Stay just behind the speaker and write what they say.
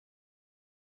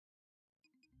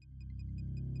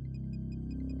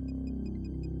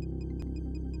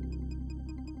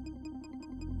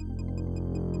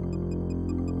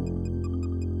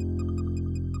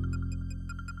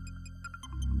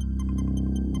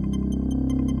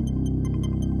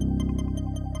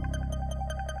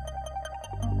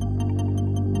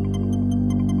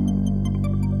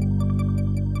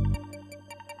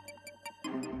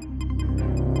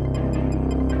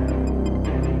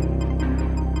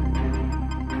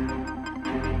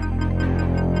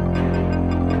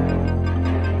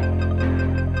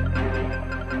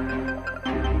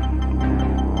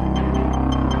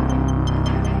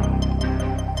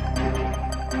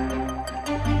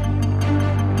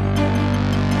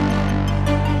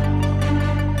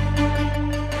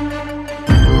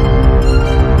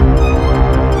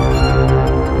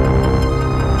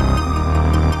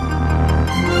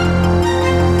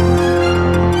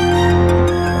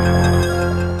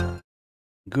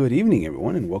Good evening,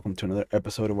 everyone, and welcome to another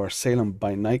episode of our Salem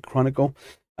by Night Chronicle.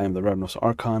 I am the Revenant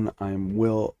Archon. I am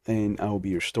Will, and I will be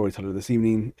your storyteller this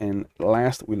evening. And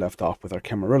last, we left off with our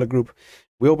Camarilla group.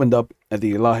 We opened up at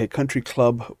the Elahe Country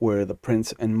Club, where the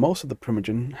prince and most of the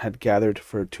Primogen had gathered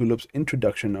for Tulip's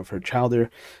introduction of her childer,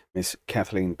 Miss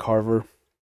Kathleen Carver.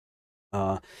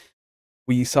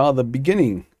 We saw the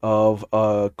beginning of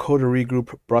a coterie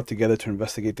group brought together to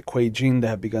investigate the Kuei-Jin that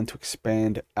had begun to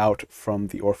expand out from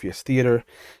the Orpheus Theater,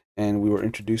 and we were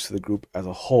introduced to the group as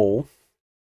a whole.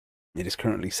 It is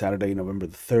currently Saturday, November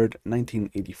the 3rd,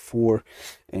 1984,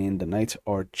 and the nights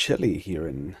are chilly here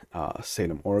in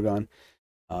Salem, Oregon.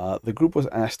 The group was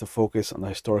asked to focus on the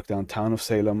historic downtown of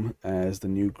Salem as the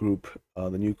new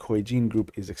Kuei-Jin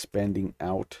group is expanding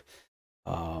out.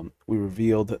 We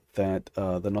revealed that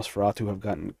the Nosferatu have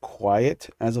gotten quiet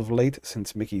as of late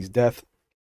since Mickey's death,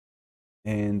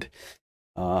 and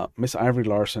Miss Ivory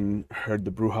Larson heard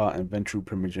the Bruja and Ventrue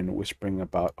Primogen whispering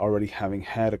about already having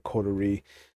had a coterie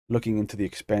looking into the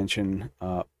expansion,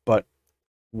 but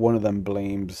one of them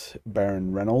blames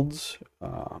Baron Reynolds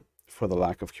for the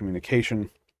lack of communication.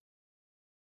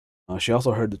 She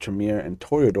also heard the Tremere and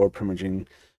Toreador Primogen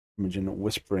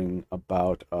whispering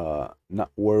about not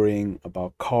worrying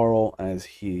about Carl as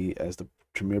the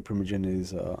Tremere Primogen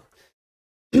is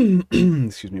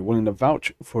excuse me, willing to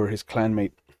vouch for his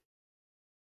clanmate.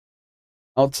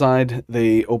 Outside,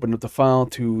 they opened up the file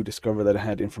to discover that it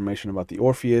had information about the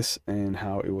Orpheus and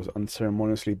how it was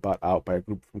unceremoniously bought out by a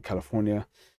group from California.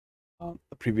 The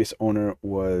previous owner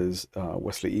was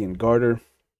Wesley Ian Garter,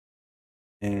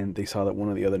 and they saw that one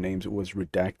of the other names was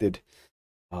redacted.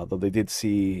 Though they did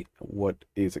see what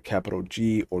is a capital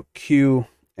G or Q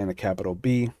and a capital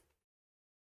B.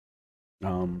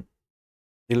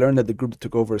 They learned that the group that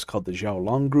took over is called the Zhao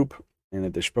Long Group, and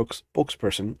that the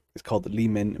spokesperson is called Li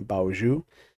Men Baozhu.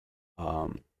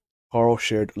 Carl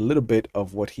shared a little bit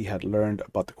of what he had learned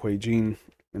about the Kuei-Jin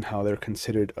and how they're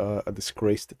considered a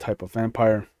disgraced type of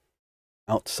vampire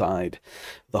outside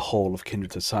the whole of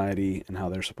kindred society, and how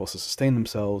they're supposed to sustain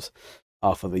themselves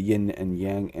off of the yin and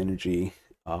yang energy,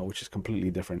 which is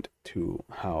completely different to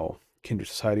how kindred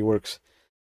society works.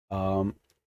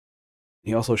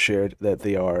 He also shared that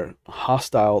they are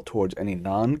hostile towards any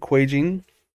non-Kuei-Jin,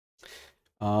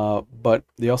 but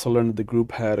they also learned that the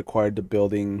group had acquired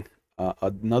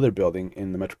another building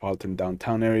in the metropolitan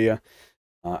downtown area,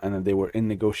 and that they were in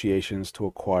negotiations to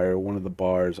acquire one of the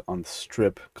bars on the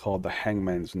strip called the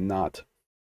Hangman's Knot.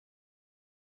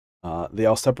 They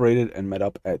all separated and met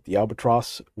up at the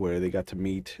Albatross, where they got to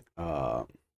meet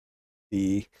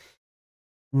the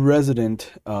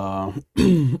resident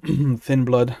Thin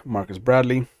Blood, Marcus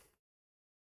Bradley.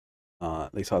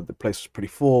 They saw the place was pretty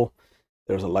full.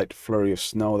 There was a light flurry of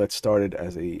snow that started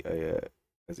as they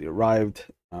arrived.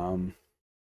 And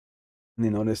they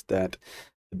noticed that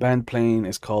the band playing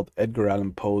is called Edgar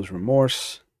Allan Poe's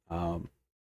Remorse. Not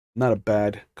a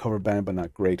bad cover band, but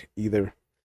not great either.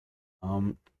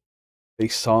 They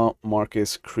saw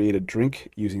Marcus create a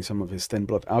drink using some of his Thin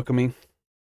Blood alchemy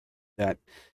that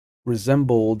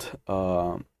resembled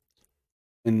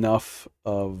enough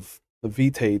of the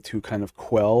Vitae to kind of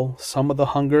quell some of the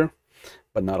hunger,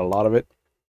 but not a lot of it.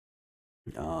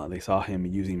 They saw him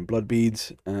using blood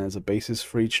beads as a basis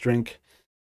for each drink,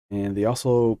 and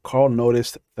Carl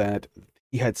noticed that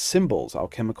he had symbols,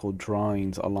 alchemical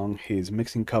drawings along his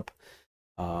mixing cup,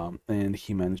 and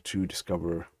he managed to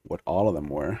discover what all of them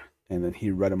were, and then he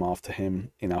read them off to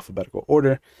him in alphabetical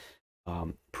order,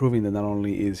 proving that not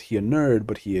only is he a nerd,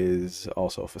 but he is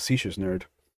also a facetious nerd.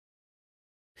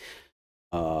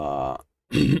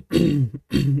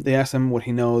 They asked him what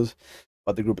he knows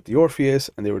about the group at the Orpheus,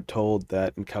 and they were told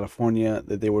that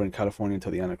they were in California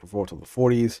until the Anarch Revolt of the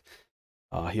 40s.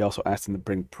 He also asked them to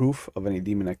bring proof of any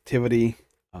demon activity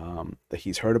that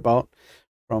he's heard about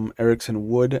from Erickson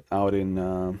Wood out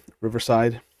in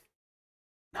Riverside,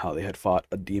 how they had fought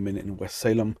a demon in West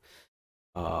Salem.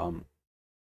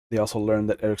 They also learned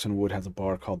that Erickson Wood has a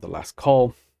bar called The Last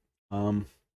Call. And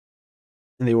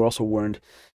they were also warned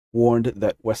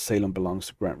that West Salem belongs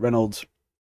to Grant Reynolds,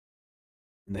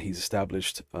 and that he's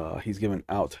given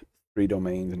out 3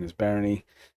 domains in his barony,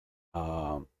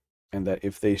 and that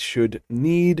if they should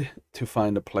need to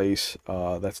find a place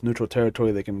that's neutral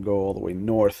territory, they can go all the way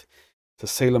north to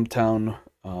Salem Town,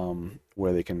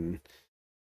 where they can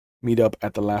meet up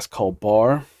at the Last Call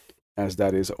Bar, as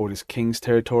that is Otis King's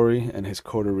territory, and his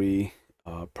coterie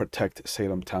protect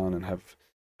Salem Town and have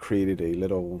created a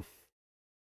little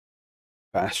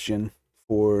bastion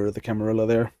for the Camarilla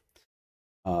there,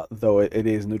 though it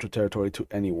is neutral territory to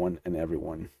anyone and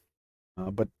everyone.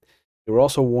 But they were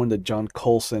also warned that John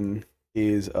Coulson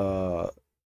is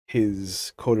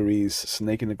his coterie's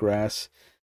snake in the grass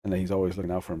and that he's always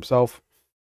looking out for himself.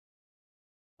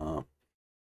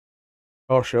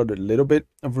 Carl showed a little bit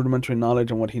of rudimentary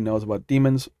knowledge on what he knows about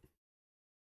demons,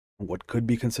 what could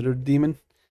be considered a demon.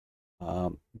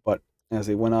 But as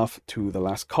they went off to the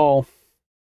last call,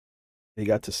 they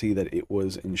got to see that it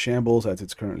was in shambles as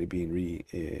it's currently being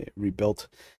rebuilt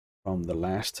from the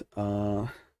last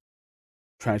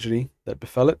tragedy that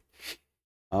befell it.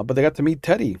 But they got to meet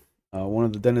Teddy, one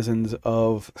of the denizens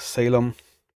of Salem,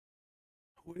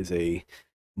 who is a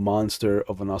monster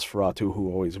of a Nosferatu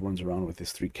who always runs around with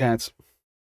his 3 cats.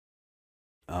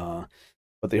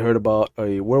 But they heard about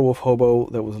a werewolf hobo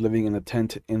that was living in a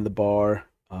tent in the bar.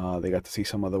 They got to see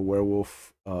some of the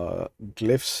werewolf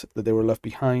glyphs that they were left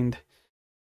behind.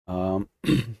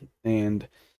 And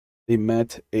they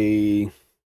met a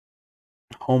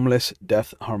homeless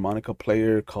death harmonica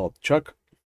player called Chuck.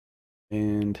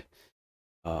 And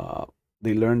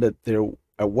they learned that there,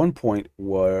 at one point,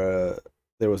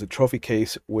 there was a trophy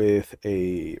case with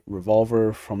a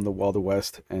revolver from the Wild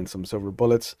West and some silver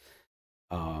bullets.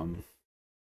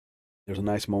 There's a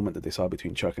nice moment that they saw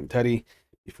between Chuck and Teddy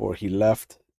before he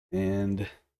left, and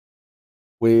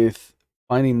with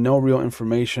finding no real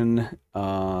information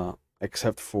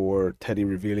except for Teddy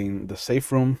revealing the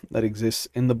safe room that exists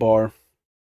in the bar,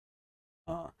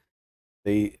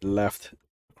 they left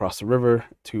across the river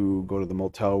to go to the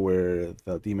motel where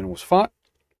the demon was fought.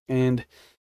 And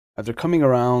after coming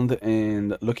around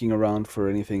and looking around for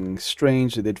anything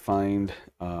strange, they did find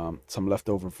some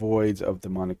leftover voids of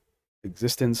demonic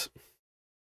existence,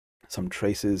 some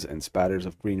traces and spatters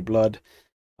of green blood,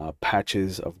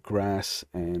 patches of grass,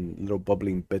 and little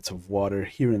bubbling bits of water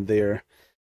here and there.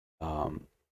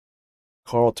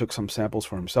 Carl took some samples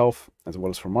for himself as well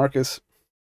as for Marcus.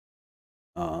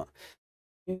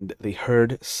 And they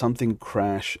heard something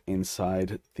crash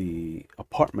inside the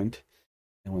apartment.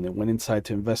 And when they went inside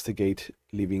to investigate,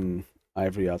 leaving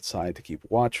Ivory outside to keep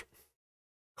watch,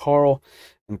 Carl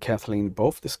and Kathleen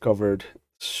both discovered,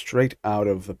 straight out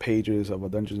of the pages of a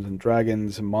Dungeons and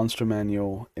Dragons monster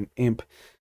manual, an imp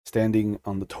standing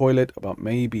on the toilet about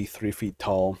maybe 3 feet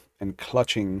tall and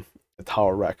clutching a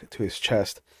towel rack to his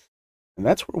chest. And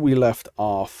that's where we left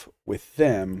off with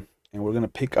them. And we're going to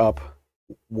pick up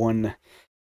one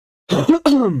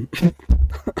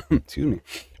excuse me,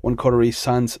 one coterie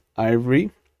sans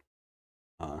Ivory.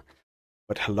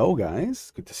 But hello, guys.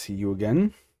 Good to see you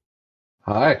again.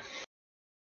 Hi.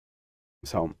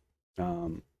 So,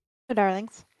 Hey,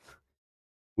 darlings.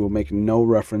 we'll make no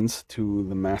reference to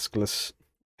the maskless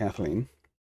Kathleen.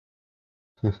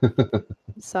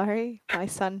 Sorry, my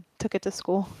son took it to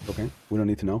school. Okay, we don't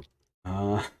need to know.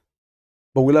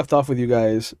 But we left off with you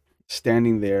guys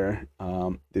standing there,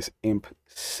 this imp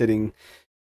sitting,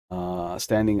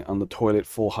 standing on the toilet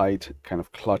full height, kind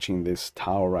of clutching this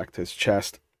towel rack to his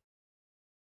chest.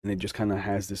 And it just kind of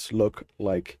has this look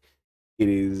like it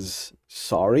is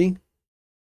sorry.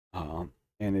 And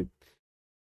it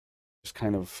just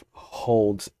kind of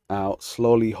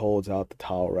slowly holds out the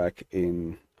towel rack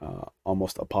in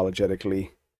almost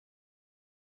apologetically.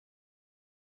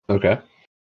 Okay.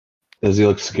 Does he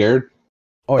look scared?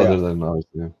 Oh yeah. Other than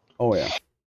obviously. Oh yeah.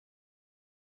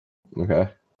 Okay.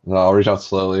 I'll reach out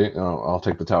slowly. And I'll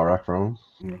take the towel rack from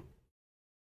him.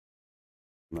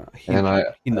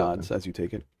 He nods as you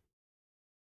take it.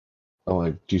 I'm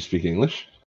like, do you speak English?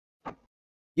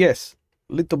 Yes,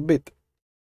 little bit.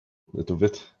 Little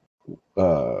bit.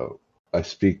 I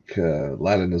speak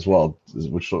Latin as well.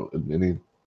 Which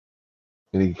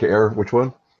any care? Which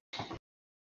one?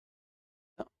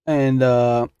 And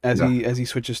as he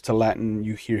switches to Latin,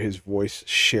 you hear his voice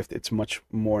shift. It's much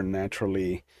more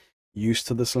naturally used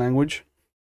to this language.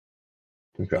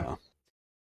 Okay.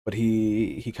 But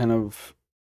he kind of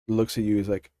looks at you. He's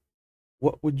like,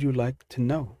 "What would you like to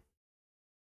know?"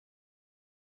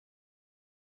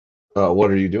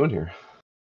 What are you doing here?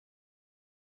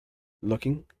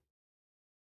 Looking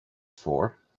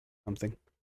for something.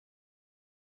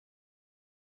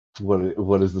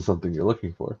 What is the something you're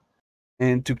looking for?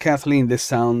 And to Kathleen, this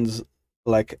sounds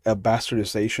like a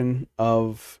bastardization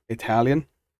of Italian.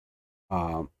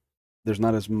 There's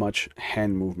not as much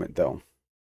hand movement though.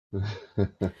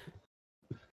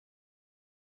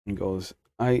 He goes,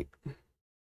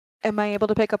 Am I able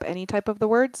to pick up any type of the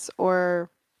words,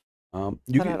 or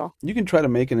you can try to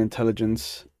make an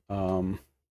intelligence, and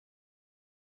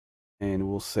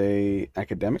we'll say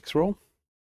academics roll.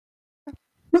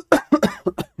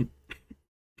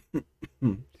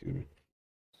 Excuse me.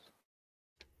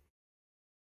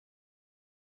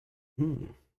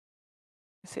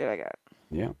 Let's see what I got.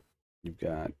 Yeah, you've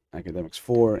got academics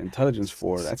 4, intelligence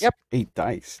 4. That's 8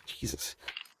 dice. Jesus.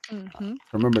 Mm-hmm.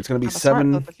 Remember, it's going to be I'm a smart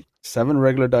little cookie. seven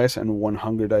regular dice and one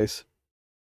hunger dice.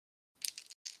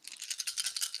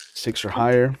 6 or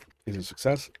higher is a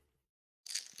success.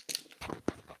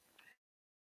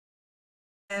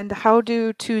 And how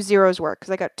do 2 zeros work?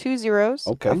 Because I got 2 zeros,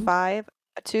 Okay. a 5,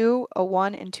 a 2, a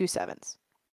 1, and 2 sevens.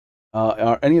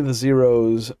 Are any of the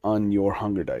zeros on your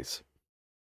hunger dice?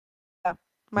 Yeah,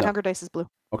 my No. hunger dice is blue.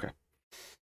 Okay.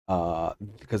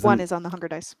 Because 1 is on the hunger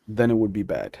dice. then it would be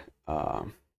bad.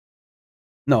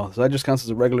 No, so that just counts as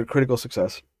a regular critical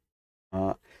success.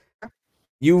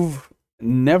 You've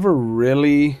never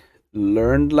really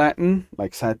learned Latin,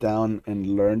 like sat down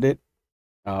and learned it,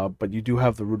 but you do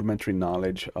have the rudimentary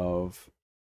knowledge of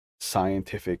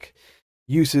scientific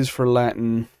uses for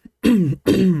Latin.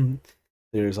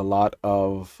 There's a lot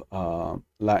of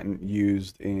Latin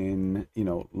used in,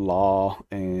 law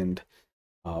and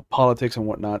politics and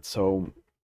whatnot. So,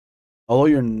 although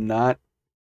you're not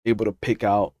able to pick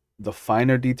out the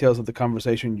finer details of the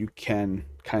conversation, you can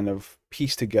kind of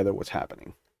piece together what's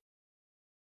happening.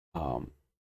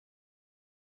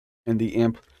 And the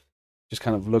imp just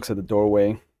kind of looks at the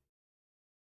doorway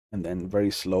and then very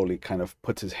slowly kind of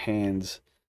puts his hands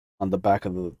on the back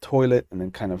of the toilet and then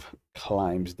kind of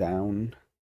climbs down.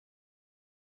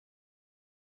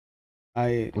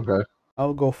 Okay.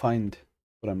 I'll go find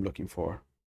what I'm looking for.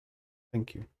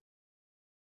 Thank you.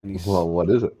 And he Well,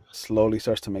 what is it? slowly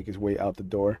starts to make his way out the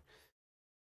door.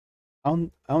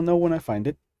 I'll know when I find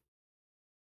it.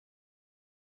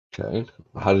 Okay.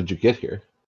 How did you get here?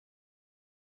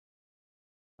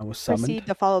 I was summoned. Proceed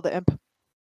to follow the imp.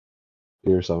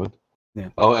 You were summoned? Yeah.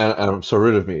 Oh, and I'm so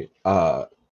rude of me. My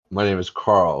name is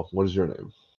Carl. What is your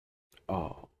name?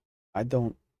 Oh, I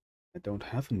don't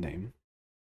have a name.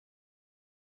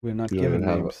 We're not You don't given even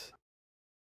have names.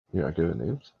 You're not given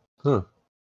names? Huh.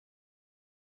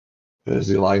 Is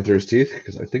he lying through his teeth?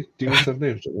 Because I think demons have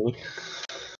names, don't they?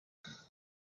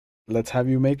 Let's have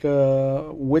you make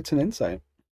a wits and insight.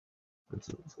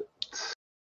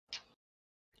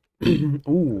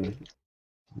 Ooh,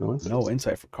 no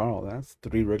insight for Carl. That's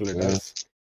 3 regular dice.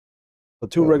 So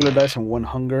 2 regular dice and 1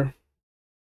 hunger.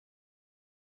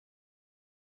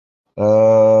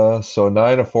 So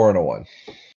 9, a 4, and a 1.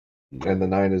 And the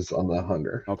 9 is on the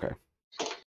hunger. Okay.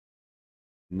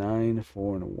 9, a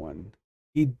 4, and a 1.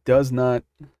 He does not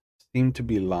seem to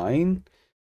be lying,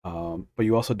 but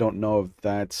you also don't know if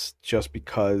that's just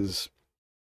because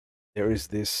there is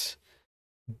this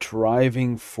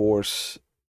driving force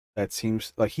that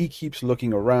seems like he keeps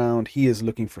looking around. He is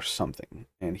looking for something,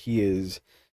 and he is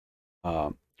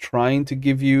trying to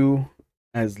give you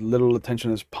as little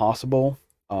attention as possible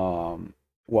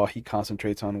while he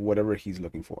concentrates on whatever he's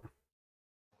looking for.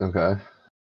 Okay.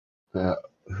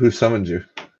 Who summoned you?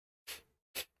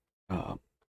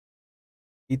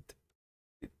 It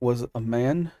was a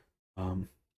man, and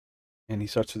he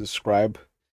starts to describe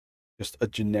just a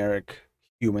generic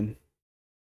human,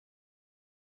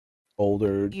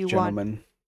 older gentleman.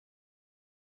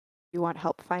 You want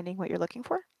help finding what you're looking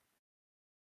for?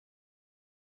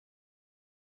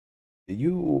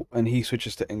 And he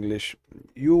switches to English.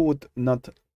 You would not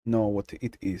know what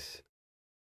it is.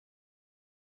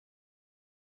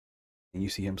 And you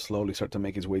see him slowly start to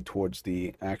make his way towards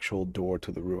the actual door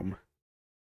to the room.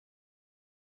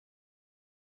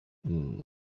 And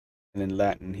in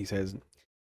Latin, he says,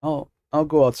 I'll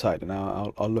go outside and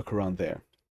I'll look around there.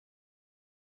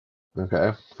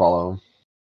 Okay, follow him.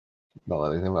 Not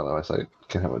let anything about my sight.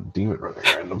 Can't have a demon running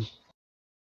random.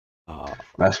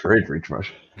 Masquerade for each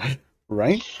much.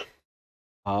 Right?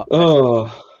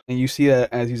 Oh. And you see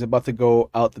that as he's about to go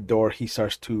out the door, he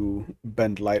starts to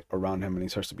bend light around him and he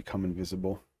starts to become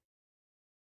invisible.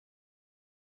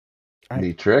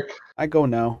 Neat trick. I go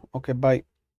now. Okay, bye.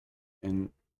 And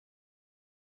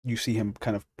you see him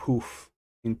kind of poof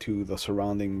into the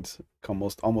surroundings,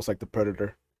 almost like the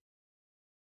Predator.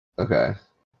 Okay.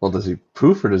 Well, does he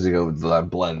poof or does he go with that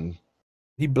blend?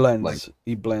 He blends.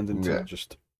 He blends into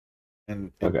just,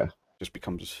 and okay, just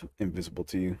becomes invisible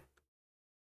to you.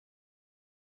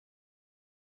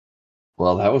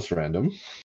 Well, that was random.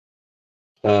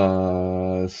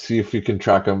 See if you can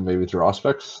track him maybe through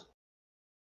aspects.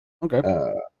 Okay.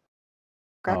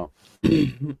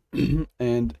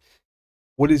 And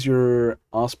what is your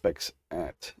aspects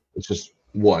at? It's just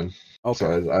 1. Okay.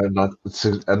 So I'm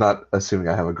not assuming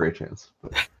I have a great chance.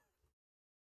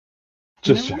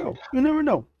 Just you never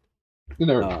know. You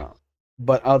never know.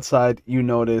 But outside, you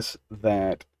notice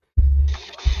that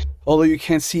although you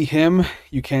can't see him,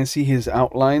 you can see his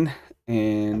outline.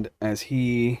 And as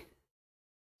he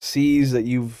sees that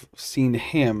you've seen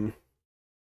him,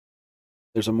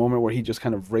 there's a moment where he just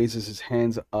kind of raises his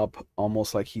hands up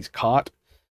almost like he's caught.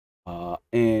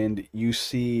 and you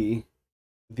see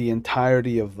the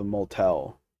entirety of the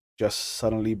motel just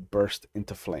suddenly burst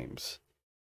into flames.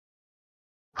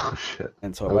 Oh shit.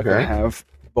 And so I'd like to Okay. have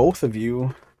both of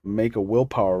you make a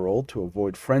willpower roll to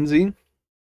avoid frenzy.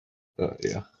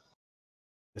 Yeah.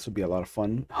 This would be a lot of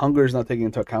fun. Hunger is not taken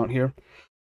into account here.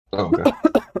 Oh, okay.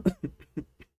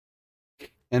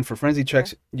 And for frenzy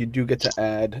checks, you do get to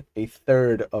add a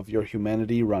third of your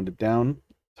humanity rounded down.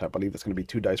 So I believe that's going to be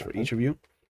 2 dice for each of you.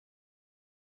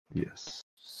 Yes.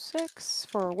 6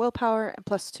 for willpower and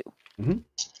 +2. And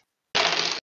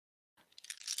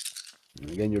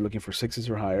again, you're looking for 6s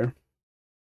or higher.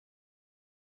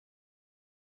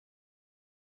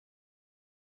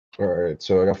 All right.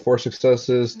 So I got 4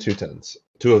 successes, 2 10s.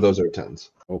 2 of those are 10s.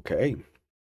 Okay.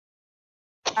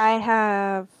 I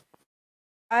have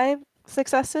 5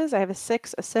 successes. I have a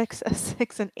 6, a 6, a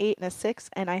 6, an 8, and a 6,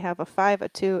 and I have a 5, a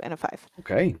 2, and a 5.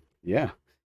 Okay. Yeah.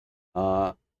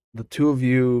 The two of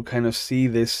you kind of see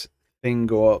this thing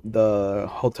go up, the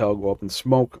hotel go up in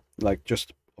smoke, like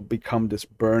just become this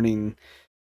burning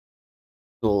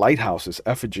lighthouse's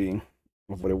effigy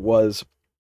of what it was.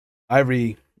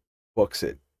 Ivory books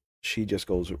it. She just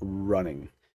goes running.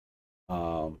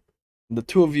 The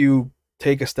two of you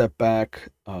take a step back.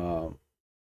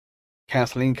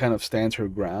 Kathleen kind of stands her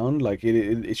ground. Like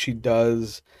she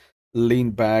does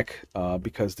lean back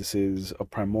because this is a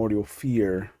primordial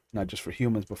fear, not just for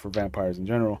humans, but for vampires in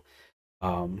general.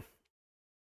 And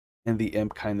the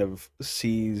imp kind of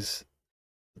sees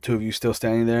the two of you still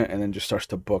standing there and then just starts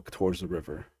to book towards the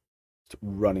river,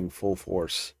 running full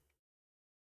force.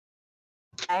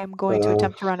 I am going to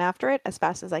attempt to run after it as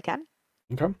fast as I can.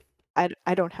 Okay.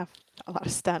 I don't have a lot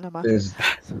of stamina. No.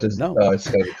 It's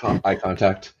got eye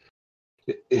contact.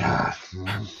 Yeah.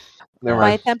 Never My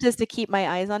mind. attempt is to keep my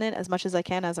eyes on it as much as I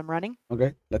can as I'm running.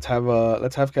 Okay. Let's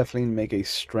have Kathleen make a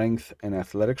strength and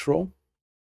athletics roll.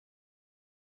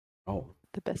 Oh.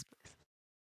 The best place.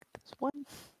 There's one.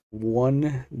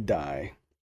 1 die.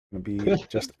 Gonna be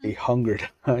just a hunger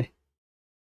die.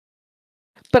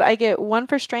 But I get 1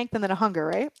 for strength and then a hunger,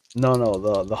 right? No,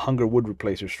 the hunger would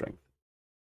replace your strength.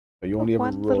 So you only ever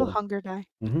one roll. little hunger die.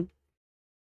 Mm-hmm. I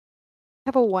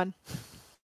have a 1.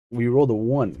 We rolled a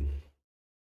 1.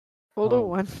 Rolled a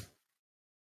 1.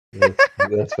 That's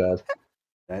bad.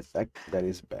 That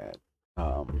is bad.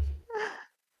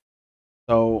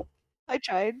 So I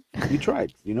tried. you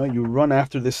tried. You run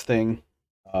after this thing,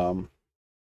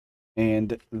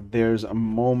 and there's a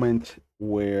moment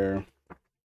where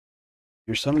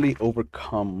you're suddenly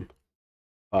overcome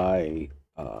by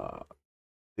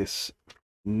this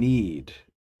need,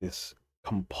 this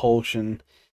compulsion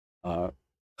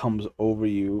comes over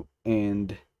you,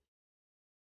 and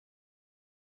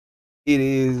it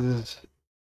is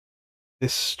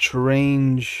this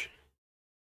strange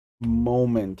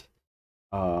moment.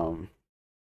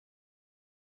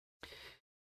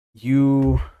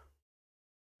 You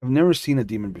have never seen a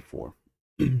demon before.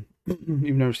 You've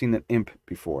never seen an imp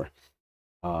before.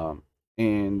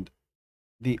 And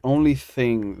the only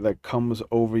thing that comes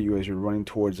over you as you're running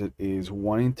towards it is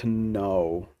wanting to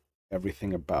know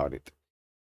everything about it.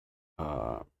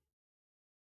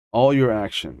 All your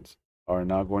actions are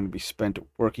now going to be spent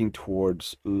working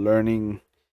towards learning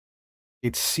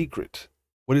its secret.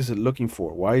 What is it looking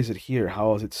for? Why is it here?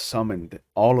 How is it summoned?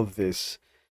 All of this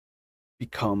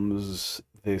becomes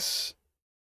this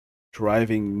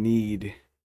driving need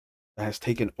that has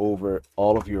taken over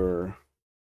all of your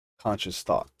conscious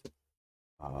thought.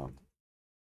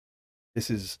 This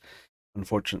is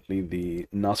unfortunately the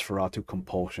Nosferatu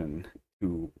compulsion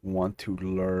to want to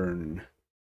learn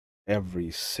every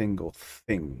single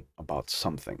thing about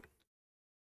something.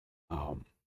 And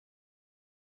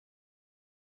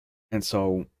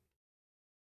so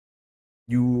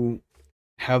you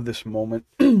have this moment.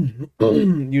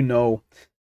 You know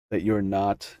that you're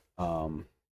not an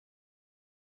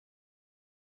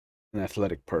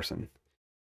athletic person,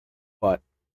 but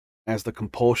as the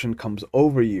compulsion comes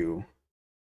over you,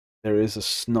 there is a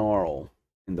snarl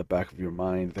in the back of your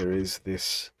mind. There is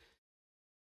this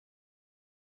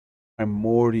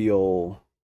primordial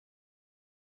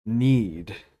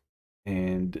need,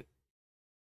 and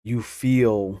you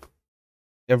feel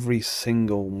every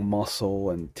single muscle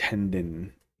and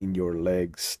tendon in your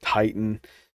legs tighten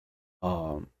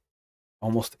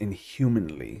almost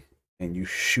inhumanly, and you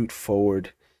shoot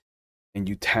forward and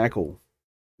you tackle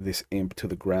this imp to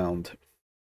the ground.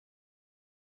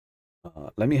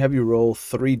 Let me have you roll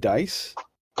 3 dice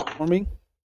for me.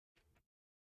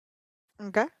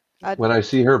 Okay. When I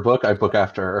see her book, I book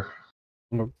after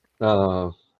her.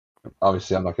 Okay.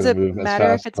 Obviously, I'm not Does going it to move as matter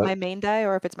fast. if it's my main die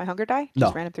or if it's my hunger die? Just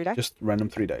No, random 3 die? just random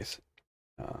 3 dice.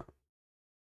 Uh,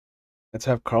 let's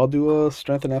have Carl do a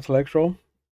strength and athletics roll.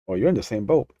 Oh, you're in the same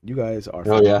boat. You guys are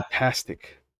Oh yeah.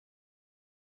 fantastic.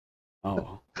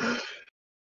 Oh.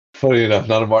 Funny enough,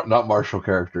 not martial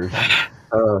characters.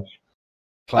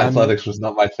 Climbing, Athletics was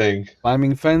not my thing.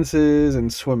 climbing fences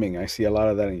and swimming. I see a lot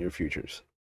of that in your futures.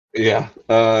 Yeah.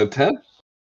 10.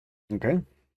 Okay.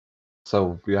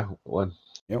 So yeah, 1.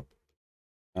 Yep.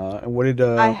 And what did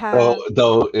I have. Oh,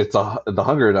 though it's the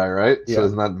hunger die, right? Yeah. So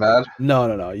isn't that bad?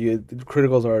 No. You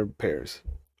criticals are pairs.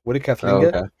 What did Kathleen Oh,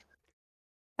 get? okay.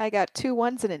 I got 2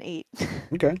 1s and an 8.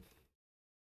 Okay.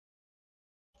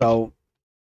 So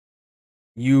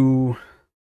you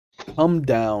come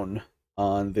down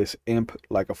on this imp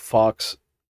like a fox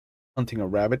hunting a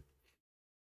rabbit,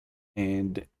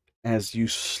 and as you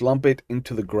slump it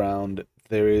into the ground,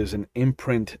 there is an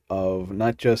imprint of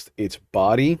not just its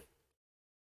body,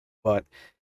 but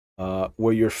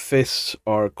where your fists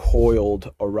are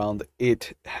coiled around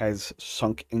it has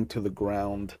sunk into the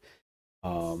ground,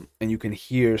 and you can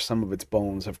hear some of its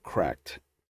bones have cracked,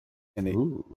 and it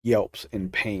Ooh. yelps in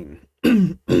pain.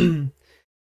 And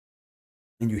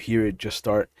you hear it just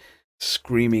start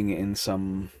screaming in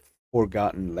some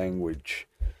forgotten language.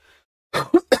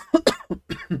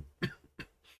 Excuse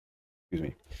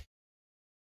me.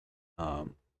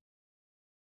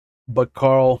 But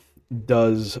Carl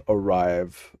does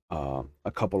arrive a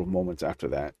couple of moments after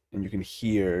that, and you can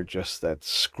hear just that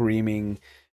screaming.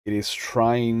 It is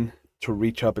trying to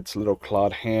reach up its little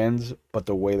clawed hands, but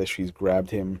the way that she's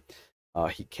grabbed him,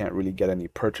 he can't really get any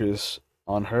purchase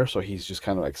on her, so he's just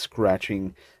kind of like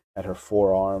scratching at her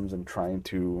forearms and trying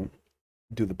to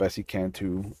do the best he can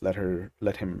to let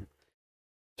him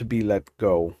to be let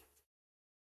go.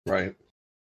 Right.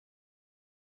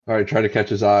 All right. Try to catch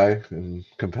his eye and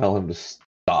compel him to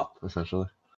stop. Essentially,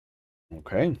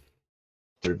 Okay.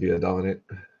 or via dominate.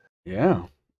 Yeah.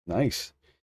 Nice.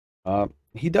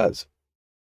 He does.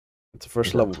 It's the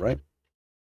first Okay. level, right?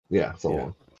 Yeah. So Yeah.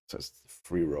 It says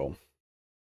free roll.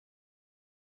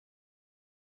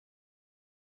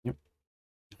 Yep.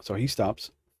 So he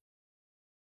stops.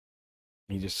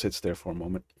 He just sits there for a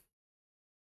moment.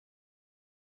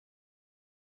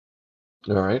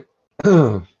 All right.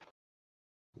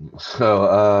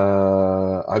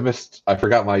 So I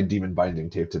forgot my demon binding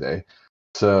tape today.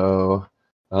 So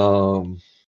what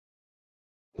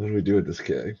do we do with this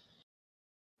kid?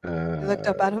 I looked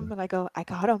up at him and I go, I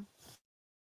got him.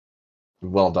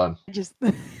 Well done.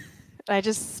 I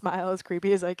just smile as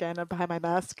creepy as I can behind my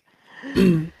mask.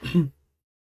 Yep.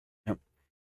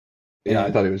 Yeah, I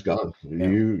And- thought he was gone. Yeah.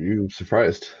 You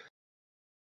surprised.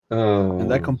 And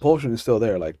that compulsion is still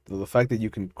there. Like the fact that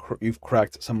you've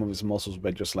cracked some of his muscles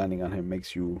by just landing on him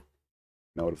makes you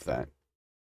note of that.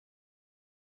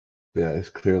 Yeah, it's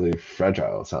clearly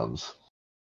fragile. It sounds.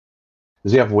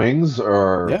 Does he have wings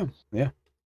or? Yeah.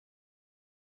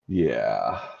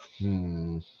 Yeah.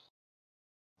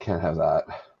 Can't have that.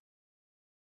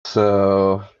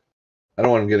 So I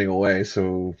don't want him getting away.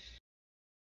 So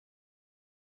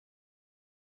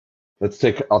I'll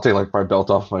take like my belt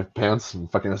off my pants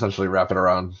and fucking essentially wrap it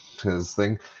around his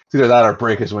thing. It's either that or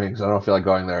break his wings. I don't feel like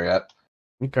going there yet.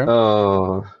 Okay.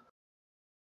 So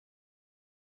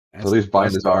at That's least bind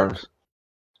less his dark. arms.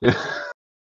 Yeah.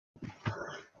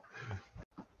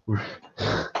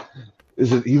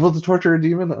 Is it evil to torture a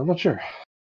demon? I'm not sure.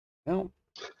 Well,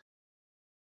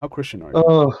 how Christian are you?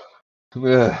 Oh,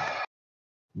 yeah.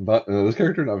 But this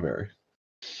character not very.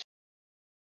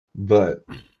 But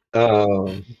How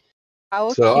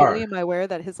so acutely am I aware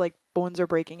that his like bones are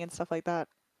breaking and stuff like that?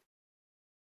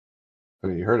 I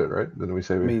mean, you heard it, right? Didn't we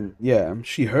say I we? mean, yeah,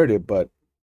 she heard it, but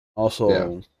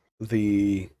also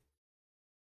the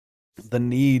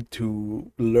need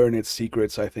to learn its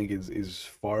secrets, I think, is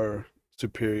far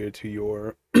superior to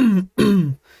your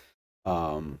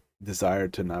desire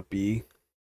to not be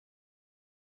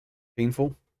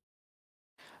painful.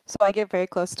 So I get very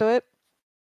close to it.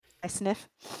 I sniff.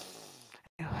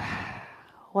 I go,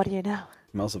 what do you know?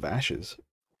 Smells of ashes.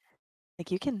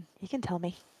 Like you can tell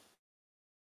me.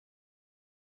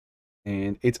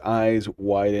 And its eyes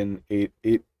widen. It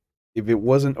if it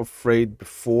wasn't afraid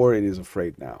before, it is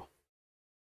afraid now.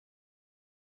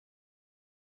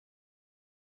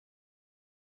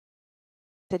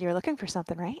 Said you're looking for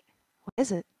something, right? What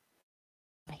is it?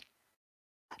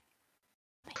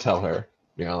 Tell her,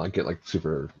 like get like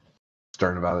super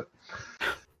stern about it.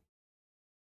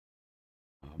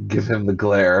 Give him the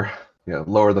glare.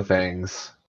 Lower the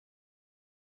fangs.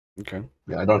 Okay.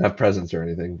 Yeah, I don't have presence or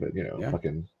anything, but Yeah.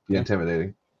 fucking be Yeah.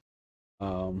 intimidating.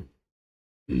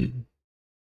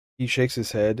 He shakes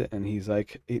his head and he's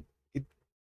like, it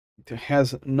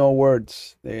has no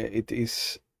words. It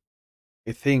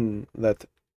a thing that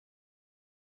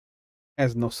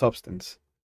has no substance.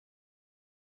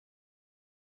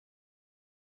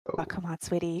 Oh, come on,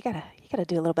 sweetie. You gotta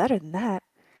do a little better than that.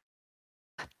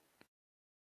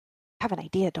 Have an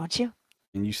idea, don't you?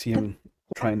 And you see him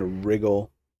trying to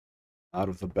wriggle out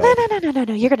of the No, bed. no, no, no, no,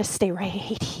 no. You're gonna stay right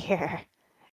here.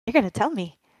 You're gonna tell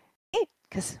me,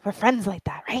 because we're friends like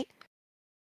that, right?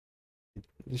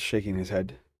 He's shaking his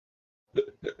head.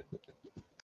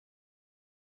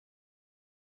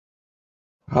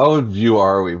 How view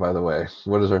are we, by the way?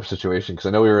 What is our situation? Because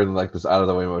I know we were in like this out of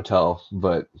the way motel,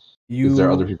 but is there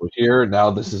other You people here?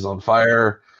 Now this is on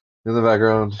fire in the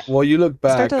background. well, you look You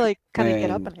start back to like kind of get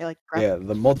up and and you're like, grab. yeah,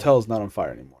 the motel is not on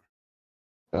fire anymore.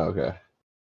 Oh, okay.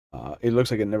 It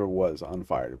looks like it never was on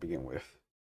fire to begin with.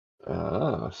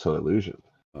 So illusion.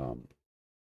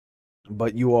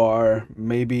 But you are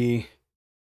maybe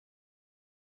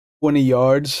 20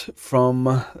 yards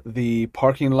from the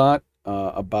parking lot,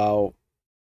 about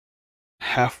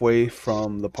halfway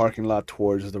from the parking lot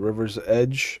towards the river's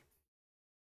edge.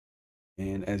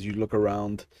 And as you look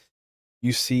around,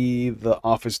 you see the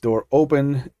office door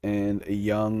open and a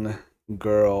young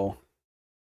girl,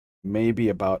 maybe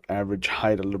about average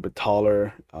height, a little bit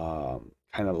taller,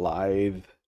 kind of lithe,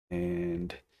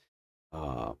 and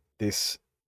this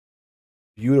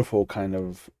beautiful kind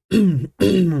of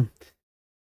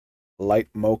light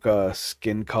mocha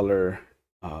skin color,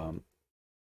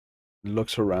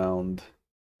 looks around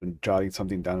and jotting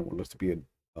something down in what looks to be a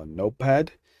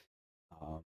notepad.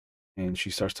 And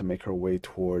she starts to make her way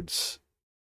towards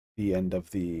the end of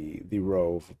the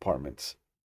row of apartments.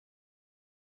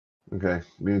 Okay,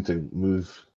 we need to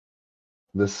move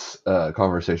this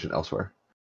conversation elsewhere.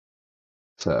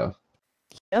 So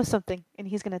He knows something, and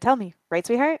he's gonna tell me, right,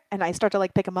 sweetheart? And I start to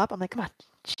like pick him up. I'm like, come on,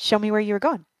 show me where you were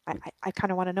going. I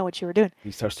kind of want to know what you were doing. He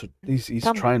starts to he's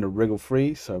Tell me. trying to wriggle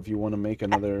free. So if you want to make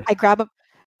another, I grab him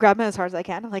as hard as I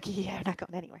can. I'm like, yeah, you're not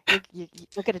going anywhere. We're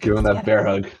gonna do give him this that together. bear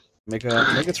hug. make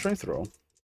a strength roll.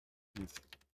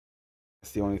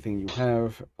 That's the only thing you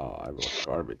have. Oh, I rolled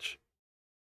garbage.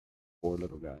 Poor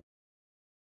little guy.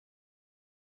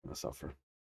 Gonna suffer.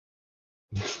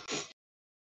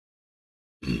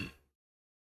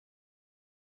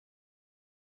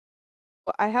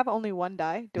 Well, I have only one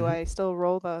die. Do I still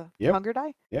roll the Yep. hunger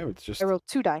die? Yeah, it's just I rolled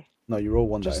 2 die. no. You roll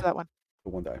one Just die. that one. The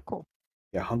one die. Cool.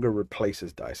 Yeah, hunger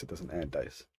replaces dice. It doesn't add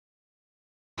dice.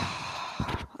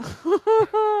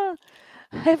 I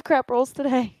have crap rolls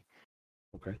today.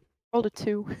 Okay. Rolled a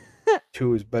 2.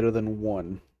 2 is better than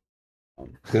 1.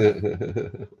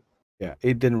 Yeah,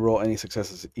 it didn't roll any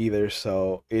successes either.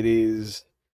 So it is.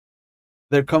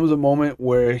 There comes a moment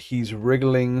where he's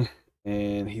wriggling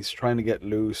and he's trying to get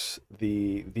loose.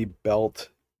 The belt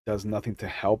does nothing to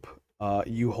help.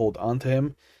 You hold on to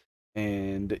him,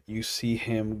 and you see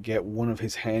him get one of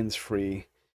his hands free,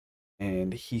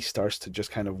 and he starts to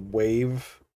just kind of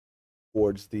wave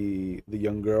towards the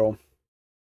young girl,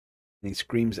 and he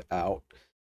screams out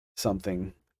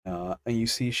something, and you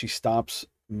see she stops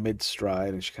mid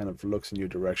stride and she kind of looks in your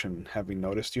direction, having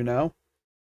noticed you now,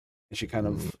 and she kind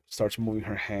of starts moving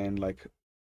her hand like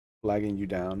flagging you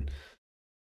down.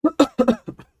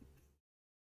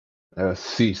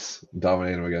 Cease.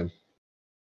 Dominate him again.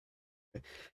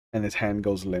 And his hand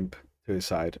goes limp to his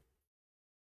side,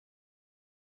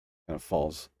 kind of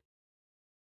falls.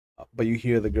 But you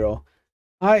hear the girl,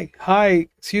 hi,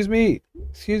 excuse me,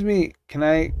 can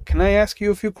I ask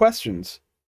you a few questions?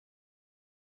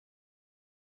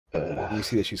 And you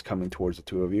see that she's coming towards the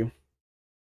 2 of you,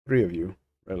 3 of you,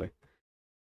 really.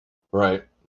 Right.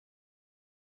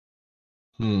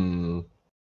 Kind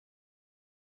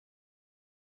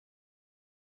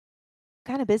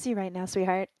of busy right now,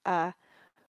 sweetheart. We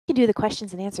can do the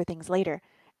questions and answer things later.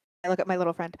 I look at my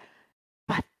little friend.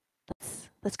 But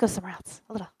let's go somewhere else.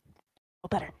 A little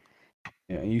better.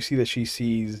 Yeah, and you see that she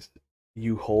sees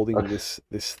you holding this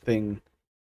thing.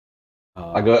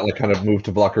 I go like kind of move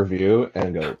to block her view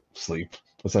and go sleep,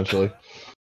 essentially.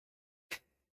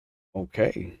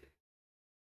 Okay.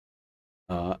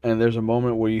 And there's a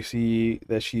moment where you see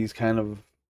that she's kind of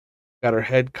got her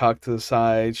head cocked to the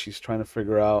side. She's trying to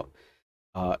figure out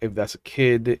if that's a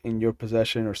kid in your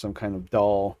possession or some kind of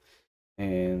doll.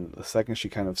 And the second she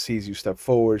kind of sees you step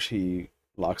forward, she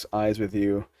locks eyes with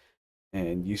you.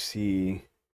 And you see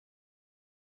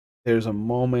there's a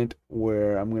moment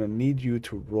where I'm going to need you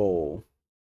to roll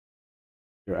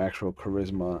your actual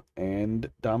charisma and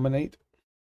dominate.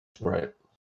 Right.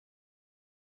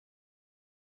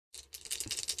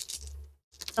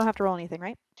 Don't have to roll anything,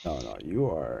 right? No, you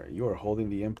are holding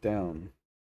the imp down.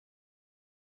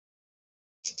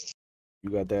 You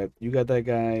got that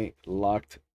guy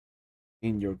locked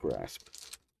in your grasp.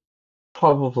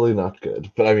 probably not good.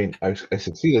 But I mean, I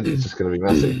succeeded. It's just going to be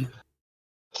messy.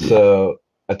 So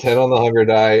a 10 on the hunger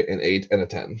die, an 8, and a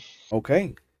 10.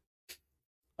 Okay.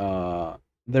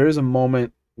 There is a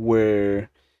moment where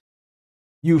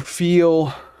you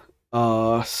feel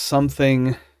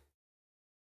something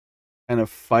kind of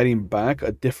fighting back,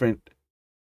 a different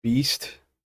beast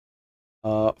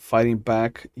fighting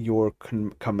back your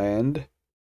command.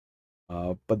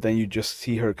 But then you just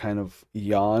see her kind of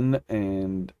yawn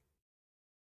and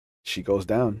she goes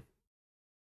down.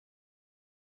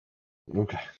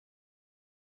 Okay.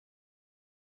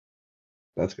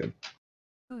 That's good.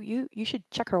 Ooh, you should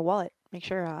check her wallet. Make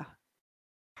sure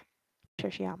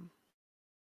she doesn't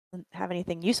have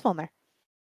anything useful in there.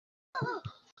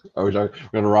 Are we talking?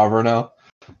 We're going to rob her now?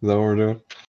 Is that what we're doing?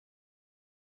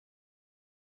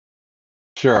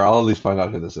 Sure, I'll at least find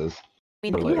out who this is. I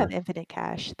mean, For if you later. have infinite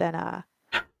cash, then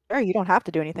sure, you don't have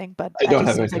to do anything, but I that don't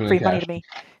just have seems like infinite free money cash.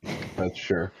 to me. That's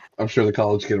sure. I'm sure the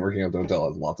college kid working at the hotel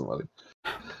has lots of money.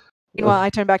 Meanwhile, I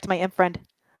turn back to my imp friend.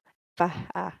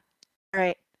 All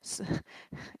right.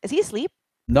 Is he asleep?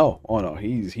 No, oh no,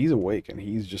 he's awake and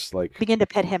he's just like Begin to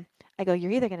pet him. I go,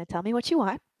 you're either going to tell me what you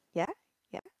want. Yeah.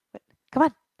 But come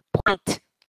on. Point.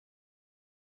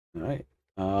 all right.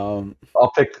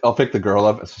 I'll pick the girl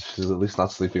up. She's at least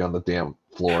not sleeping on the damn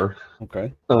floor.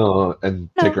 Okay. And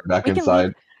take her back we can leave.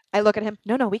 inside. I look at him.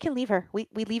 No, we can leave her. We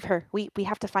leave her. We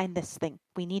have to find this thing.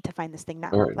 We need to find this thing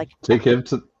now. All right. Like Take him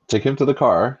to the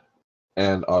car,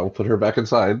 and I'll put her back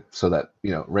inside so that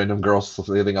random girl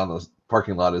sleeping on the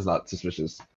parking lot is not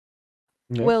suspicious.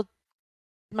 Okay. Will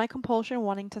my compulsion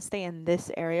wanting to stay in this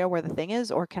area where the thing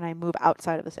is, or can I move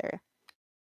outside of this area?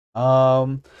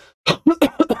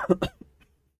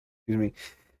 Excuse me.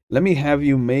 Let me have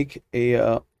you make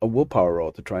a willpower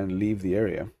roll to try and leave the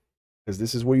area, because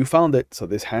this is where you found it. So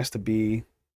this has to be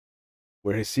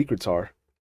where his secrets are.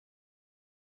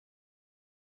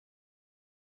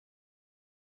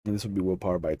 And this would be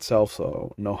willpower by itself,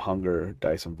 so no hunger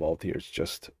dice involved here. It's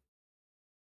just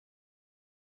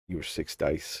your 6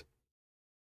 dice.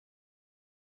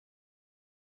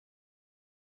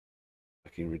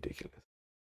 Fucking ridiculous.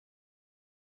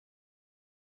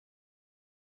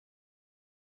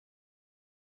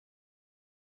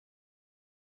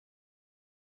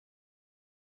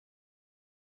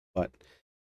 But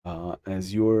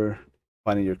as you're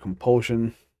finding your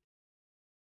compulsion,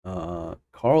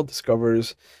 Carl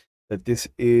discovers that this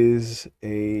is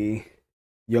a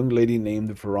young lady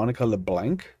named Veronica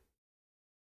LeBlanc.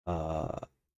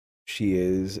 She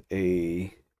is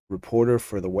a reporter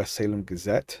for the West Salem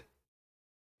Gazette.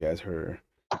 She has her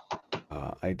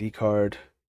ID card.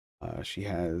 She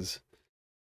has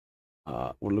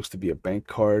what looks to be a bank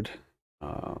card,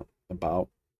 about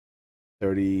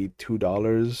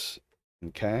 $32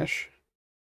 in cash.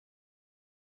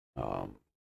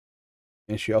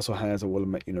 And she also has a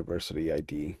Willamette University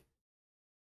ID.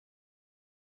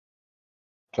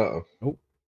 Uh-oh. Oh.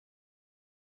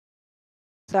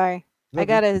 Sorry. I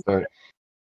got a Sorry.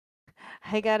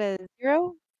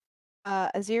 0,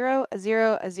 a 0, a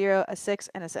 0, a 0, a 6,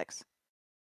 and a 6.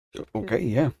 Okay,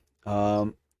 yeah.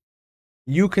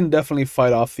 You can definitely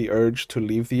fight off the urge to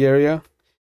leave the area,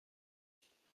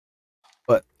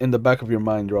 but in the back of your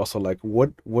mind, you're also like,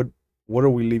 what are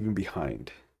we leaving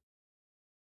behind?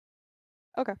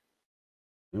 Okay.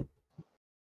 Yep.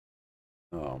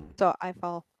 So I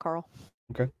follow Carl.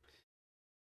 Okay.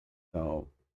 So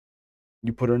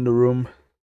you put her in the room.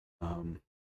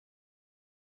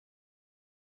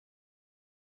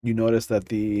 You notice that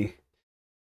the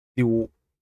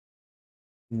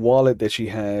wallet that she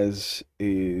has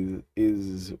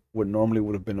is what normally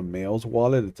would have been a male's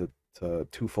wallet. It's a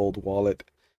twofold wallet,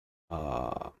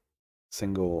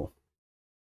 single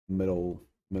middle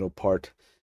part,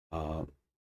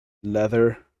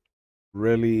 leather.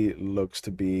 Really looks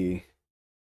to be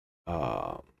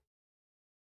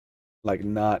like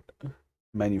not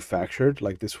manufactured.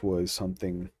 Like this was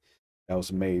something that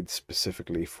was made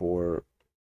specifically for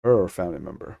her or family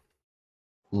member.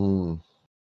 And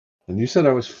you said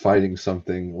I was fighting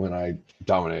something when I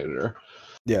dominated her.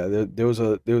 Yeah, there was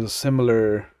a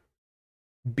similar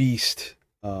beast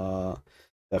that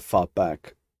fought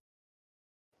back.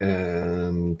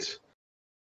 And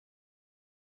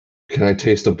can I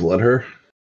taste a blood her?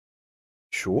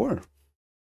 Sure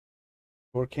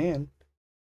can.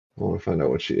 I want to find out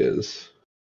what she is.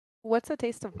 What's a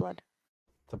taste of blood?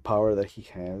 The power that he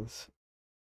has.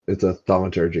 It's a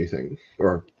thaumaturgy thing.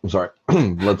 Or, I'm sorry,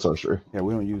 blood sorcery. Yeah,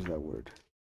 we don't use that word.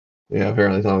 Yeah,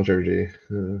 apparently thaumaturgy.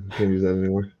 Can't use that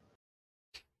anymore.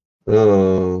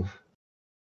 Oh.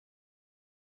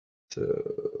 So,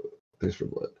 taste for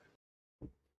blood.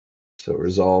 So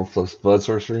resolve plus blood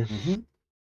sorcery. Mm-hmm.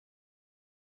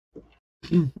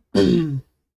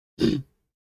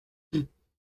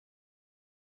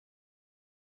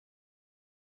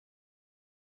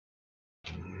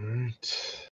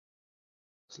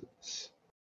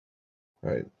 All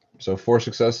right. So 4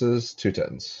 successes, 2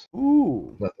 tens.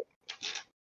 Ooh. Nothing.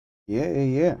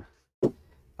 Yeah.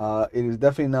 It is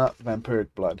definitely not vampiric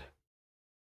blood,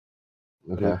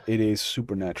 but Okay. it is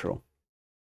supernatural.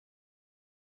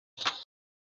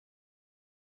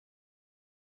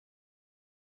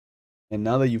 And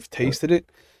now that you've tasted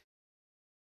it,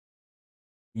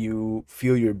 you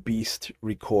feel your beast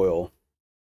recoil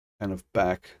kind of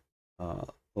back,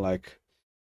 like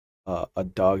a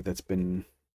dog that's been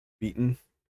beaten.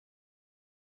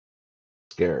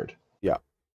 Scared. Yeah.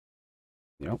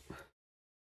 Yep.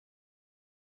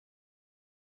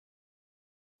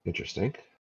 Interesting.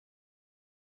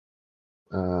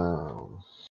 So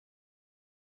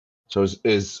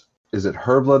is it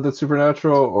her blood that's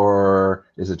supernatural, or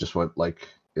is it just what, like,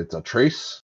 it's a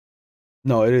trace?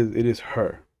 No, it is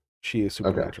her. She is Okay.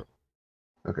 supernatural.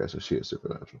 Okay, so she is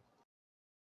supernatural.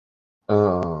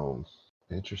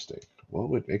 Interesting. What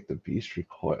would make the beast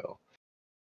recoil?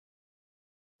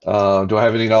 Do I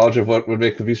have any knowledge of what would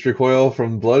make the beast recoil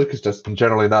from blood? Because that's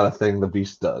generally not a thing the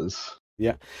beast does.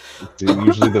 Yeah. It's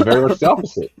usually the very much the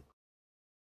opposite.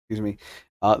 Excuse me.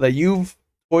 That you've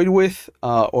toyed with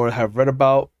or have read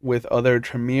about with other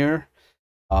Tremere.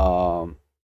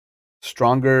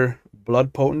 Stronger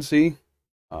blood potency,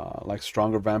 like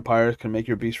stronger vampires, can make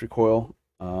your beast recoil.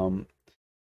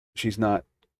 She's not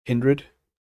kindred.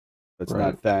 It's Right.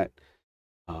 not that.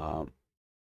 Um,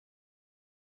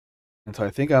 and so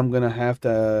I think I'm gonna have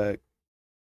to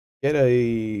get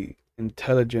a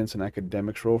intelligence and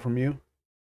academics roll from you.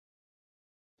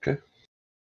 Okay.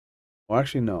 Or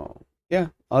actually, no. Yeah,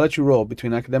 I'll let you roll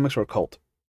between academics or occult.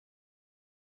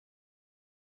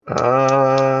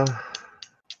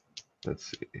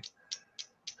 Let's see.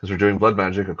 Because we're doing blood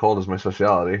magic, occult is my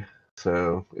specialty.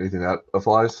 So anything that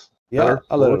applies? Yeah, Better?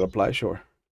 I'll let it apply. Sure.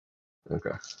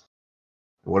 Okay.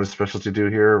 What does specialty do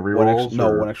here? One extra, Rerolls no,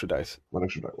 or one extra dice. one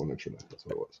extra die? One extra die. That's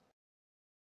what it was.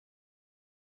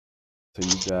 So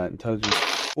you've got intelligence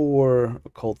 4,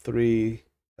 occult 3.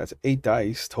 That's 8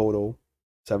 dice total.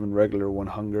 7 regular, 1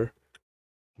 hunger.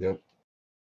 Yep.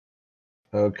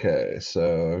 Okay,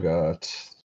 so I've got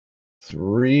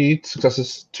 3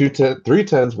 successes, 3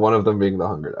 tens, one of them being the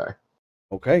hunger die.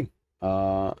 Okay.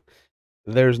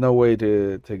 There's no way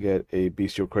to get a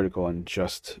bestial critical on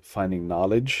just finding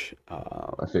knowledge.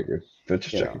 I figured. But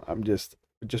just checking. I'm just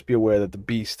be aware that the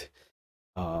beast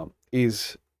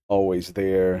is always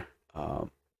there,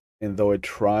 and though it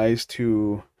tries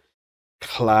to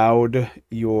cloud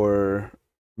your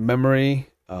memory,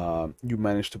 you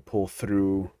manage to pull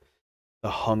through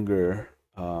the hunger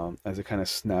as it kind of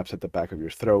snaps at the back of your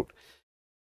throat.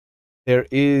 There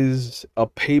is a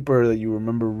paper that you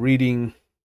remember reading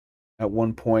at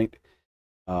one point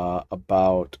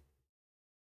about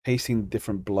tasting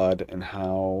different blood and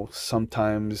how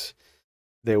sometimes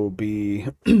there will be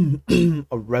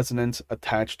a resonance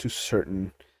attached to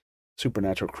certain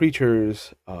supernatural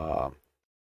creatures.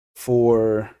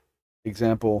 For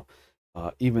example,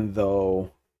 even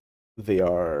though they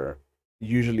are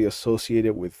usually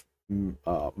associated with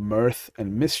mirth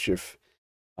and mischief,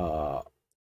 uh,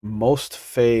 most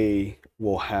Fae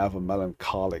will have a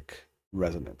melancholic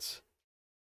resonance.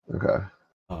 Okay.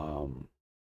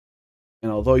 And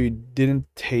although you didn't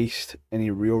taste any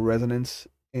real resonance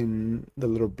in the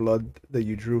little blood that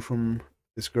you drew from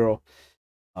this girl,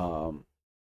 um,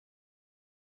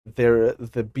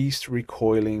 the beast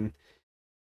recoiling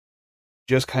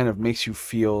just kind of makes you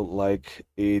feel like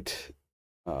it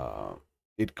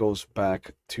goes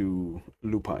back to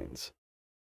lupines.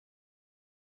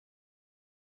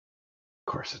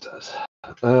 Of course it does.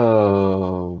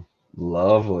 Oh,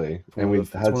 lovely. And we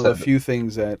It's had one of the said few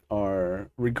things that are,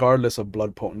 regardless of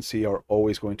blood potency, are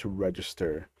always going to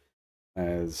register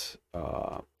as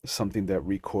something that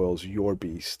recoils your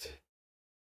beast.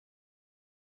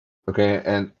 okay,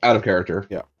 and out of character.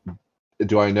 Yeah.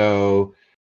 Do I know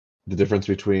the difference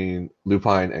between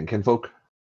lupine and kinfolk,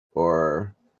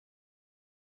 or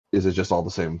is it just all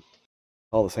the same?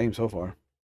 All the same so far.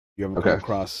 You haven't come Okay,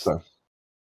 across so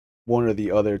one or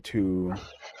the other to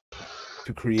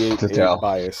create to a tell.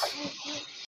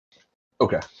 bias.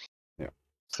 Okay. Yeah.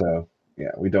 So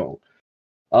yeah, we don't.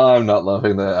 I'm not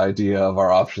loving the idea of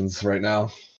our options right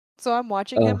now. So I'm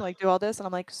watching him like do all this, and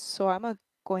I'm like, so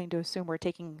going to assume we're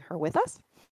taking her with us.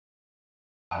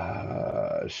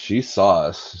 She saw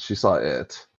us. She saw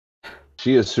it.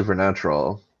 She is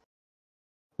supernatural.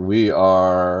 We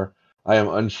are I am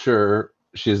unsure.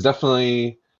 She is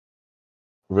definitely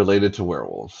related to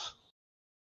werewolves.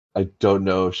 I don't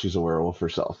know if she's a werewolf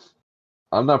herself.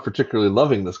 I'm not particularly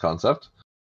loving this concept.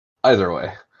 Either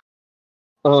way.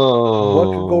 Oh.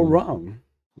 What could go wrong?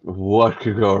 What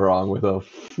could go wrong with a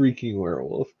freaking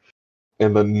werewolf?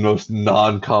 And the most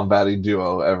non-combating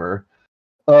duo ever.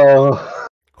 Oh.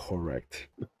 Correct.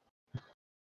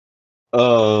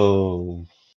 Oh.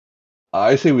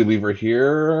 I say we leave her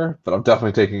here, but I'm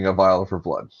definitely taking a vial of her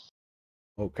blood.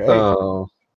 Okay. Oh.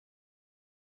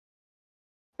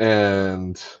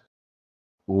 And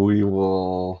we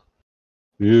will.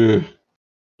 Yeah.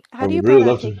 How I do you would really plan on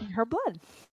love to. taking her blood?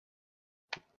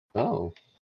 Oh,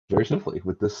 very simply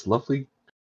with this lovely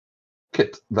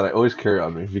kit that I always carry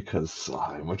on me because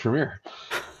I'm a Tremere.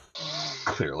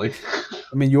 Clearly.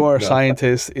 I mean, you are a No.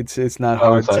 scientist. It's not I'm a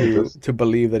hard scientist. to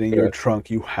believe that in your Yeah. trunk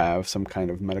you have some kind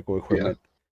of medical equipment.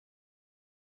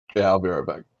 Yeah, I'll be right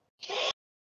back. So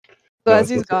No, as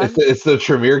he's gone, it's the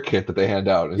Tremere kit that they hand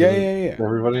out. Isn't it, Yeah.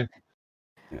 everybody?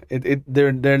 Yeah.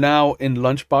 They're now in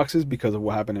lunch boxes because of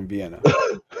what happened in Vienna.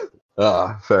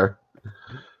 Fair.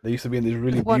 They used to be in these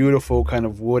really What- beautiful kind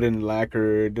of wooden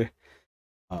lacquered,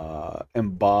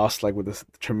 embossed like with this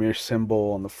Tremere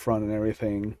symbol on the front and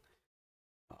everything.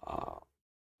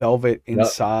 Velvet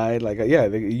inside, like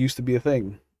it used to be a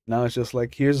thing. Now it's just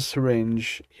like here's a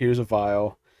syringe, here's a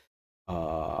vial,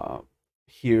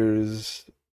 here's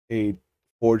a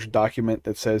forged document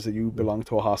that says that you belong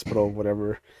to a hospital,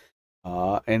 whatever.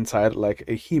 Inside like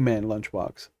a He-Man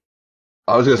lunchbox.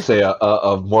 I was gonna say a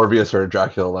Morbius or a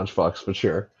Dracula lunchbox, but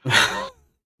sure.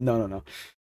 No.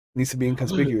 Needs to be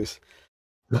inconspicuous.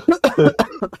 You go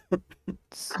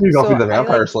so feed the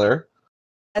Vampire Slayer.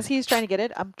 as he's trying to get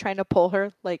it, I'm trying to pull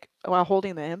her like while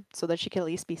holding the imp so that she can at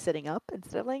least be sitting up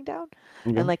instead of laying down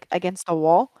Okay. and like against a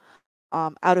wall,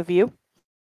 out of view.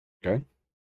 Okay.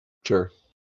 Sure.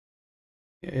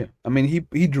 Yeah. I mean,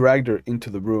 he dragged her into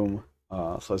the room,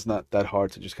 so it's not that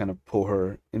hard to just kind of pull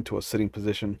her into a sitting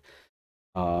position.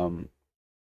 And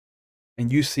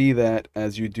you see that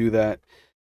as you do that,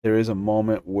 there is a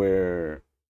moment where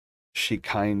she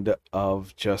kind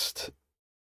of just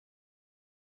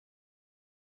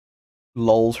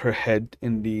lulls her head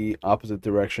in the opposite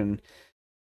direction,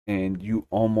 and you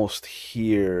almost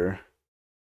hear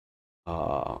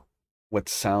what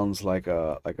sounds like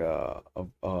a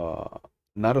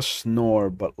not a snore,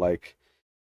 but like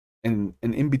an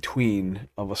in between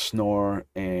of a snore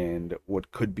and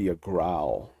what could be a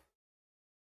growl.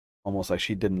 Almost like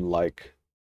she didn't like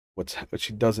what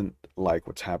she doesn't like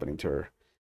what's happening to her.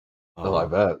 Oh, I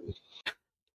bet.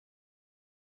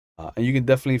 And you can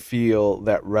definitely feel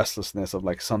that restlessness of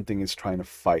like something is trying to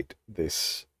fight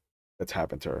this that's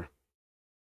happened to her.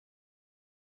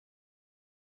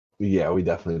 Yeah, we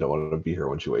definitely don't want to be here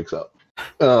when she wakes up.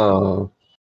 Oh.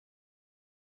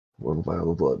 One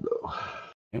vial of blood, though.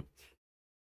 Yep.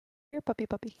 Here, puppy.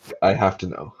 I have to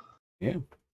know. Yeah,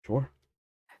 sure.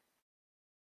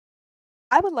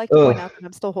 I would like to point out that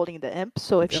I'm still holding the imp,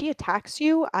 so if Yep. she attacks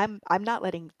you, I'm not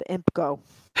letting the imp go.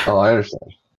 Oh, I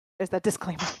understand. There's that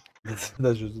disclaimer. That's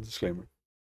just a disclaimer.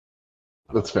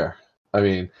 That's fair. I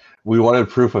mean, we wanted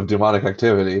proof of demonic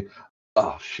activity.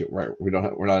 Oh shoot! Right, we're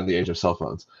not in the age of cell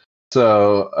phones,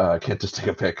 so can't just take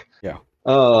a pic. Yeah.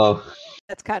 Oh.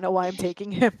 That's kind of why I'm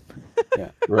taking him.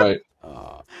 Yeah. Right.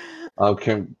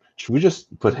 Okay. Should we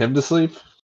just put him to sleep?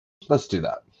 Let's do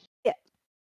that. Yeah.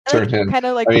 Turn him. Kind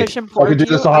of like I mean, push him I forward. could do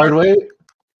to this you, the I'm hard like, way,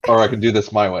 or I can do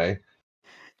this my way.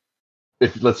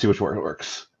 Let's see which one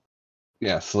works.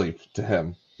 Yeah, sleep to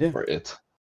him or it.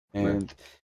 And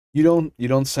you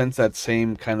don't sense that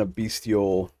same kind of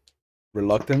bestial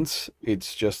reluctance.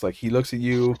 It's just like he looks at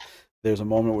you. There's a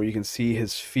moment where you can see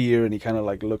his fear, and he kind of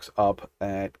like looks up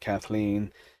at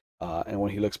Kathleen. And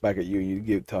when he looks back at you,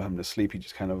 you tell him to sleep. He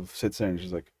just kind of sits there and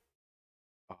just like,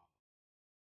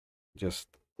 just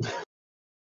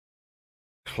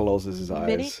closes his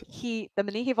eyes. The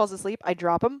minute he falls asleep, I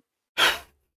drop him.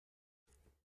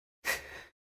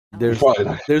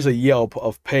 There's a yelp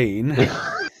of pain.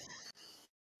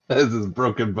 As his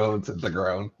broken bones hit the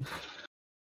ground.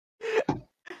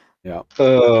 Yeah.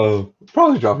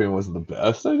 Probably dropping him wasn't the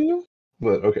best idea,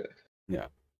 but okay. Yeah.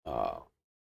 All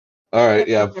right.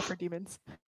 Yeah. Different demons.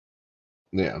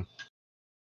 Yeah.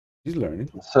 He's learning.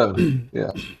 So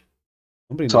yeah.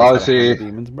 Nobody knows So how to obviously, handle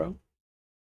demons, bro.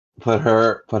 put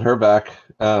her back.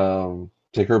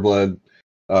 Take her blood.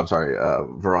 I'm sorry,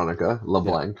 Veronica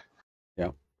LeBlanc. Yeah.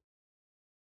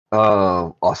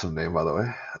 Awesome name, by the way.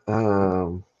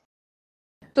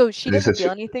 So she And he doesn't said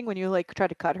feel anything when you like try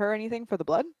to cut her or anything for the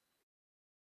blood?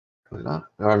 Really not.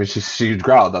 I mean, she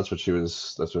growled. That's what we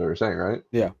were saying, right?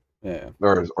 Yeah. Yeah.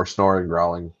 or snoring,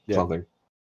 growling, Yeah. something.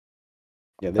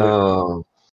 Yeah, Um,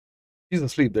 she's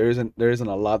asleep. There isn't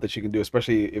a lot that she can do,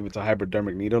 especially if it's a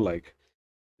hypodermic needle. Like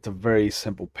it's a very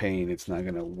simple pain. It's not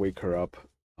gonna wake her up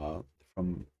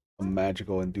from a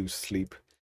magical induced sleep.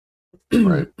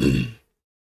 right.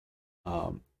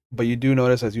 But you do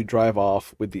notice as you drive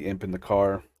off with the imp in the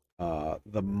car,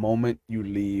 the moment you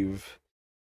leave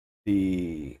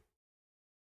the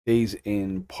Days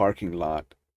Inn parking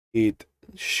lot, it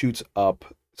shoots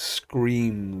up,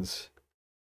 screams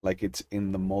like it's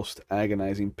in the most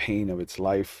agonizing pain of its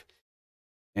life,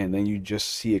 and then you just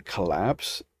see it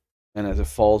collapse. And as it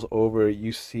falls over,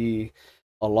 you see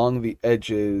along the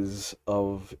edges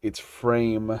of its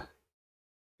frame,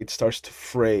 it starts to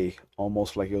fray,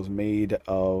 almost like it was made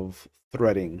of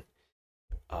threading.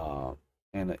 Uh,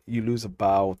 and you lose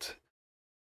about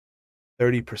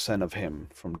 30% of him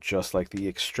from just like the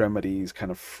extremities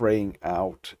kind of fraying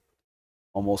out,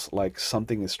 almost like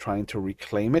something is trying to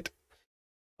reclaim it.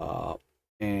 Uh,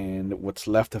 and what's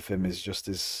left of him is just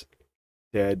this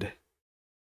dead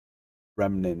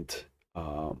remnant.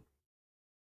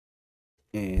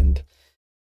 And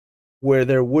where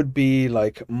there would be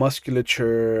like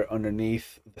musculature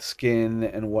underneath the skin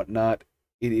and whatnot,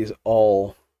 it is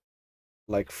all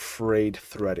like frayed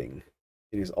threading.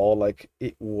 It is all like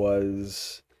it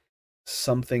was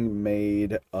something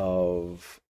made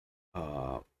of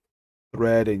uh,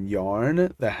 thread and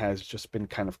yarn that has just been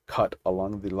kind of cut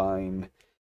along the line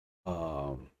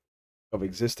um, of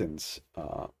existence.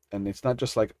 And it's not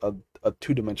just like a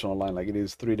two-dimensional line, like it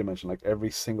is three-dimensional. Like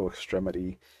every single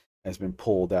extremity has been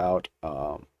pulled out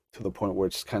to the point where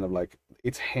it's kind of like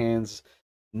its hands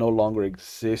no longer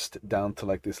exist down to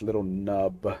like this little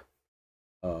nub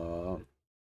uh,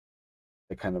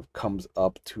 that kind of comes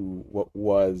up to what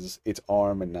was its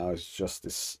arm, and now it's just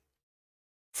this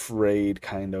frayed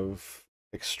kind of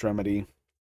extremity.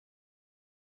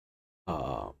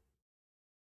 Uh,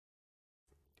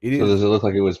 it So is. does it look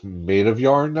like it was made of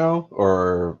yarn now,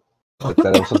 or like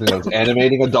that it was something that was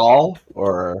animating a doll,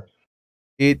 or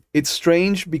It's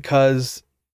strange because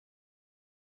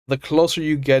the closer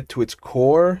you get to its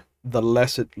core, the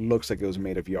less it looks like it was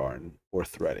made of yarn or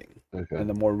threading, okay, and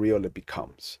the more real it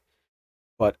becomes.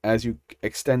 But as you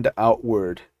extend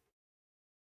outward,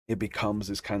 it becomes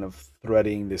this kind of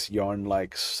threading, this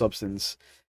yarn-like substance,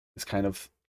 this kind of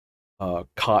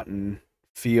cotton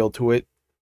feel to it.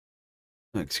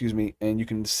 Excuse me, and you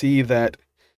can see that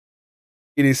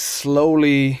it is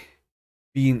slowly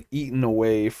being eaten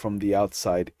away from the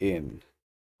outside in.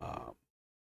 Um,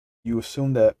 you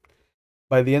assume that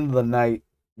by the end of the night,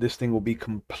 this thing will be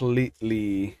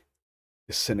completely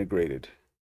disintegrated.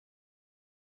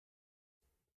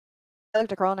 I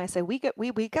looked at Carl and I said, we got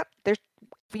there's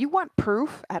if you want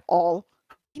proof at all,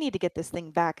 you need to get this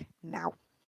thing back now.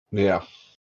 yeah,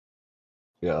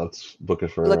 let's book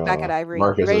it for Look back at Ivory. You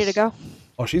Marcus. ready to go?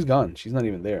 Oh, she's gone. She's not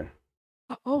even there.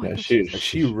 Oh, I Yeah, thought she was Like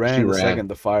she ran the second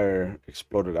the fire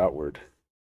exploded outward.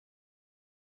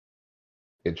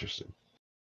 Interesting.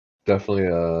 Definitely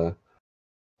a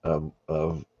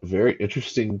very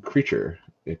interesting creature.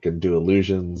 It can do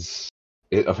illusions.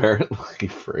 It apparently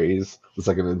frays the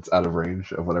second it's out of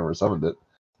range of whatever summoned it.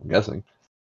 I'm guessing,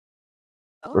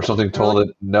 or something we're told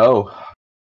it no.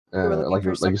 looking Like for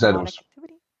you said, it subdemonic was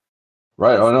activity.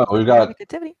 right. Oh no, Subdemonic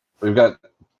activity. we've got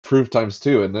proof times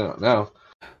 2, and now.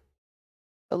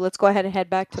 So let's go ahead and head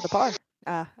back to the bar.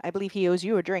 I believe he owes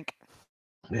you a drink.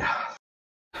 Yeah.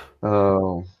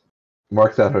 Oh,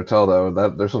 mark that hotel though.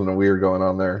 That there's something weird going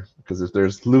on there, because if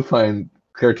there's lupine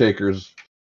caretakers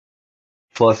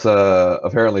plus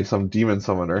apparently some demon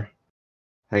summoner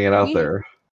hanging out there.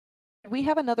 Did we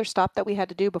have another stop that we had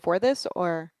to do before this,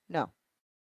 or no?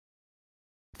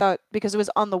 I thought because it was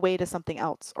on the way to something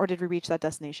else, or did we reach that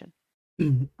destination?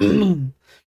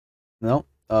 No.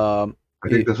 I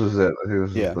think this was it. I think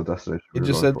this yeah. was the destination It we were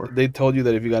just going said for. they told you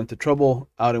that if you got into trouble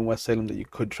out in West Salem, that you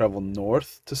could travel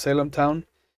north to Salem town,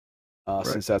 Right.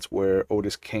 since that's where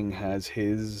Otis King has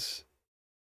his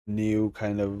new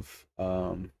kind of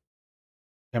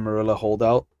Camarilla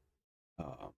holdout.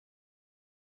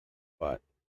 But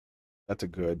that's a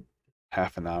good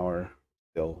half an hour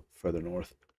still further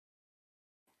north.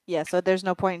 Yeah, so there's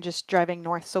no point in just driving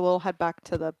north, so we'll head back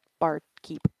to the bar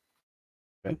keep.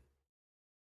 Okay.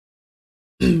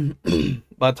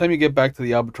 By the time you get back to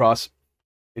the Albatross,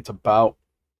 it's about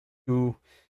two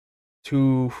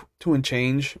and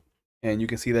change, and you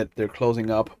can see that they're closing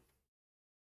up.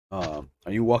 Are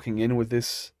you walking in with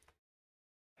this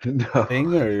No.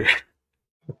 thing, or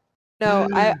No,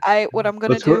 I what I'm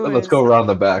gonna do let's is go around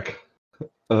the back.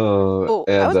 I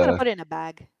was gonna put it in a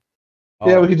bag.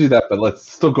 Yeah, Oh, we could do that, but let's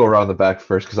still go around the back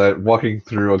first, because walking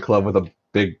through a club with a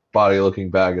big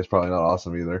body-looking bag is probably not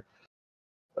awesome either.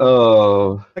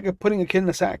 Oh, like putting a kid in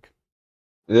a sack.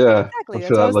 yeah. I'm Exactly. sure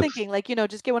That's what I that was looks. thinking. Like,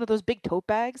 just get one of those big tote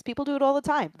bags. People do it all the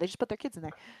time. They just put their kids in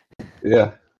there.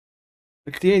 Yeah,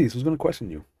 It's the 80s. Who's going to question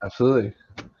you? absolutely.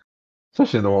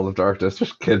 Especially in the world of darkness,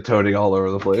 there's kid toting all over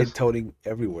the Kid place. toting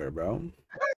everywhere, bro.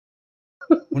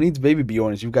 Who needs baby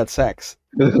Bjorns? You've got sacks.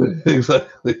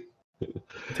 Exactly.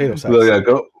 Potato So sacks. yeah,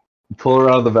 go pull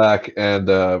around the back and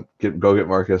go get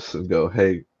Marcus and go.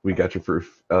 Hey, we got your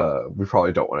proof. We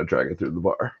probably don't want to drag it through the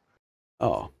bar.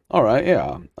 Oh, all right,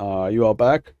 yeah. You all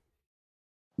back?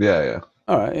 Yeah, yeah.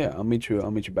 All right, yeah. I'll meet you.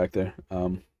 I'll meet you back there.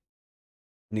 And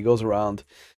he goes around.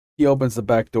 He opens the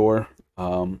back door.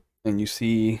 And you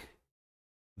see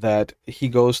that he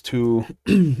goes to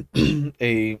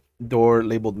a door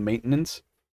labeled maintenance.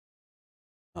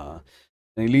 And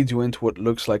he leads you into what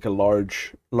looks like a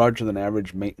larger than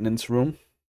average maintenance room.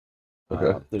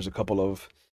 Okay. There's a couple of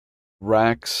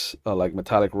racks, like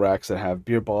metallic racks that have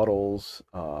beer bottles,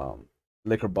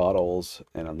 liquor bottles,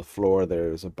 and on the floor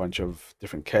there's a bunch of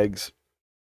different kegs.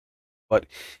 But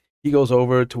he goes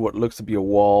over to what looks to be a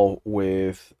wall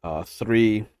with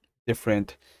three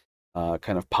different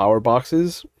kind of power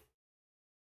boxes.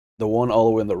 The one all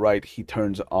the way on the right, he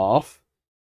turns off,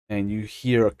 and you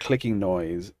hear a clicking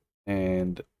noise,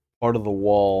 and part of the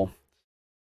wall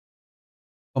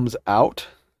comes out.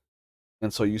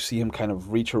 And so you see him kind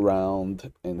of reach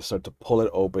around and start to pull it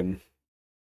open,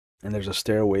 and there's a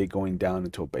stairway going down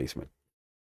into a basement.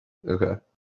 Okay.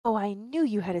 Oh, I knew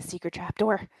you had a secret trap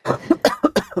door. I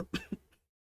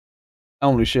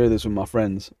only share this with my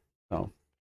friends. So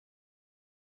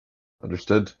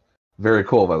Understood. Very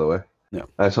cool, by the way. yeah.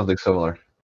 I have something similar.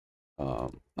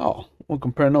 We'll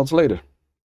compare notes later.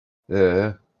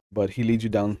 Yeah. But he leads you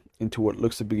down into what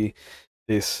looks to be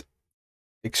this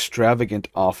extravagant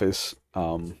office.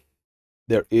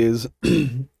 There is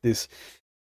this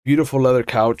beautiful leather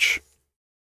couch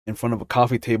in front of a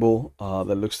coffee table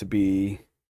that looks to be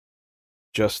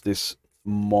just this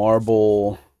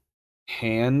marble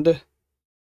hand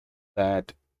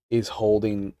that is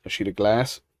holding a sheet of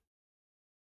glass.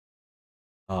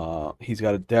 He's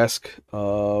got a desk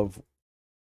of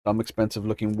some expensive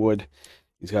looking wood.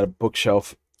 He's got a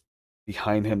bookshelf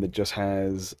behind him that just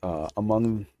has,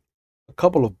 among a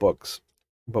couple of books,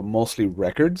 but mostly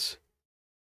records.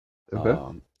 Okay.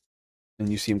 And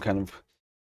you see him kind of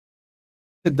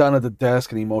sit down at the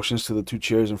desk, and he motions to the two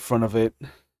chairs in front of it.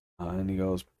 And he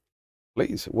goes,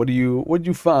 "Please, what do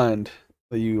you find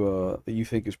that you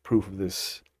think is proof of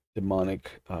this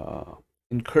demonic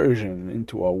incursion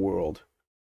into our world?"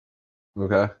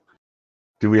 Okay.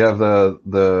 Do we have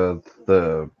the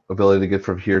ability to get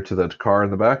from here to the car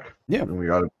in the back? Yeah. And we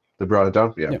got it. They brought it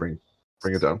down. Yeah. Yeah. Bring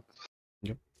it down.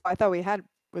 I thought we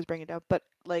was bringing it down, but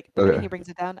like the minute he brings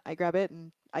it down, I grab it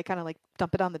and I kind of like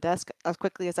dump it on the desk as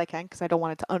quickly as I can because I don't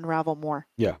want it to unravel more.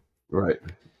 Yeah. Right.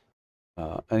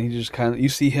 And he just kind of, you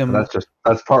see him. And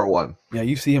that's part one. Yeah,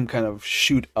 you see him kind of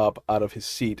shoot up out of his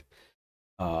seat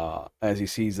as he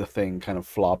sees the thing kind of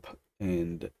flop,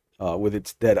 and with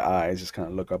its dead eyes, just kind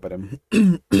of look up at him.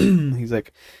 He's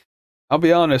like, "I'll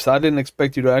be honest, I didn't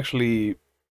expect you to actually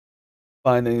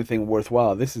find anything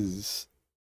worthwhile. This is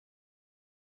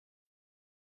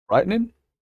frightening,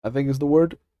 I think is the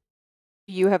word."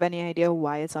 Do you have any idea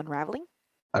why it's unraveling?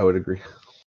 I would agree.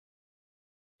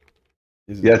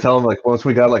 Is Yeah, tell him like once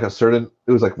we got like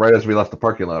it was like right as we left the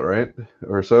parking lot, right?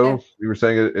 Or so. Yeah. You were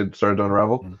saying it started to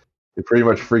unravel? Mhm. It pretty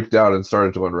much freaked out and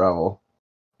started to unravel.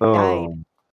 Died.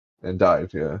 And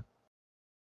died, yeah.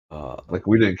 Uh, Like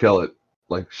we didn't kill it.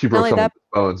 Like she broke only some of that- its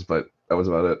bones, but that was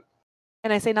about it.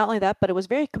 And I say not only that, but it was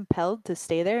very compelled to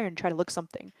stay there and try to look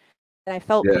something. And I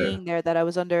felt Yeah. being there that I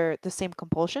was under the same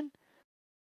compulsion.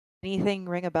 Anything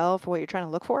ring a bell for what you're trying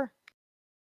to look for?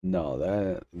 no,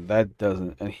 that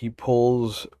doesn't. And he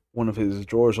pulls one of his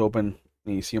drawers open,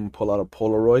 and you see him pull out a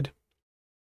Polaroid,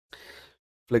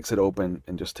 flicks it open,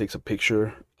 and just takes a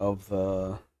picture of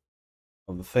the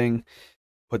thing,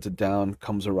 puts it down,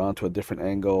 comes around to a different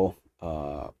angle,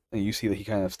 and you see that he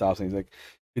kind of stops and he's like,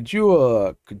 could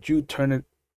you turn it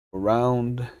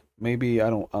around? Maybe I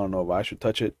don't know if I should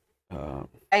touch it.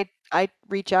 I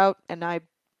reach out and I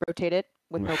rotate it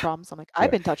with no problems. I'm like, I've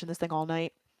been touching this thing all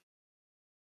night.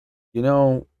 You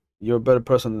know, you're a better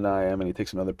person than I am. And he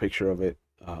takes another picture of it.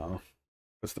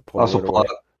 Puts the Polaroid Also pull away.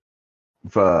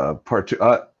 out part two.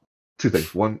 Two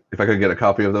things. One, if I could get a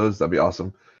copy of those, that'd be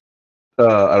awesome.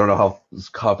 I don't know how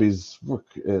copies work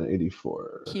in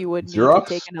 84. He would need to Xerox?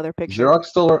 take another picture. Xerox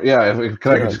still? Yeah, can I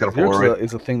Xerox, just got a Xerox Polaroid?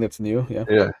 is a thing that's new.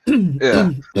 Yeah.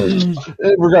 Yeah.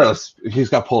 Regardless, he's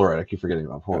got Polaroid. I keep forgetting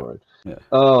about Polaroid. Yeah.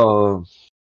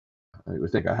 I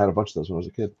would think I had a bunch of those when I was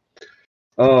a kid.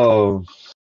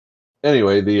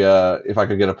 Anyway, if I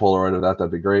could get a Polaroid of that,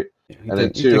 that'd be great. Yeah, And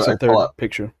then he two, takes I a pull third out.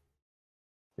 picture.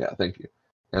 Yeah, thank you.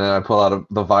 And then I pull out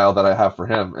the vial that I have for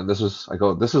him, and this is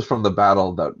from the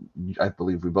battle that I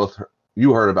believe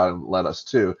you heard about and led us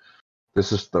to.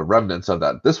 This is the remnants of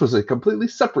that. This was a completely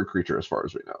separate creature, as far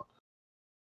as we know.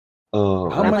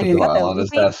 How I many- put the vial on his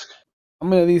desk. How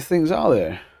many of these things are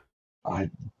there? I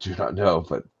do not know,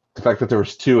 but the fact that there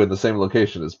was 2 in the same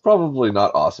location is probably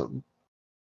not awesome.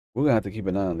 We're gonna have to keep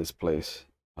an eye on this place.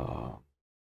 I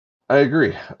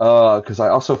agree, because I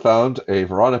also found a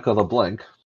Veronica LeBlanc,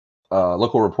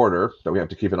 local reporter that we have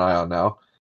to keep an eye on now,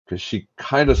 because she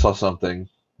kind of saw something,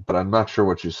 but I'm not sure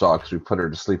what she saw because we put her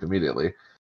to sleep immediately.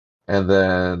 And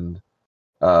then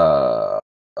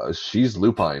she's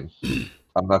lupine.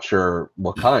 I'm not sure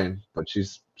what kind, but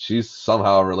she's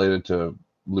somehow related to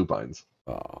lupines.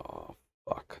 Oh,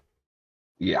 fuck.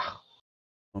 Yeah.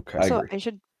 Okay. I So agree. I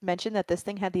should mention that this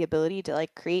thing had the ability to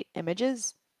like create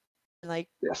images, and like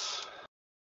Yes.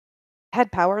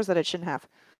 had powers that it shouldn't have.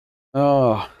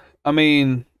 Oh, I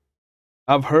mean,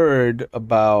 I've heard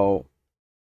about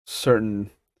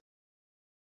certain,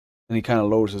 and he kind of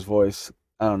lowers his voice.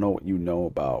 I don't know what you know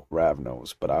about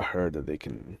Ravnos, but I heard that they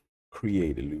can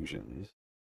create illusions.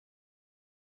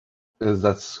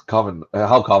 That's common?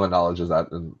 How common knowledge is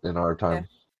that in our time?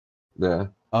 Yeah.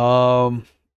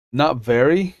 Not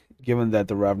very, given that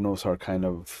the Ravnos are kind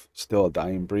of still a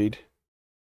dying breed.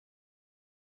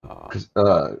 Because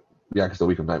the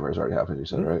Week of Nightmares already happened. You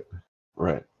said right.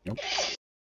 Right. Yep.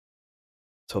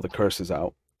 So the curse is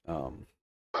out.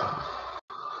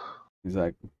 He's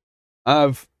like,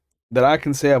 I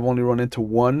can say I've only run into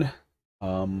one.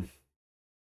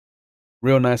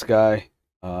 Real nice guy.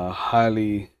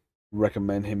 Highly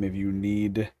recommend him if you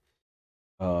need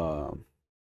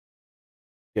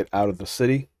get out of the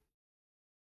city.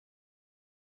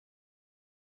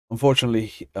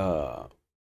 Unfortunately,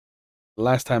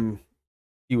 last time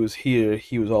he was here,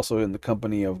 he was also in the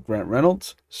company of Grant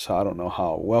Reynolds, so I don't know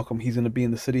how welcome he's going to be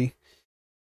in the city.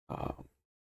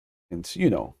 And he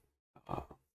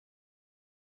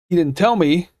didn't tell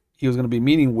me he was going to be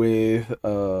meeting with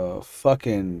a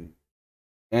fucking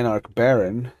Anarch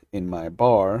Baron in my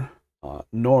bar,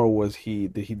 nor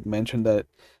did he mention that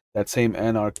same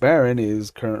Anarch Baron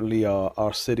is currently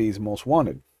our city's most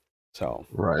wanted. So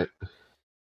right.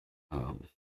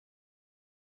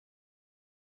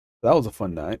 That was a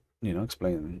fun night,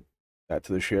 explaining that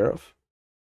to the sheriff.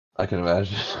 I can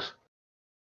imagine.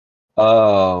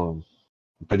 But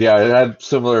yeah, it had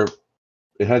similar.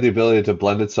 It had the ability to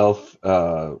blend itself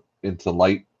into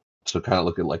light, to kind of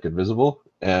look like invisible.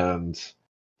 And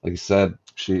like you said,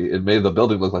 it made the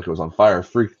building look like it was on fire,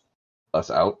 freaked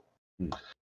us out.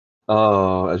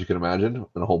 As you can imagine, and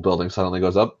the whole building suddenly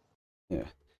goes up.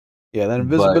 Yeah, that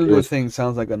invisibility thing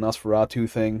sounds like a Nosferatu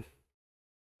thing.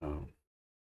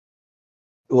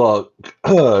 Well,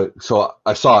 so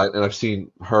I saw it, and I've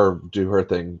seen her do her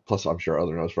thing. Plus, I'm sure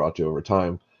other Nosferatu over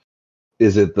time.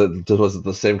 Was it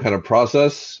the same kind of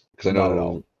process? Because I know Not at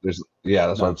all. That's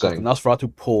what I'm saying. The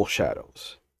Nosferatu pull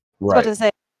shadows. Right. I was about to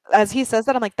say, as he says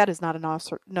that, I'm like, that is not a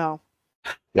Nosferatu. No.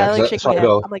 Yeah, I like shake my head.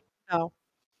 I'm like, no.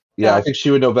 Yeah, no. I think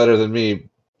she would know better than me,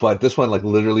 but this one, like,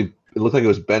 literally, it looked like it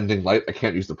was bending light. I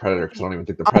can't use the Predator because I don't even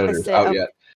think the Predator's out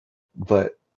yet.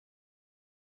 But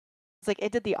it's like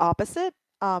it did the opposite.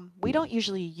 We don't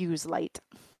usually use light.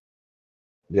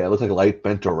 Yeah, it looked like light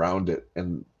bent around it,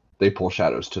 and they pull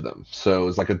shadows to them. So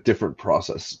it's like a different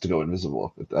process to go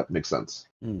invisible, if that makes sense.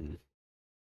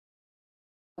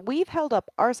 We've held up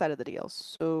our side of the deal,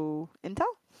 so intel?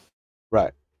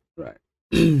 Right.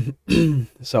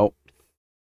 So,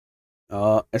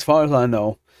 as far as I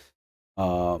know,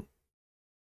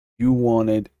 you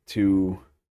wanted to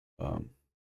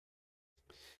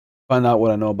find out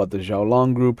what I know about the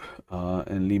Xiaolong group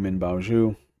and Limen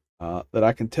Baozhu. That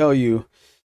I can tell you,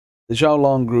 the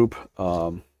Xiaolong group,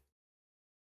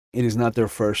 it is not their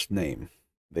first name.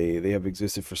 They have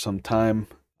existed for some time.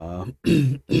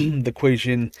 The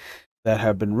Kuei-Jin that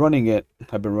have been running it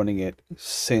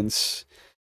since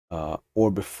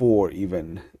or before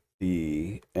even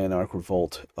the Anarch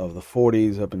Revolt of the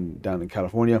 40s up and down in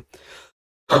California.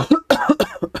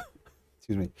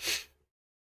 Excuse me.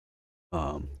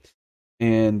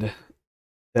 And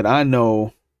that I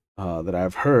know, that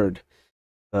I've heard,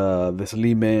 this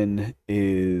Li Min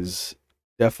is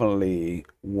definitely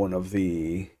one of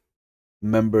the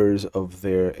members of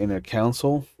their inner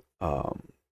council,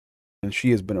 and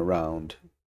she has been around,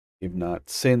 if not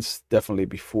since, definitely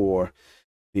before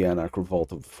the Anarch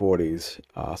Revolt of the 40s.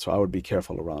 So I would be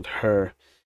careful around her.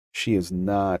 She is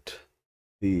not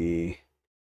the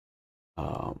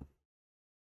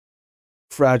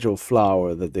fragile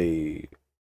flower that they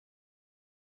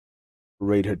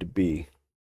rate her to be.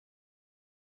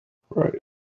 Right.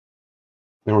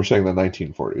 And we're saying the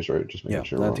 1940s, right? Just making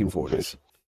sure we're on the same 1940s. page.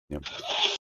 Yep.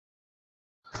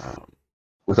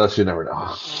 With us, you never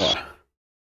know. Yeah.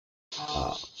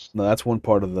 No, that's one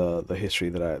part of the history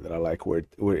that I like where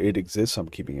it exists. I'm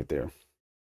keeping it there.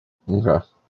 Okay.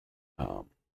 As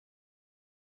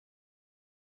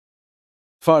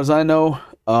far as I know,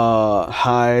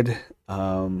 Hyde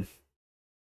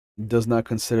does not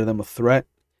consider them a threat.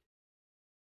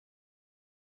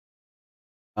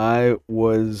 I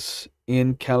was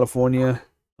in California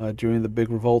during the big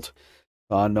revolt.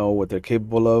 So I know what they're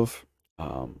capable of.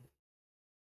 I've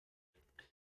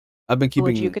been keeping.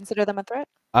 Would you consider them a threat?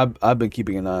 I've been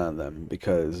keeping an eye on them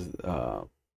because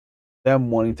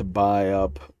them wanting to buy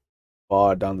up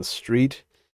bar down the street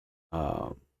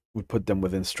would put them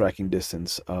within striking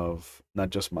distance of not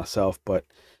just myself but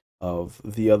of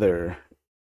the other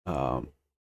kind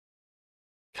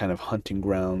of hunting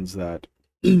grounds that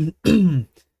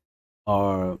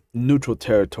are neutral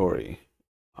territory.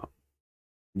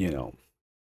 You know,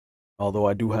 although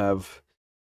I do have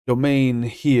domain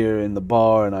here in the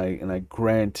bar, and I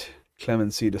grant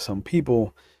clemency to some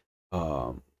people,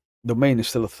 domain is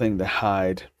still a thing that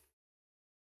Hyde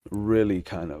really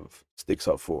kind of sticks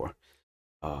up for.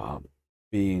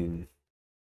 Being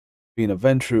a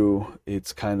Ventrue,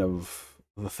 it's kind of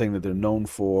the thing that they're known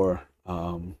for.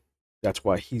 That's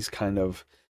why he's kind of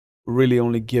really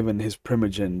only given his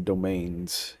primogen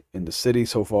domains in the city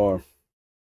so far.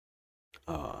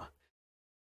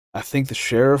 I think the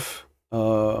sheriff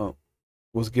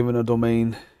was given a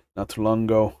domain not too long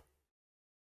ago.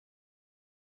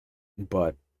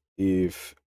 But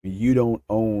if you don't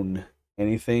own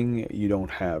anything, you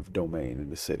don't have domain in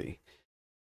the city.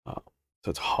 So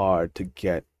it's hard to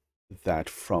get that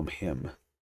from him.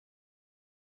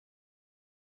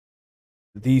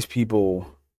 These people,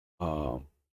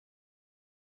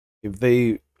 if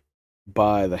they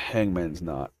buy the Hangman's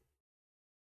Knot,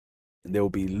 they'll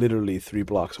be literally 3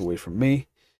 blocks away from me,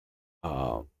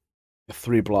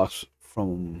 3 blocks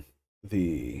from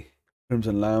the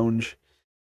Crimson Lounge,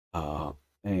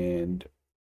 and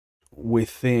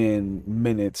within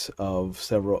minutes of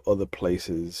several other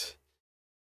places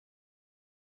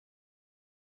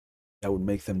that would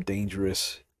make them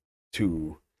dangerous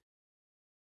to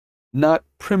not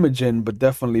primogen, but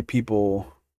definitely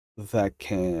people that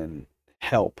can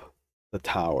help the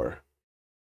tower.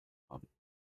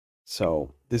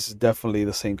 So this is definitely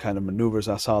the same kind of maneuvers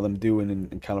I saw them do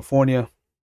in California.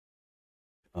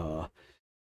 And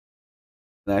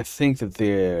I think that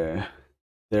they're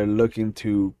looking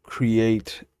to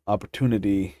create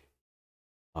opportunity.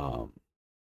 And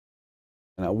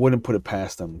I wouldn't put it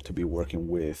past them to be working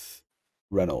with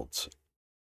Reynolds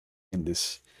in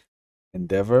this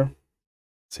endeavor,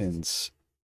 since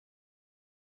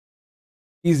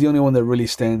he's the only one that really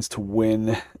stands to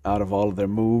win out of all of their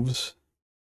moves.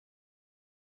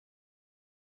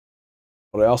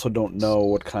 But I also don't know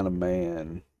what kind of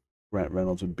man Grant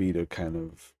Reynolds would be to kind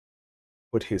of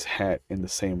put his hat in the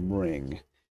same ring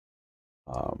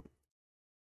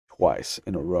twice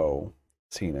in a row,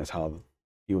 seeing as how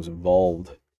he was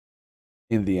involved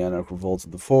in the Anarch Revolts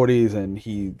of the 40s, and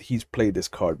he's played this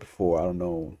card before. I don't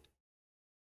know.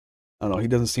 He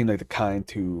doesn't seem like the kind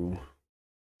to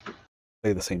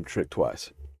play the same trick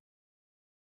twice.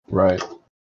 Right.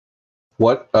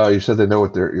 What you said they know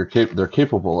what they're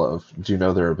capable of. Do you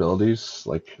know their abilities,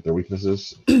 like their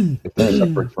weaknesses, if they're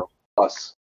separate from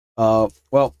us?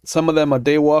 Well, some of them are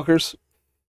daywalkers,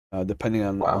 depending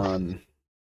on Wow. on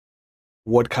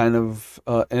what kind of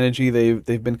energy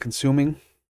they've been consuming.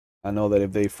 I know that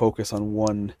if they focus on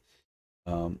one,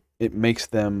 it makes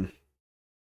them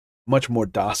much more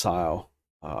docile.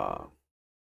 It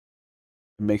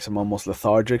makes them almost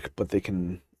lethargic, but they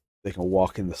can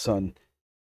walk in the sun.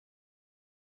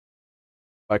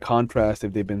 By contrast,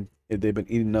 if they've been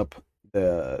eating up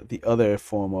the other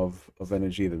form of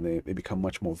energy, then they become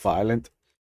much more violent.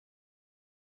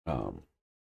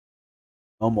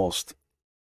 Almost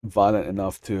violent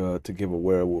enough to give a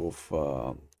werewolf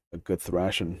a good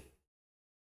thrashing.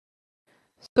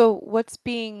 So what's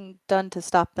being done to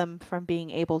stop them from being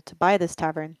able to buy this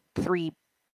tavern 3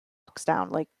 blocks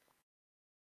down? Like,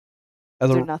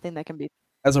 is there nothing that can be?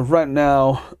 As of right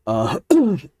now,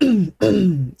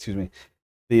 excuse me,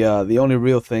 The only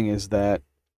real thing is that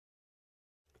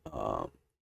um,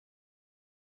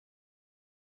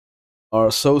 our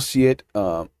associate,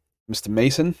 Mr.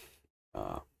 Mason,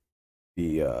 uh,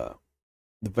 the uh,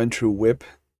 the Ventrue whip,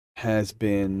 has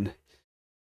been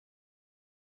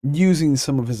using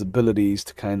some of his abilities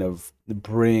to kind of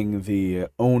bring the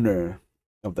owner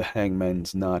of the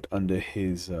Hangman's Knot under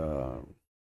his,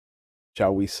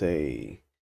 shall we say,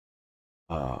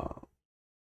 uh,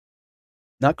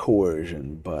 not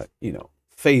coercion, but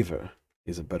favor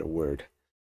is a better word.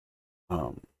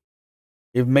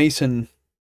 If Mason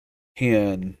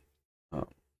can uh,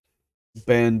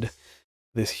 bend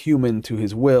this human to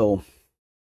his will,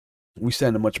 we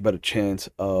stand a much better chance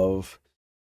of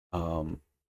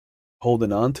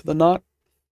holding on to the knot,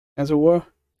 as it were.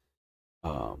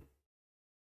 Um,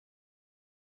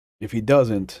 if he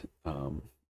doesn't, it'll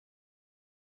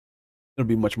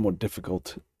be much more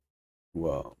difficult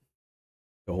to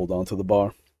hold on to the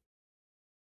bar.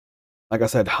 Like I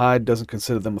said, Hyde doesn't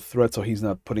consider them a threat, so he's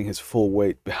not putting his full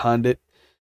weight behind it.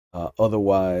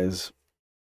 Otherwise,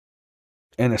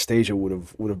 Anastasia would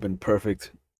have been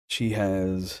perfect. She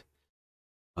has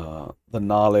the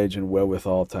knowledge and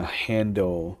wherewithal to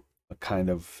handle a kind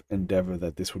of endeavor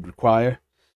that this would require.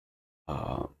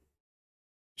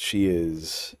 She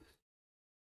is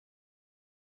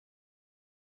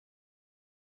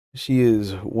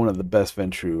one of the best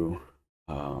Ventrue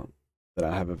that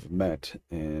I have ever met,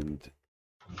 and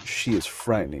she is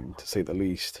frightening to say the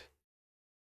least.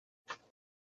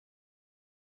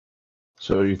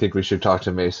 So you think we should talk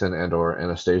to Mason and or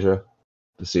Anastasia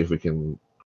to see if we can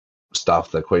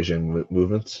stop the Kuei-Jin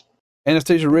movements?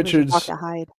 Anastasia We should Richards. talk to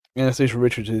Hyde. Anastasia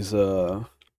Richards is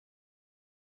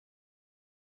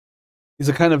he's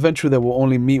a kind of Ventrue that will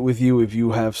only meet with you if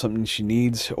you have something she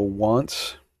needs or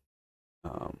wants.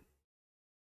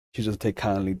 She doesn't take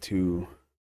kindly to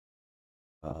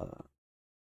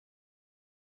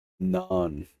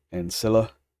Non and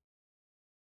Scylla.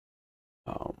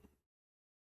 You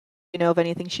know of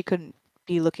anything she couldn't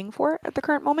be looking for at the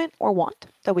current moment or want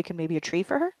that we can maybe retrieve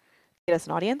for her? Get us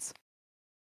an audience?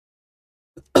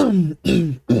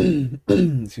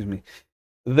 Excuse me.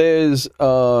 There's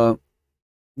a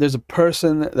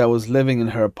person that was living in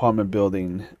her apartment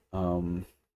building. Her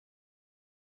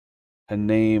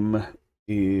name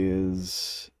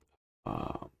is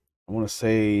I want to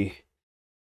say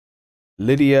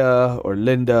Lydia or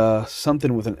Linda,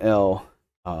 something with an L.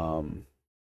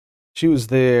 She was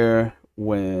there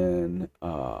when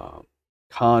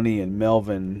Connie and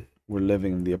Melvin were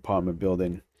living in the apartment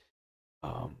building.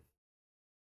 And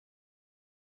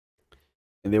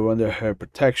they were under her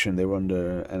protection. They were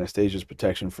under Anastasia's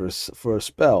protection for a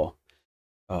spell.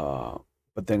 But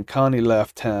then Connie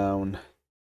left town.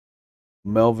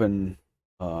 Melvin,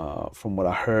 from what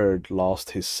I heard,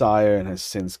 lost his sire and has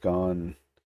since gone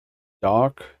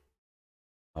dark.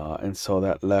 And so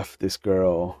that left this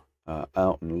girl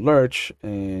out in the lurch,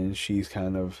 and she's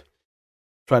kind of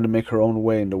trying to make her own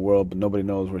way in the world, but nobody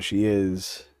knows where she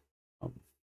is.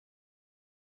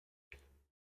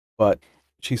 But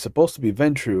she's supposed to be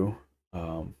Ventrue,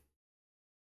 and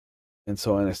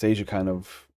so Anastasia kind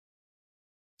of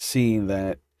seeing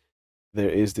that there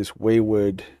is this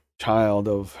wayward child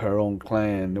of her own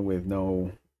clan with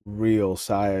no real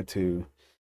sire to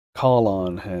call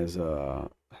on has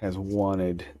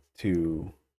wanted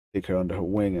to take her under her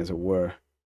wing, as it were.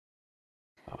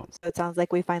 So it sounds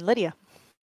like we find Lydia.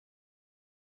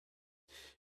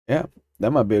 Yeah,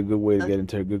 that might be a good way to get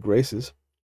into her good graces.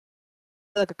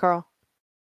 Look at Carl.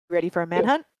 Ready for a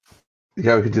manhunt?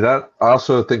 Yeah, we could do that. I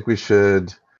also think we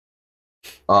should.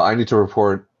 I need to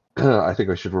report. I think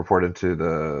I should report into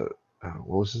the.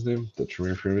 What was his name? The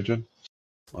Tremere Freemagen?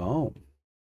 Oh.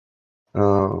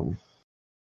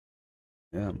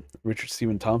 Yeah, Richard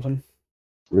Stephen Thompson.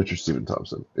 Richard Stephen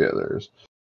Thompson. Yeah, there is.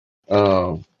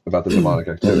 About the demonic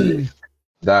activity.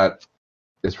 That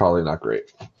is probably not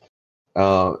great.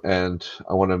 And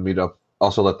I want to meet up.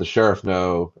 Also, let the sheriff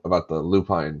know about the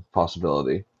lupine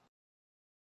possibility.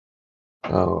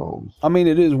 I mean,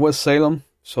 it is West Salem,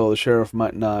 so the sheriff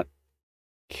might not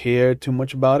care too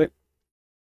much about it.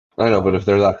 I know, but if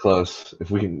they're that close,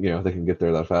 if we can, they can get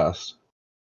there that fast.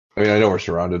 I mean, I know we're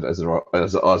surrounded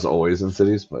as always in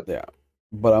cities, but yeah.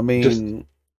 But I mean,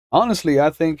 honestly, I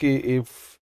think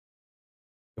if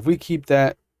we keep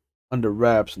that under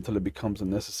wraps until it becomes a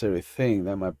necessary thing,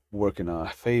 that might work in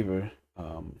our favor.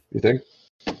 You think?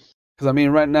 Because I mean,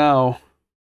 right now,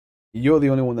 you're the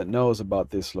only one that knows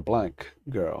about this LeBlanc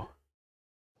girl.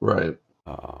 Right.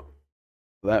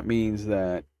 That means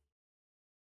that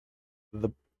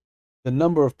the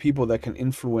number of people that can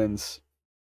influence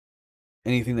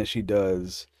anything that she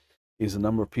does is the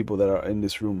number of people that are in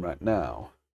this room right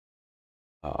now.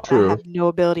 I True. have no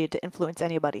ability to influence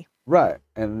anybody. Right,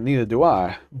 and neither do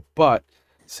I. But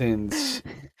since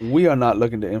we are not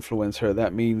looking to influence her,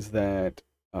 that means that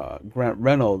Grant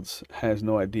Reynolds has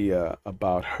no idea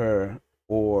about her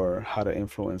or how to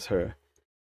influence her.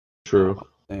 True.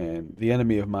 And the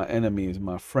enemy of my enemy is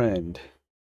my friend.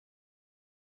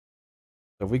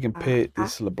 So if we can pit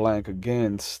this LeBlanc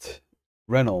against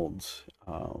Reynolds,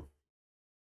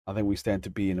 I think we stand to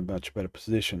be in a much better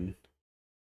position.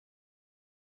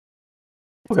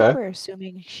 I think Okay. we're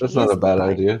assuming she That's not is a bad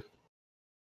LeBlanc. idea.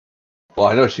 Well,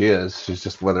 I know she is. She's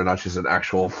just whether or not she's an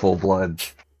actual full-blood.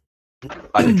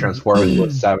 I can transform into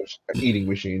a savage eating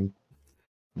machine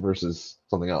versus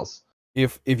something else.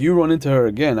 If you run into her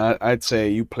again, I'd say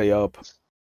you play up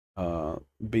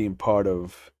being part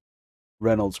of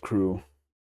Reynolds' crew.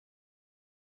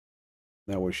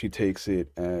 That way she takes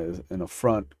it as an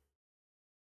affront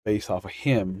based off of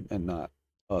him and not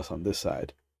us on this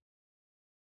side.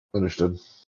 Understood.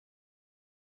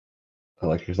 I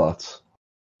like your thoughts.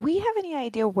 We have any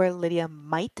idea where Lydia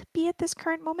might be at this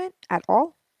current moment at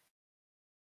all?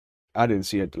 I didn't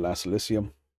see her at the last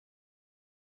Elysium.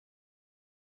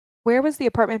 Where was the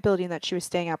apartment building that she was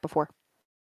staying at before?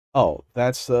 Oh,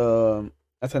 that's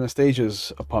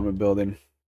Anastasia's apartment building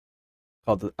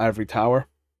called the Ivory Tower.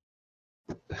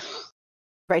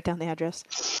 Write down the address.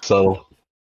 So,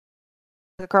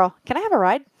 Carl, can I have a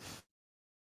ride?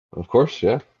 of course,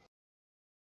 yeah.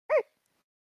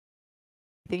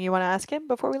 Anything you want to ask him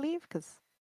before we leave? Because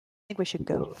I think we should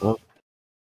go.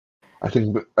 I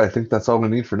think that's all we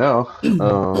need for now.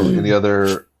 Any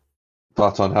other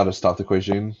thoughts on how to stop the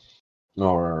Kuei-Jin?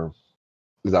 Or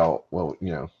is that, well,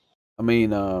 you know? I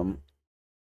mean,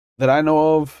 that I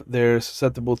know of, they're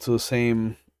susceptible to the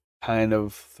same kind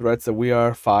of threats that we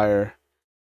are. Fire.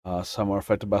 Some are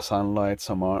affected by sunlight.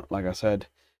 Some aren't. Like I said,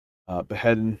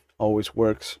 beheading always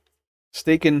works.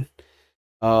 Staking,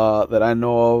 that I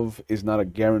know of, is not a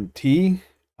guarantee.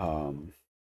 It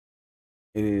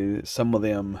is some of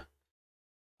them.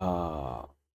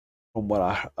 From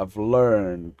what I've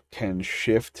learned, can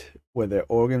shift where their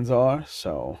organs are.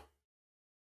 So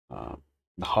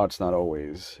the heart's not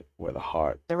always where the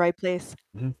heart. The right place.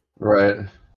 Mm-hmm. Right.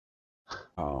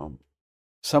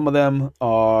 Some of them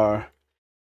are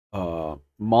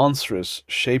monstrous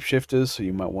shapeshifters, so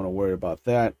you might want to worry about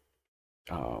that.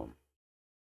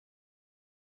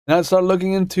 And I'd start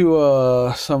looking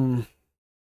into some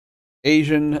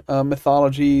Asian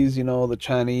mythologies, the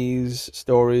Chinese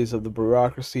stories of the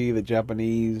bureaucracy, the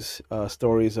Japanese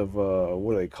stories of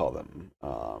what do they call them?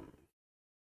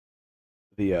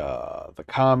 The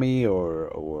kami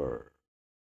or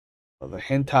the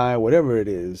hentai, whatever it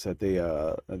is that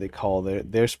they call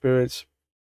their spirits.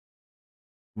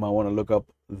 You might want to look up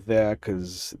there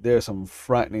because there's some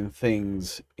frightening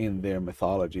things in their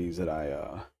mythologies that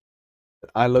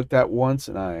I looked at once,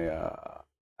 and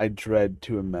I dread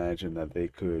to imagine that they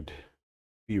could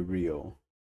be real.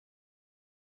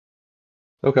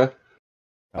 Okay.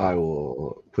 I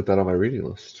will put that on my reading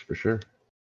list for sure.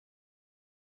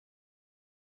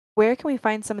 Where can we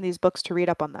find some of these books to read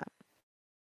up on that?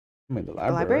 I mean, the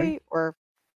The library or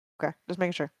okay, just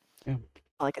making sure. Yeah.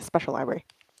 Like a special library.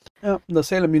 Yeah, the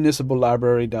Salem Municipal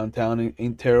Library downtown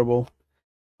ain't terrible.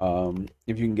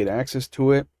 If you can get access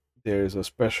to it, there's a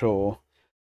special,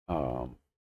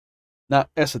 not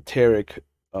esoteric,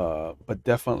 but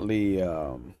definitely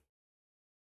a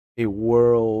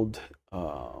world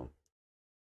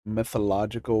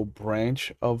mythological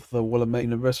branch of the Willamette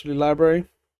University Library.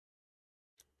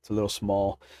 It's a little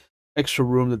small extra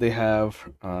room that they have.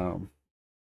 I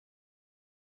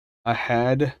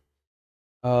had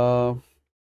a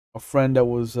friend that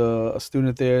was a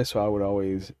student there, so I would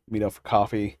always meet up for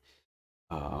coffee,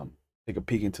 take a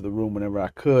peek into the room whenever I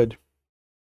could.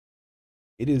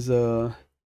 It is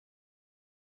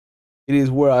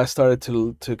where I started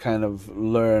to kind of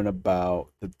learn about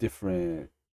the different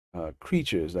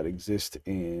creatures that exist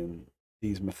in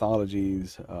these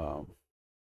mythologies.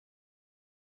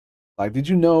 Like, did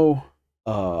you know?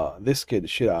 This scared the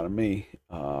shit out of me.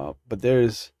 But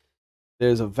there's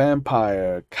a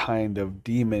vampire kind of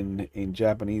demon in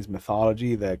Japanese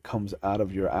mythology that comes out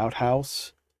of your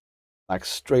outhouse, like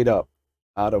straight up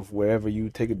out of wherever you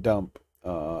take a dump,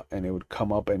 and it would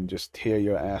come up and just tear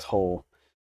your asshole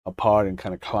apart and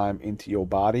kind of climb into your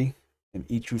body and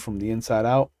eat you from the inside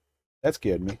out. That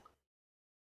scared me.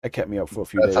 That kept me up for a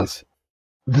few days.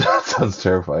 That sounds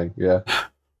terrifying. Yeah.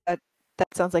 That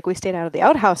sounds like we stayed out of the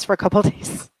outhouse for a couple of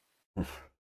days.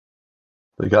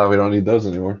 Thank God we don't need those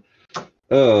anymore.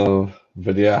 Oh,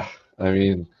 but yeah, I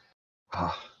mean,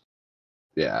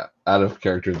 Yeah, out of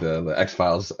character, the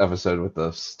X-Files episode with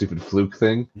the stupid fluke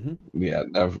thing. Mhm. Yeah,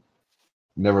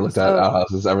 never looked at So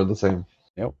outhouses ever the same.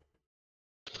 Yep.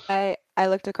 I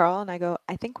looked at Carl and I go,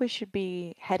 I think we should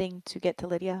be heading to get to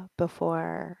Lydia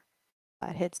before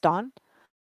it hits dawn.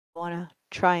 I want to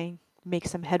try and make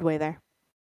some headway there.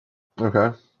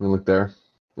 Okay, we look there.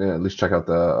 Yeah, at least check out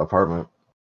the apartment.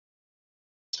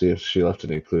 See if she left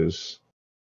any clues.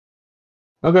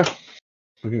 Okay,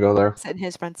 we can go there. Sit in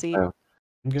his front seat Yeah.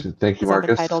 Okay. Thank you, because I'm Marcus.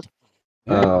 entitled.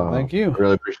 Yeah. Thank you. I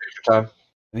really appreciate your time.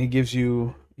 And he gives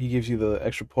you the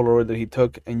extra Polaroid that he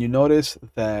took, and you notice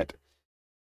that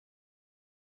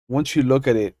once you look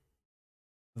at it,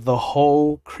 the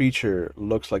whole creature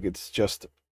looks like it's just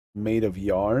made of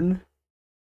yarn.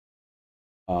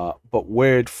 But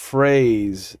where it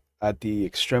frays at the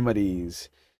extremities,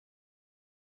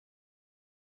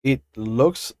 it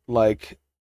looks like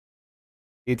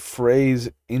it frays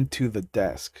into the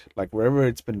desk. Like wherever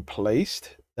it's been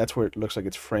placed, that's where it looks like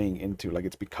it's fraying into, like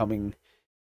it's becoming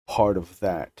part of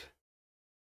that.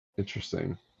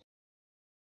 Interesting.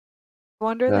 I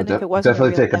wonder Yeah, then if it wasn't a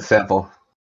definitely real take a imp. sample.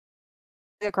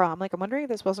 Yeah, Carl, I'm like, I'm wondering if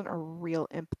this wasn't a real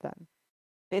imp then.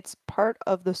 It's part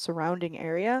of the surrounding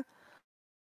area.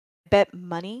 I bet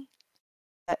money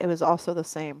that it was also the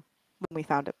same when we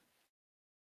found it.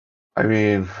 I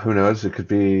mean, who knows? It could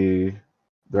be.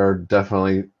 There are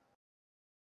definitely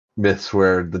myths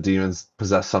where the demons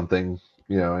possess something,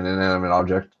 an inanimate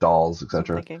object, dolls, That's what I'm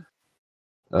etc. thinking.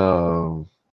 Um,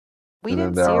 We and then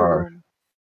didn't there see a are room.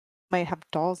 Might have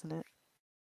dolls in it.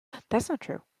 That's not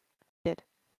true. It did.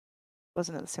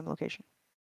 Wasn't at the same location.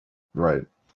 right.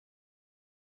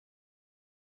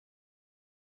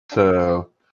 So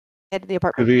Head to the could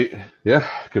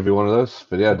apartment. be one of those.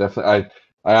 But yeah, definitely.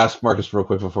 I asked Marcus real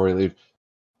quick before we leave.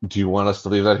 Do you want us to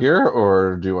leave that here,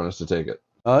 or do you want us to take it?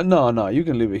 No, you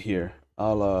can leave it here.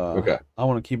 Okay. I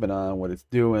want to keep an eye on what it's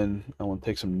doing. I want to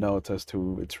take some notes as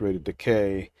to its rate of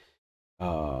decay.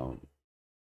 I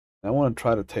want to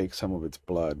try to take some of its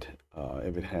blood,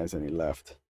 if it has any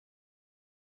left.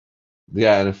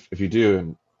 Yeah, and if you do,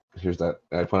 and here's that,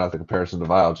 I point out the comparison to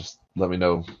vial. Just let me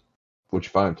know what you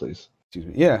find, please. Excuse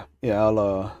me. Yeah.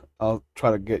 I'll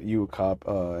try to get you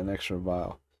an extra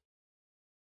vial,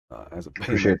 as a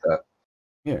Appreciate payment. that.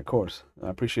 Yeah, of course. I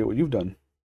appreciate what you've done.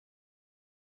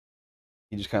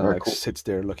 He just kind All of right, like cool. sits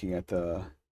there looking at the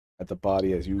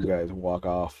body as you guys walk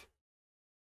off.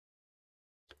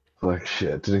 Like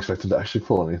shit, didn't expect him to actually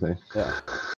pull anything. Yeah.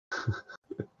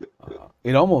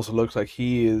 It almost looks like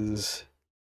he is,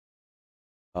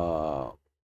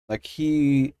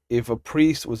 if a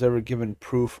priest was ever given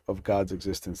proof of God's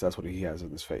existence, that's what he has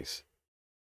in his face.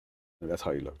 And that's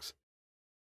how he looks.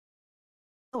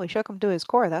 Oh, we shook him to his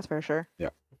core, that's for sure. Yeah,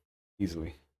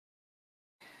 easily.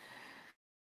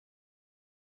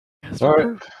 All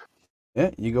right.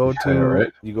 Yeah, you go Yeah,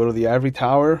 right. to the Ivory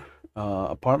Tower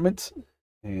apartments,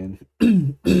 and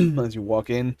as you walk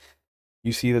in,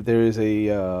 you see that there is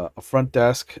a front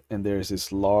desk, and there's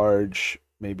this large,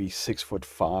 maybe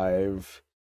 6'5",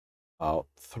 about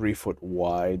 3 foot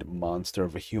wide monster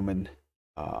of a human,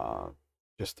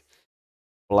 just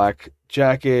black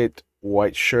jacket,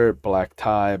 white shirt, black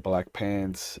tie, black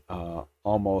pants,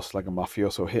 almost like a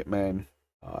mafioso hitman,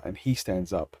 and he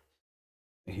stands up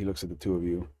and he looks at the two of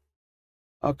you.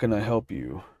 How can I help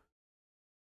you?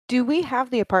 Do we have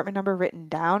the apartment number written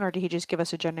down, or did he just give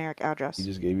us a generic address? He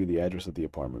just gave you the address of the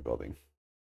apartment building.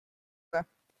 Okay.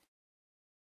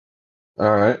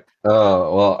 All right.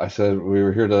 Well, I said we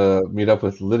were here to meet up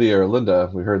with Lydia or Linda.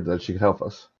 We heard that she could help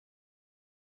us.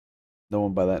 No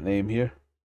one by that name here?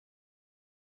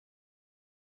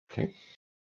 Okay.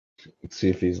 Let's see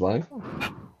if he's lying.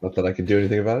 Not that I can do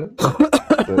anything about it.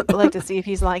 I'd like to see if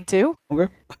he's lying too.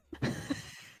 Okay.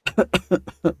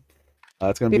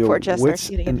 It's going to be Before a Jess starts wits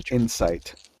getting and into trouble.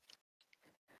 insight,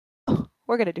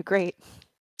 We're gonna do great.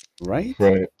 right?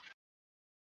 Right.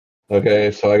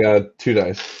 Okay, so I got 2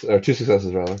 dice, or 2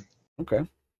 successes rather. Okay.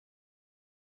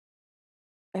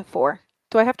 I have 4.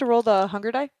 Do I have to roll the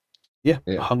hunger die? Yeah.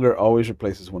 Yeah. Hunger always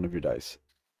replaces one of your dice,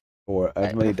 or as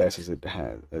Alright, many perfect. dice as it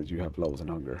has, as you have levels in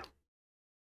hunger.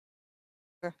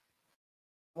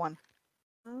 1.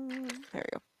 There we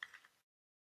go.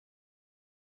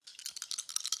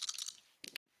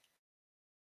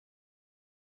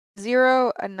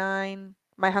 Zero, a 9.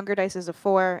 My hunger dice is a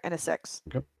 4 and a 6.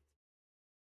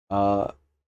 As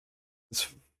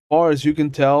far as you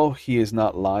can tell, he is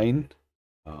not lying.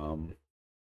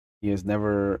 He has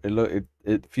never.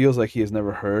 It feels like he has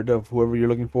never heard of whoever you're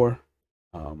looking for.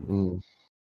 Mm.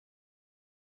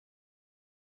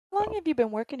 How long have you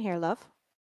been working here, love?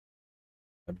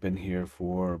 I've been here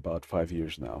for about 5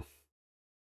 years now.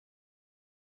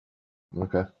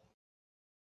 Okay.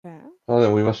 Okay. Well,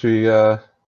 then we must be. I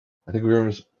think we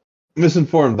were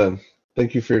misinformed. Then.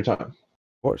 Thank you for your time.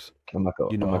 Of course. I'm not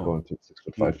going. You I'm not know, going to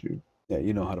 6'5" feet. yeah,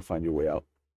 you know how to find your way out.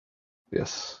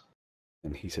 Yes.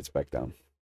 And he sits back down.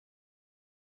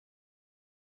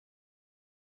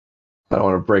 I don't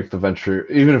want to break the Ventrue,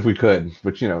 even if we could.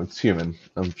 But it's human.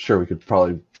 I'm sure we could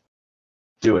probably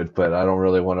do it, but I don't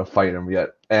really want to fight him yet.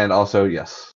 And also,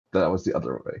 yes, that was the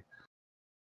other way.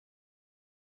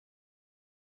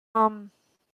 Is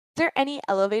there any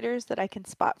elevators that I can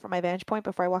spot from my vantage point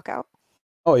before I walk out?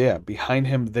 Oh yeah, behind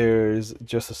him there's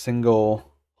just a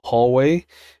single hallway,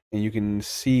 and you can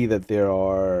see that there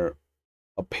are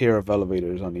a pair of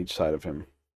elevators on each side of him.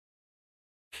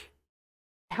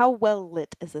 How well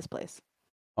lit is this place?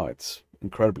 Oh, it's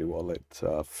incredibly well lit. It's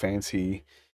a fancy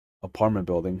apartment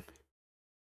building.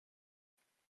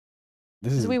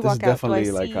 This As is we this is walk out, do I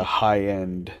definitely like a see? high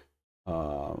end.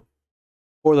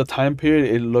 For the time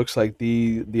period, it looks like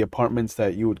the apartments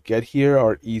that you would get here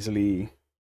are easily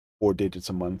 4 digits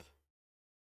a month.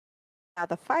 Now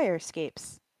the fire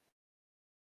escapes.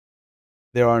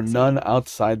 There are See. none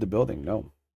outside the building.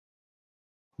 No.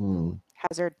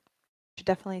 Hazard. Should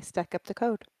definitely stack up the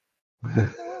code.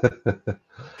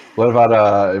 What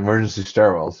about emergency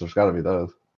stairwells? There's got to be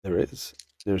those. There is.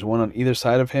 There's one on either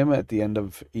side of him at the end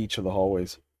of each of the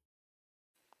hallways.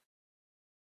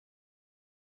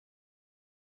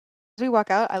 As we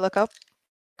walk out, I look up,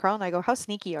 Carl, and I go, "How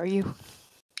sneaky are you?"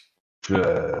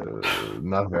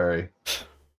 Not very.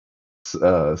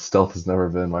 Stealth has never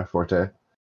been my forte.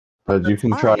 But you It's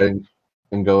can try mine.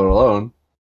 and go it alone.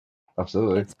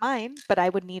 Absolutely. It's mine, but I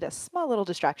would need a small little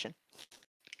distraction.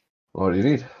 What do you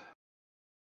need?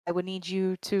 I would need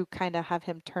you to kind of have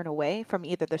him turn away from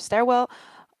either the stairwell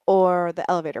or the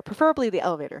elevator, preferably the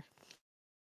elevator.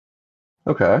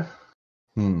 Okay.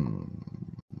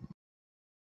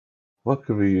 What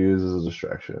could we use as a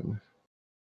distraction?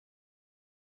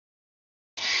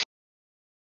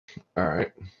 All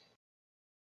right.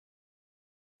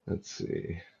 Let's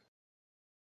see.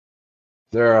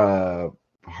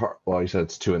 Well, you said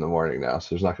it's 2 a.m. now,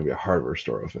 so there's not gonna be a hardware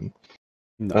store open.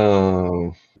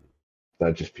 No.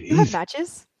 That'd just be You have easy.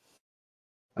 matches?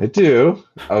 I do.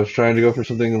 I was trying to go for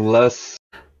something less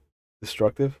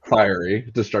Destructive?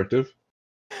 destructive.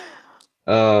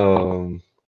 Yep.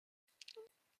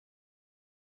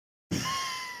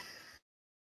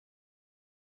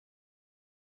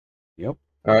 All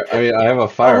right. I mean, I have a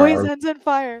firearm. Always ends in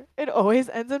fire. It always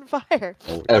ends in fire.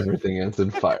 Always. Everything ends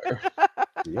in fire.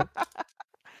 Yep.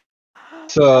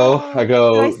 So I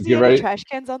go. Did I see Get any ready. trash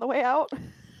cans on the way out?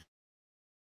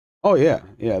 Oh yeah,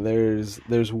 yeah.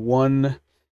 There's one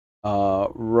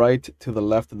right to the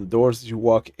left of the doors as you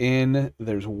walk in.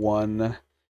 There's one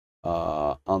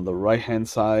on the right hand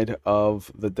side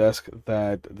of the desk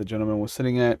that the gentleman was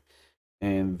sitting at,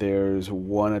 and there's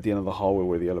one at the end of the hallway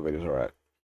where the elevators are at.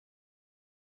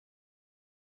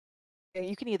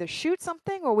 You can either shoot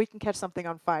something or we can catch something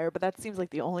on fire, but that seems like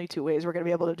the only two ways we're going to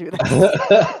be able to do this.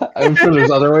 I'm sure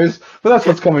there's other ways, but that's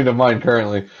what's coming to mind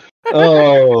currently.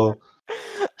 Oh,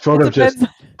 short of just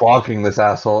blocking this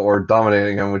asshole or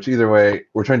dominating him, which either way,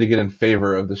 we're trying to get in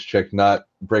favor of this chick, not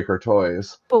break her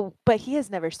toys. But he has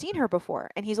never seen her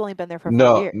before, and he's only been there for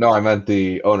 4 years. No, I meant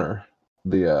the owner,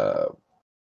 the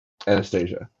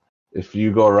Anastasia. If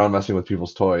you go around messing with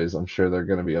people's toys, I'm sure they're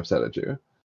going to be upset at you.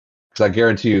 Because I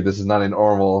guarantee you, this is not a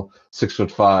normal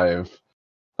 6'5"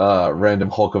 random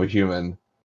hulk of a human.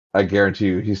 I guarantee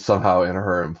you, he's somehow in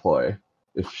her employ.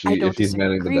 If he's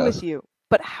manning the desk. With you,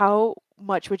 but how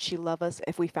much would she love us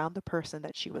if we found the person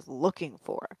that she was looking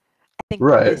for? I think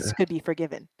this could be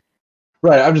forgiven.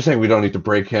 Right. I'm just saying we don't need to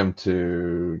break him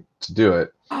to do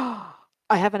it. I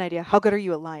have an idea. How good are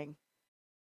you at lying?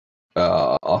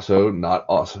 Also not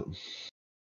awesome.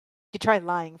 You try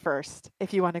lying first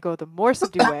if you want to go the more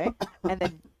subdued way, and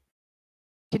then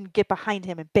you can get behind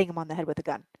him and bang him on the head with a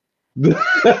gun.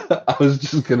 I was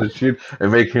just gonna shoot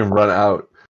and make him run out,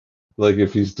 like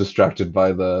if he's distracted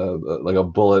by the like a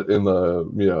bullet in the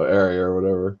area or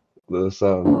whatever. The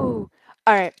sound. Ooh.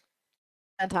 All right,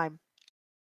 on time.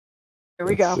 Here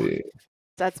we go. See.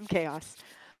 That's some chaos.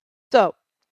 So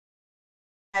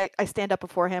I stand up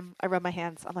before him. I rub my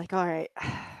hands. I'm like, all right.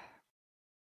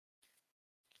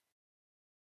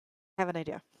 I have an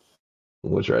idea.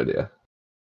 What's your idea?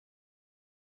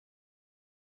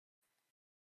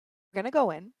 We're going to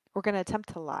go in. We're going to attempt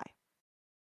to lie.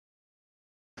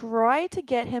 Try to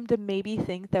get him to maybe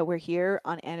think that we're here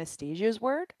on Anastasia's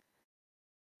word.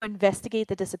 Investigate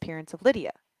the disappearance of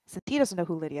Lydia. Since he doesn't know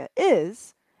who Lydia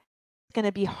is, it's going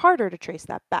to be harder to trace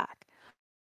that back.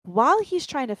 While he's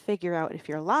trying to figure out if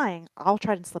you're lying, I'll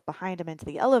try and slip behind him into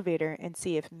the elevator and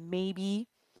see if maybe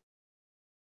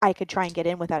I could try and get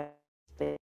in without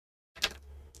it.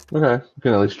 Okay, you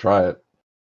can at least try it.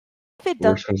 If it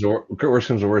Worst comes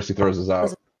to worst, he throws us out,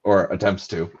 doesn't, or attempts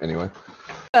to, anyway.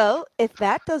 well, if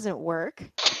that doesn't work,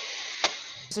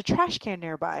 there's a trash can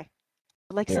nearby.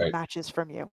 I'd like some Right. matches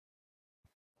from you.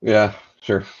 Yeah,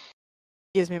 sure.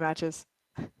 Gives me matches.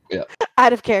 Yeah.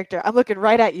 Out of character. I'm looking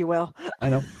right at you, Will. I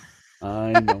know.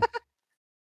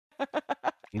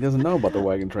 He doesn't know about the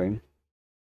wagon train.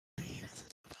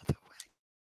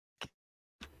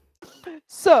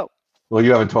 So, Well,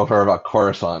 you haven't told her about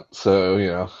Coruscant, so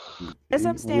as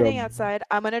I'm We standing are- outside,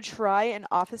 I'm gonna try and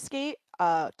obfuscate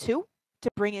 2 to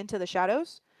bring into the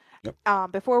shadows.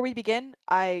 Yep. Before we begin,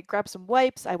 I grab some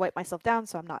wipes. I wipe myself down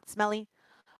so I'm not smelly.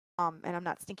 And I'm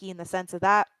not stinky in the sense of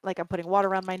that. Like I'm putting water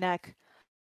around my neck.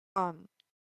 I'm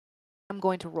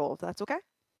going to roll if that's okay.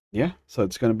 Yeah, so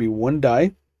it's going to be 1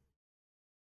 die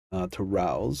to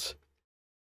rouse.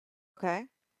 Okay.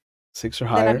 6 or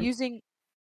Then higher. I'm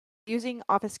using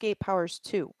obfuscate powers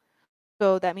 2.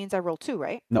 So that means I roll 2,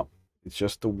 right? No, it's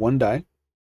just the 1 die.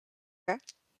 Okay.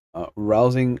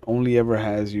 Rousing only ever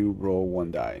has you roll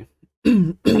 1 die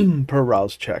per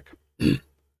rouse check. Okay,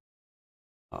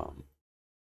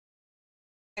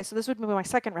 so this would be my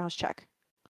second rouse check.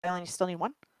 I only still need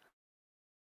 1.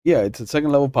 Yeah, it's a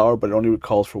 2nd level power, but it only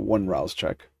calls for 1 rouse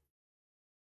check.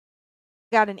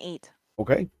 Got an 8.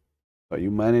 Okay, so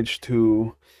you manage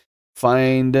to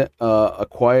find a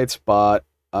quiet spot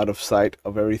out of sight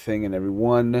of everything and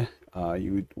everyone.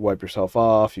 You wipe yourself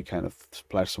off. You kind of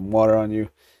splash some water on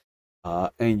you,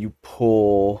 and you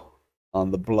pull on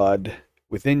the blood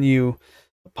within you,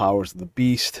 the powers of the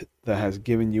beast that has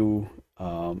given you,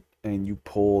 and you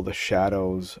pull the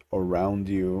shadows around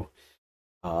you,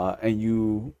 and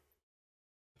you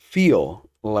feel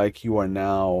like you are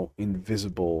now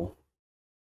invisible.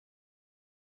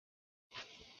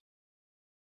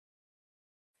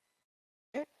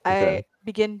 I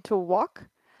begin to walk.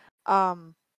 I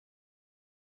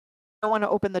don't want to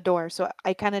open the door, so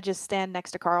I kind of just stand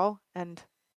next to Carl and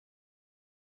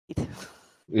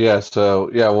Yeah,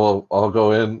 so well, I'll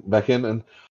go back in and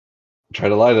try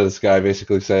to lie to this guy,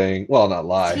 basically saying, well, not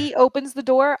lie. he opens the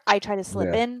door, I try to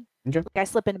slip in. Okay. Like I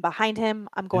slip in behind him.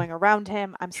 I'm going around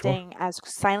him. I'm Sure. staying as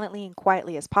silently and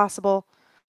quietly as possible.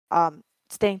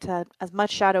 Staying to as much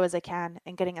shadow as I can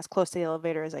and getting as close to the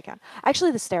elevator as I can.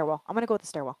 Actually, the stairwell. I'm gonna go with the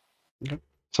stairwell.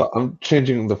 So I'm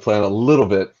changing the plan a little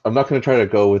bit. I'm not going to try to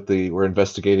go with we're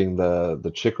investigating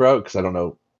the chick route because I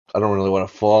don't really want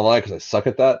to fall in lie because I suck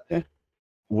at that. Yeah.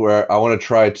 Where I want to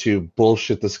try to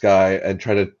bullshit this guy and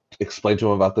try to explain to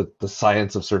him about the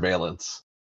science of surveillance.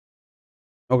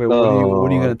 Okay, what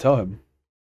are you gonna tell him?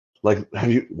 Like,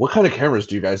 what kind of cameras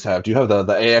do you guys have? Do you have the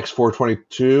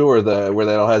AX422 or where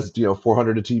that all has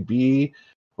 400 TB,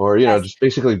 or Yes. just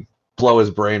basically blow his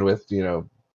brain with So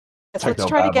let's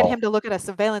try to get him to look at a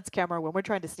surveillance camera when we're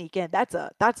trying to sneak in. That's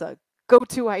a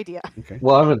go-to idea. Okay.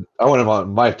 Well, I want him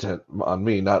on my tent, on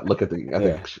me, not look at the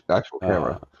actual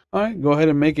camera. All right, go ahead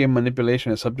and make a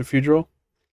manipulation and subterfuge roll.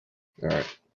 All right.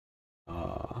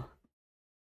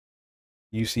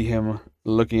 You see him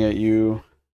looking at you,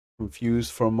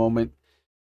 confused for a moment,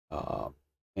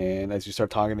 and as you start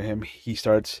talking to him, you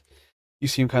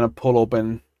see him kind of pull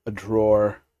open a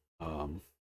drawer,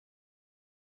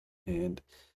 and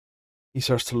he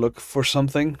starts to look for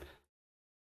something.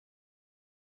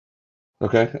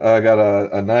 Okay, I got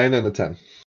a 9 and a 10.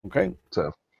 Okay.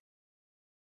 So.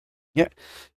 Yeah,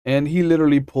 and he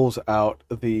literally pulls out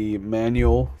the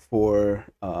manual for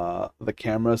the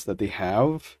cameras that they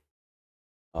have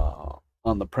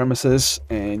on the premises,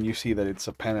 and you see that it's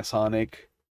a Panasonic,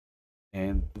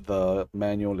 and the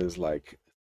manual is like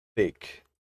thick.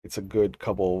 It's a good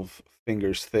couple of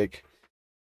fingers thick,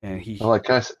 and he. I'm like,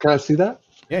 can I see that?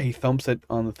 Yeah, he thumps it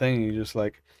on the thing, and he's just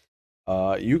like,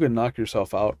 you can knock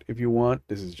yourself out if you want.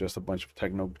 This is just a bunch of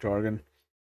techno jargon.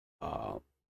 But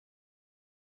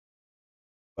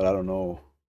I don't know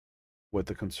what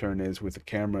the concern is with the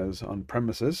cameras on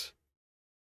premises.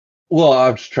 Well,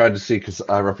 I've just tried to see because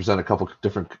I represent a couple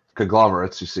different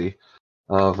conglomerates, you see,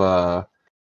 of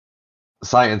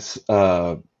science.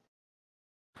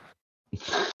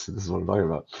 This is what I'm talking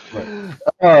about.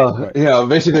 Right. Yeah,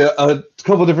 basically a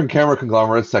couple different camera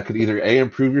conglomerates that could either A,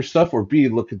 improve your stuff, or B,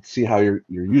 look and see how you're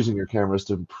using your cameras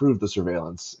to improve the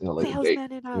surveillance in a later date.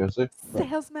 Salesman it up. You know what I'm saying?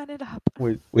 Salesman it up.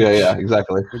 Yeah,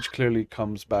 exactly. Which clearly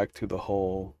comes back to the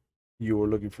whole, you were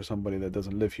looking for somebody that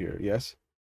doesn't live here, yes?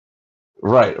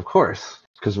 Right, of course,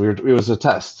 because it was a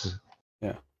test.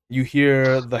 Yeah. You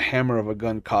hear the hammer of a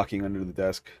gun cocking under the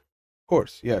desk. Of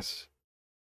course, yes.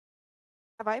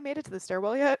 Have I made it to the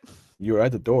stairwell yet? You're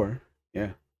at the door.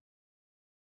 Yeah.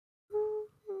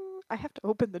 I have to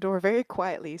open the door very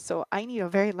quietly, so I need a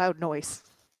very loud noise.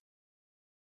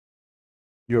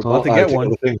 You're about to get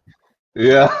one.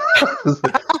 Yeah.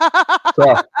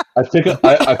 So I think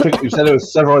you said it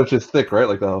was several inches thick, right?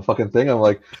 Like the fucking thing. I'm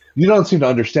like, you don't seem to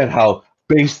understand how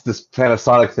base this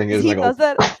Panasonic thing is. He And I does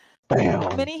go, that.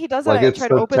 bam. Minnie, he does that. Like I it's try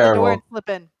to so open the door and terrible. slip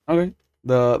in. Okay.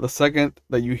 The second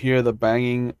that you hear the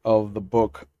banging of the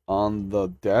book on the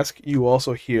desk, you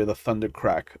also hear the thunder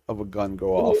crack of a gun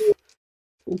go off.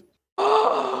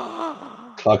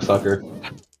 Cocksucker.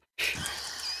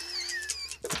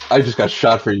 I just got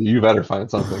shot for you. You better find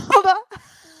something. Hold on.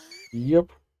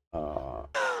 Yep.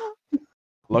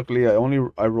 Luckily,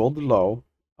 I rolled low,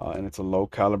 and it's a low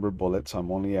caliber bullet, so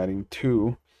I'm only adding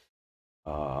 2.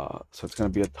 So it's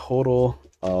going to be a total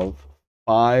of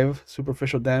 5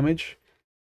 superficial damage.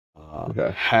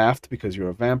 Okay. Halved because you're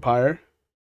a vampire.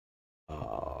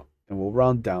 And we'll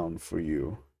round down for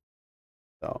you.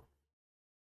 So.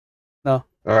 No.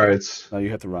 All right. No,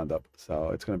 you have to round up. So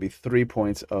it's going to be 3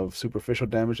 points of superficial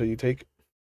damage that you take.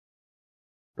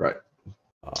 Right.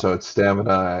 So it's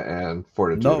stamina and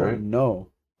fortitude, no, right? No.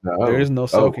 No. There is no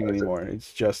soaking anymore.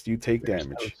 It's just you take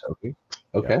damage. No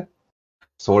okay. Yeah.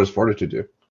 So what does fortitude do?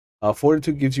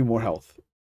 Fortitude gives you more health.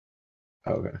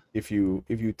 Okay. If you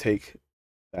take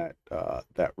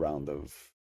that round of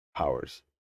powers.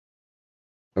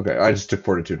 Okay, I just took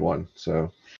fortitude 1, so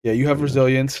yeah, you have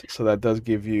resilience, so that does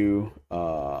give you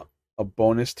a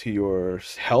bonus to your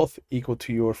health equal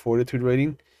to your fortitude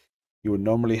rating. You would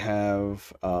normally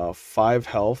have 5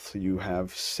 health, so you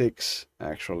have 6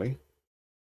 actually.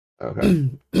 Okay.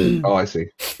 Oh, I see.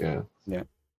 Yeah. Yeah.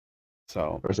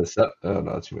 So. Or is it set? Oh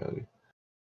no, that's humanity.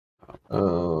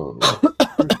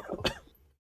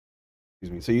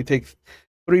 Excuse me. So you take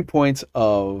 3 points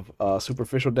of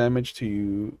superficial damage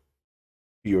to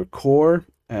your core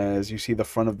as you see the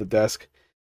front of the desk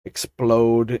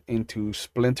explode into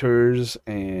splinters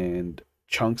and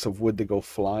chunks of wood that go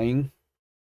flying.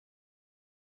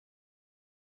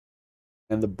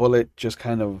 And the bullet just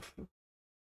kind of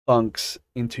thunks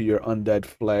into your undead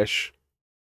flesh,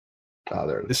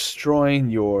 destroying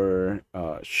your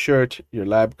shirt, your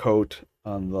lab coat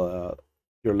on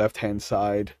your left-hand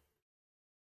side.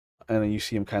 And then you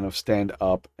see him kind of stand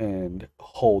up and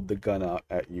hold the gun out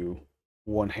at you.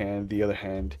 One hand, the other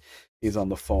hand is on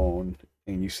the phone,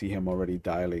 and you see him already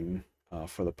dialing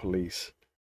for the police.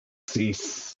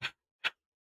 Cease.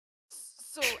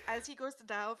 So as he goes to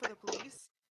dial for the police,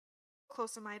 how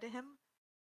close am I to him?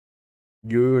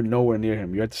 You're nowhere near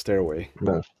him. You're at the stairway.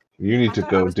 No, you need to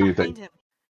go do your thing. Him.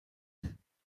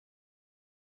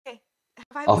 Okay,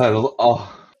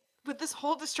 with this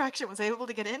whole distraction, was I able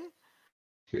to get in?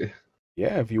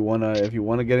 Yeah, if you wanna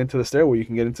get into the stairway, you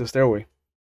can get into the stairway.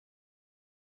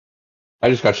 I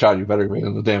just got shot. You better be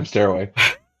in the damn stairway. I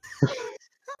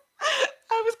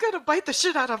was gonna bite the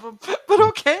shit out of him, but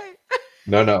okay.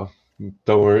 No,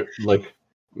 don't worry. Like,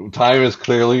 time is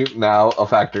clearly now a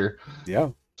factor. Yeah.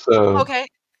 So okay.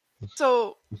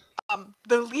 So,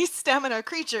 the least stamina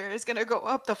creature is gonna go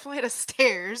up the flight of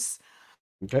stairs.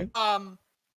 Okay.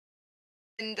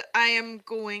 And I am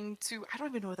going to. I don't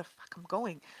even know where the fuck I'm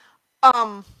going.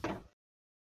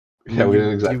 Yeah, we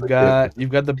didn't exactly.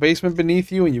 You've got the basement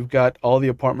beneath you, and you've got all the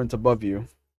apartments above you.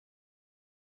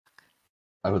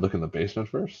 I would look in the basement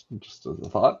first, just as a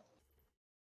thought.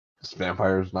 Because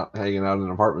vampires not hanging out in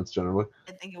apartments generally.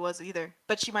 I didn't think it was either,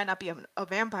 but she might not be a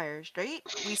vampire, right?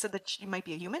 We said that she might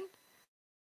be a human.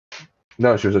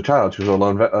 No, she was a child. She was a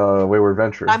lone, wayward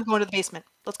venture. I'm going to the basement.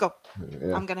 Let's go.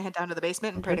 Yeah. I'm gonna head down to the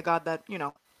basement and pray to God that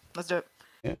let's do it.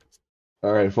 Yeah.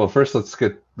 All right. Well, first let's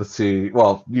see.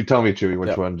 Well, you tell me, Chewy.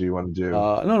 Which one do you want to do?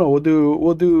 No.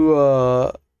 We'll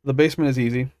do. The basement is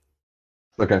easy.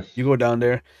 Okay. You go down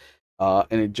there, and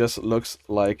it just looks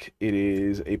like it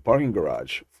is a parking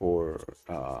garage for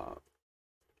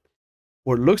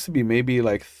what looks to be maybe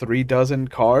like 36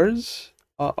 cars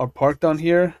are parked on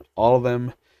here. All of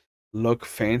them look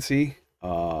fancy,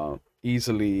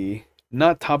 easily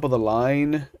not top of the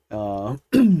line,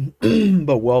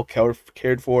 but well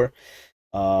cared for.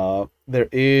 There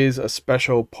is a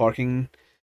special parking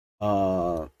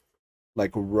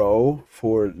like row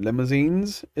for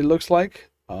limousines, it looks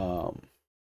like.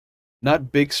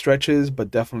 Not big stretches, but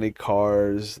definitely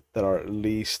cars that are at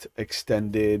least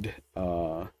extended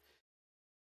 2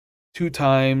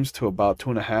 times to about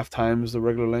 2.5 times the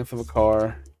regular length of a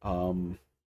car.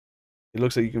 It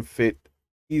looks like you can fit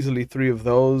easily 3 of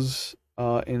those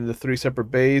in the 3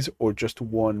 separate bays, or just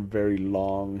one very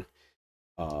long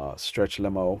stretch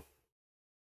limo.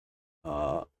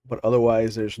 but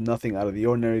otherwise, there's nothing out of the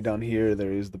ordinary down here.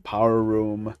 There is the power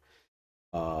room.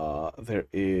 There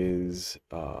is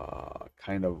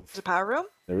There's a power room.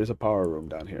 there is a power room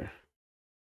down here.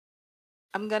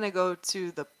 I'm gonna go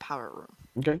to the power room.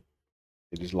 Okay,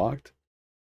 it is locked.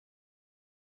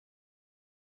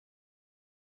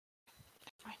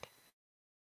 Never mind.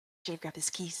 Should have grabbed his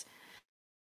keys.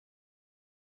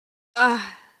 Is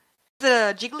it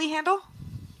a jiggly handle?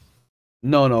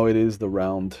 No, it is the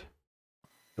round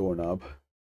doorknob.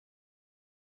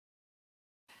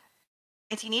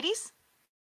 1980s?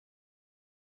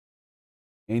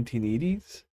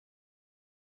 1980s?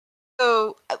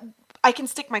 So I can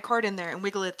stick my card in there and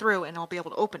wiggle it through, and I'll be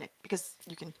able to open it because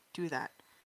you can do that.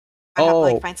 I have to,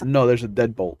 like, find something. No, there's a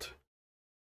deadbolt.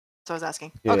 So I was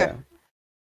asking. Yeah, Okay. yeah.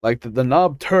 Like the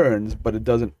knob turns, but it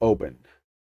doesn't open.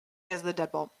 Is the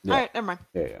deadbolt. Yeah. All right, never mind.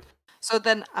 Yeah. So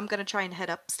then I'm gonna try and head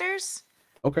upstairs.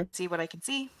 Okay. See what I can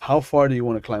see. How far do you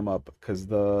want to climb up? Because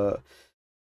the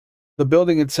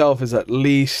building itself is at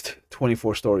least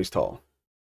 24 stories tall.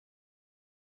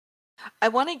 I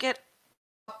want to get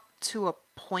up to a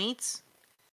point. So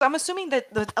I'm assuming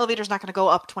that the elevator's not going to go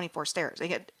up 24 stairs.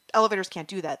 Elevators can't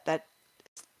do that. That's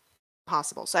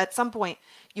possible. So at some point,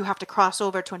 you have to cross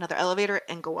over to another elevator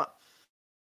and go up.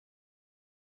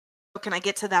 So can I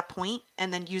get to that point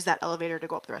and then use that elevator to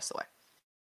go up the rest of the way?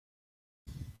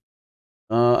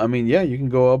 I mean, yeah, you can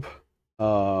go up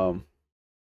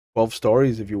 12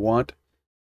 stories if you want,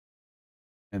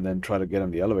 and then try to get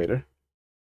on the elevator.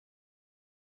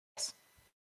 Yes.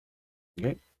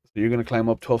 Okay, so you're gonna climb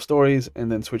up 12 stories and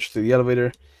then switch to the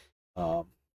elevator. Back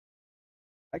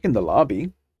in the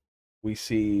lobby, we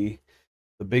see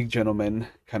the big gentleman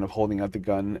kind of holding out the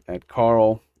gun at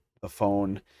Carl, the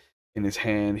phone in his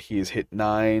hand. He has hit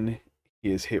 9,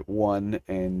 he has hit 1,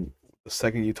 and the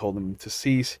second you told him to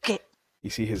cease, Okay. you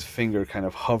see his finger kind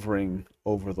of hovering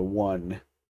over the 1,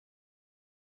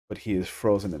 but he is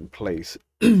frozen in place.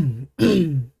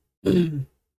 Okay.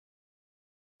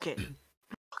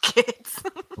 Okay.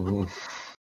 All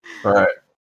right.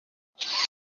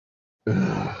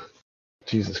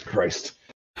 Jesus Christ.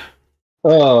 I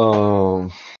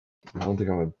don't think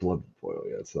I'm at blood boil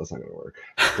yet, so that's not gonna work.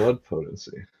 Blood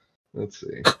potency. Let's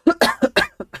see.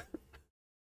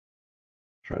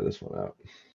 Try this one out.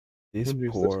 This What is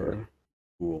this poor guy?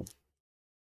 fool.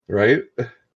 Right?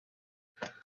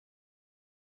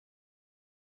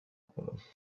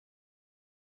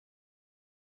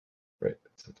 Right.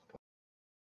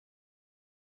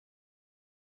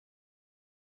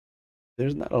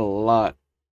 There's not a lot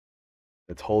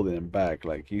that's holding him back.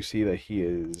 Like, you see that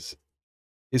his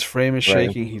frame is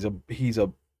Right. shaking. He's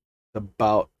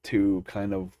about to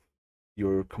kind of,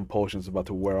 your compulsion is about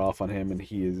to wear off on him, and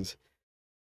he is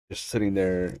just sitting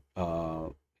there.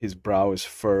 His brow is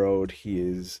furrowed. He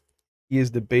is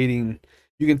debating.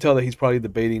 You can tell that he's probably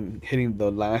debating hitting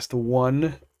the last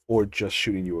one or just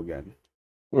shooting you again.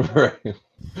 Right.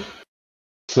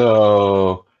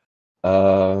 So,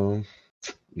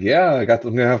 yeah, I'm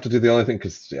gonna have to do the only thing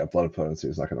because blood potency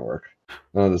is not gonna work.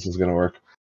 None of this is gonna work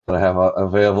that I have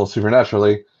available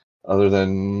supernaturally, other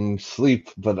than sleep.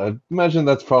 But I imagine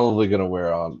that's probably gonna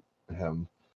wear on him.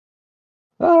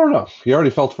 I don't know. He already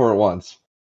felt for it once.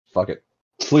 Fuck it.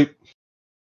 Sleep.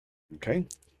 Okay.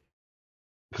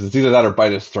 Because it's either that or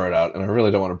bite his throat out, and I really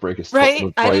don't want to break his throat.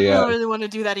 Right? I didn't really want to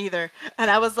do that either.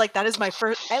 And I was like, that is my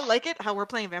first. I like it how we're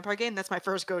playing vampire game. That's my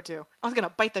first go-to. I was going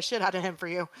to bite the shit out of him for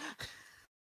you.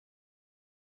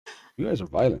 You guys are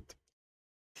violent.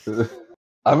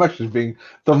 I'm actually being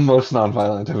the most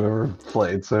non-violent I've ever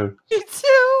played, so. Me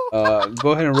too!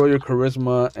 Go ahead and roll your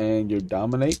charisma and your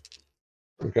dominate.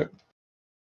 Okay.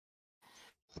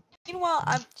 Meanwhile,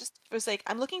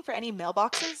 I'm looking for any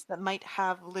mailboxes that might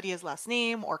have Lydia's last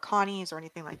name or Connie's or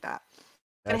anything like that.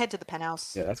 I'm gonna head to the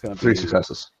penthouse. Yeah, that's gonna be 3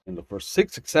 successes. in the first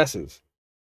 6 successes.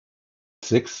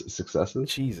 6 successes?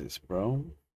 Jesus, bro.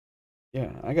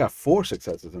 Yeah, I got 4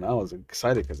 successes, and I was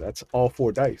excited because that's all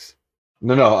 4 dice.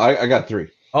 No, I got 3.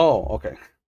 Oh, okay.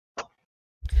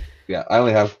 Yeah, I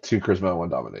only have 2 charisma and 1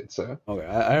 dominate, so. Okay,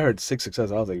 I heard 6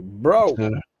 successes. I was like, bro.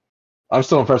 I'm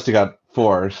still impressed you got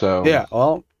 4, so. Yeah,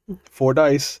 well, 4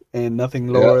 dice and nothing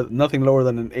lower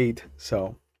than an 8.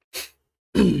 So.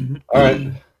 All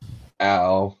right.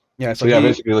 Ow. Yeah. So yeah,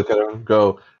 basically look at him,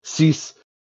 go cease,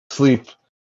 sleep.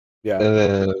 Yeah. And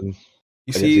then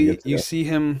you see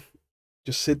him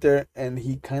just sit there, and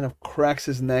he kind of cracks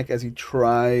his neck as he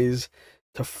tries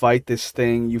to fight this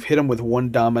thing. You've hit him with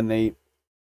 1 dominate.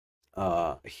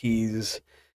 He's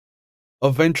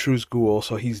a Ventrue's ghoul,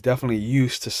 so he's definitely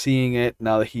used to seeing it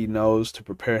now that he knows to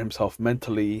prepare himself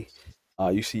mentally.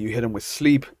 You hit him with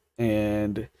sleep,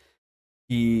 and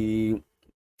he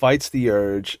fights the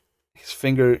urge. His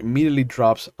finger immediately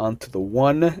drops onto the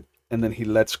 1, and then he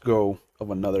lets go of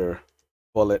another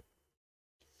bullet.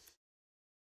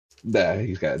 Nah,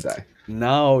 he's gotta die.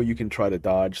 Now you can try to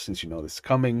dodge since you know this is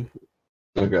coming.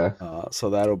 Okay.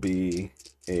 So that'll be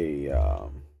a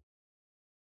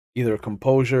either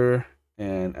composure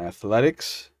and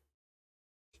athletics,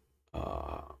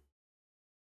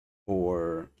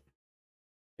 or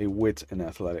a wit and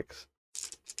athletics.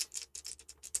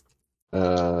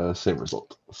 Same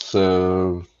result.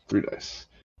 So 3 dice.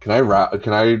 Can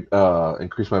I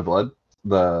increase my blood?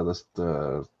 The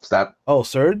stat Oh,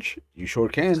 surge! You sure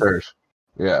can. surge.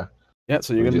 Yeah. Yeah,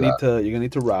 so you're Let me gonna do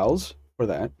need to rouse for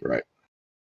that. Right.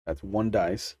 That's 1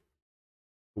 dice.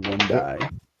 1 die.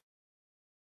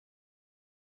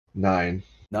 9.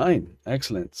 9.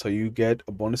 Excellent. So you get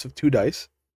a bonus of 2 dice.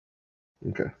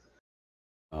 Okay.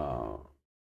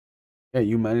 Yeah,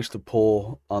 you managed to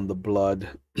pull on the blood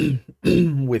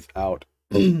without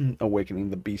awakening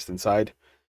the beast inside.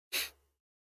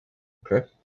 Okay.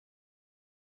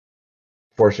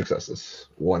 4 successes.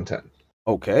 110.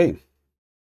 Okay.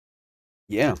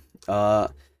 Yeah.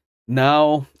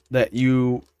 Now that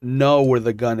you know where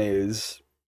the gun is,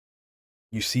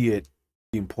 you see it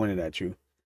being pointed at you.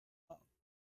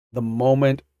 The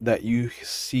moment that you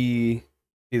see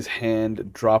his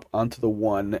hand drop onto the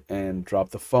 1 and drop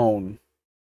the phone,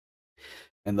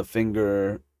 and the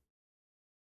finger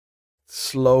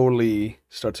slowly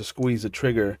start to squeeze the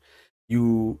trigger,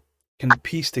 you can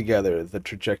piece together the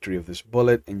trajectory of this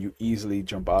bullet, and you easily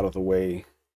jump out of the way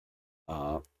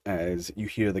as you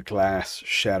hear the glass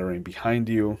shattering behind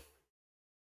you.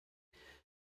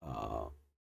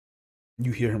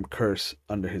 You hear him curse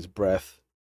under his breath,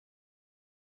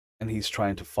 and he's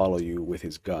trying to follow you with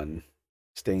his gun,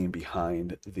 staying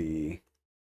behind the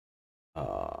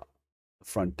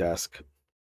front desk.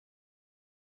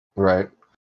 Right.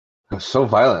 I'm so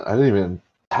violent. I didn't even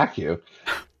attack you.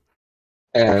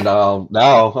 And now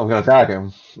I'm gonna attack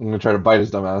him. I'm gonna try to bite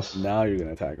his dumb ass. Now you're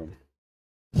gonna attack him.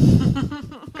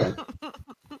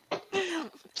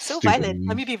 So Stupid violent.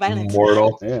 Let me be violent.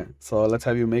 Mortal. Yeah. So let's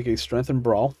have you make a strength and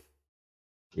brawl.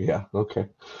 Yeah. Okay.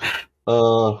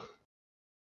 Do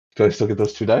I still get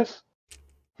those 2 dice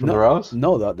from the rouse?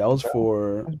 No, that was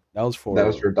for That was for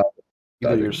either your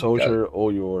dodging. soldier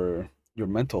or your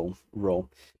mental roll.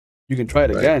 You can try it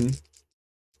Right. again.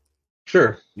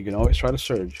 Sure. You can always try to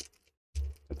surge.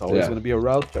 It's always Yeah. going to be a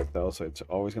rouse check though, so it's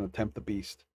always going to tempt the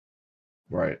beast.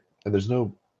 Right. And there's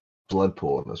no blood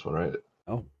pool in this one, right?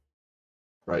 Oh,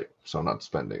 Right. So I'm not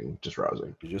spending, just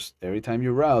rousing. you just every time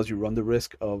you rouse, you run the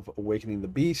risk of awakening the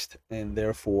beast and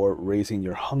therefore raising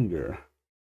your hunger.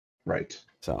 Right.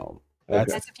 So Okay.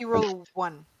 That's if you roll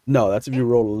 1. no, that's if you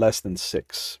roll less than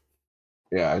 6.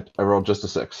 Yeah, I rolled just a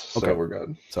 6, so Okay. we're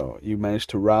good. So you managed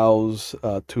to rouse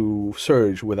to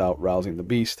surge without rousing the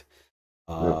beast.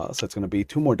 Yep. So it's going to be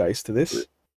 2 more dice to this.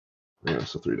 Yeah,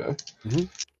 so 3 die. Mhm.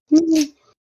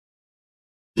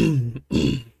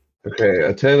 Okay,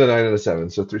 a 10, a 9, and a 7,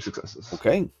 so 3 successes.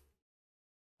 Okay.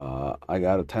 I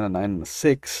got a 10, a 9, and a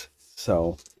 6.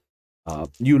 So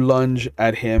you lunge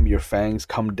at him. Your fangs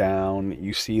come down.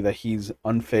 You see that he's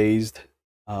unfazed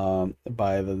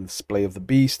by the display of the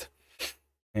beast.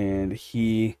 And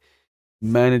he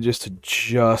manages to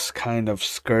just kind of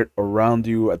skirt around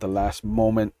you at the last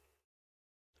moment.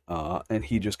 And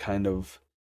he just kind of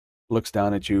looks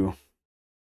down at you.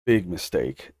 Big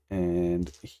mistake.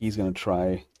 And he's going to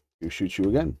try to shoot you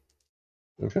again.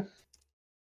 Okay.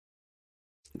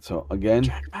 So again,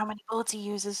 How many bullets he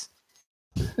uses?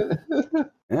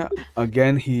 yeah.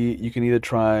 Again, you can either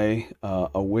try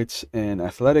a wits and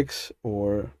athletics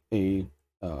or a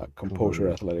composure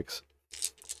athletics.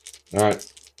 All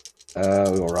right.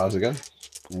 We'll rouse again.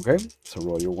 Okay, so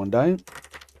roll your 1 die.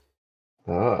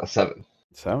 7.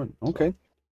 7. Okay,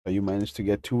 so you managed to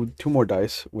get two more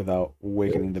dice without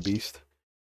awakening the beast.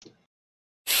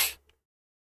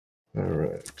 All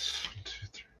right. 1, 2,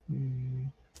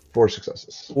 3, 4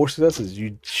 successes. 4 successes.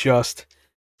 You just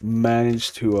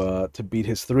managed to beat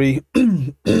his 3.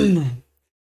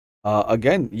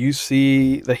 Again, you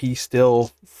see that he's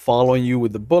still following you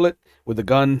with the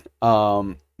gun.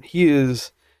 He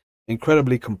is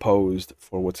incredibly composed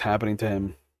for what's happening to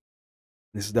him.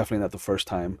 This is definitely not the first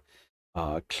time,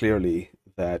 clearly,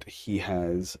 that he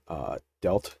has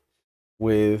dealt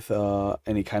with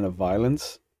any kind of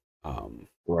violence.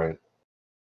 Right.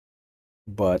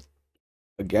 But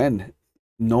again,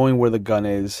 knowing where the gun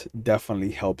is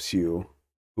definitely helps you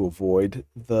to avoid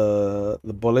the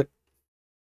bullet.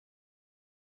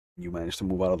 You manage to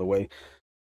move out of the way.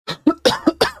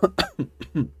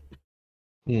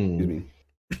 Excuse me.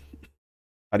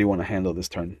 How do you want to handle this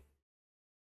turn?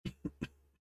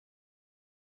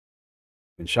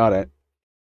 Been shot at.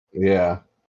 Yeah.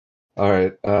 All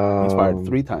right. He's fired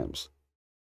 3 times.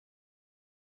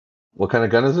 What kind of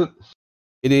gun is it?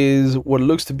 It is what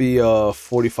looks to be a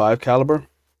 45 caliber.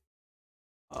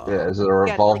 Yeah, is it a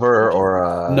like, revolver or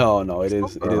a? No, it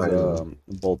is Oh,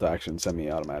 bolt action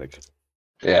semi-automatic.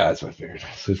 Yeah, that's what I figured.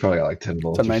 So he's probably got like 10 It's a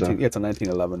bullets or so. it's a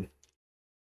 1911.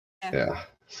 Yeah.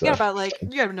 So. You got about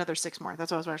you got another 6 more. That's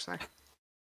what I was about to say.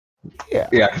 Yeah.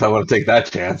 Yeah, because I want to take that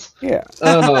chance. Yeah.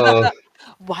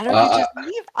 Why don't you just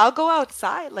leave? I'll go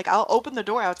outside. Like, I'll open the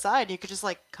door outside. You could just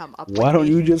like come up. Why don't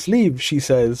you just leave? She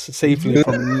says safely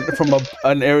from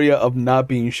an area of not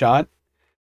being shot.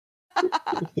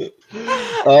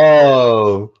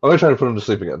 Oh, I'm gonna try to put him to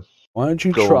sleep again. Why don't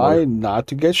you try not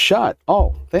to get shot?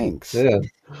 Oh, thanks. Yeah,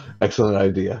 excellent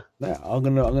idea. Yeah, I'm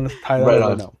gonna tie that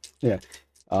right now. Yeah.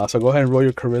 So go ahead and roll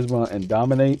your charisma and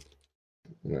dominate.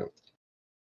 Yeah.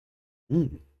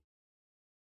 Mm.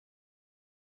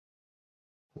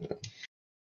 Yeah.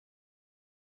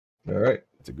 All right.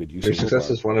 That's a good use. 3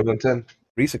 successes, 1 of them 10.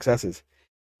 3 successes.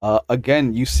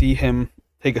 Again, you see him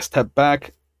take a step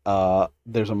back.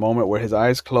 There's a moment where his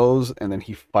eyes close, and then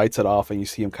he fights it off, and you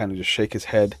see him kind of just shake his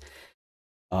head.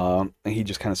 And he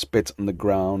just kind of spits on the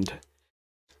ground.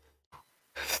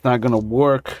 It's not gonna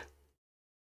work.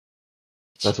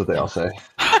 That's what they all say.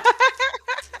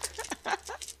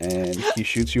 And he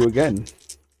shoots you again.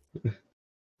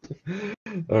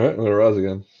 All right, I'm gonna rouse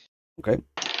again. Okay.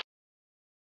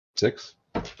 6.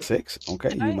 6. Okay,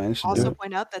 Can you I managed to also do it.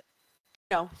 point out that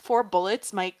 4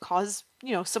 bullets might cause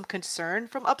some concern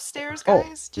from upstairs, Oh,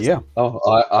 guys. yeah. Oh,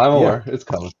 I'm aware. It's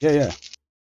coming. Yeah.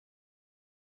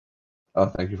 Oh,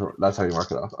 thank you for. That's how you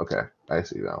mark it off. Okay, I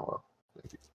see now. Well,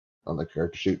 thank you. On the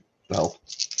character sheet, the health.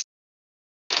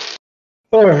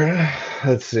 All right,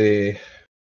 let's see.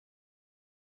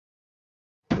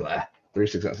 Blah. 3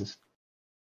 successes.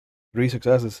 3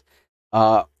 successes.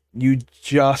 You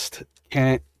just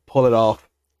can't pull it off.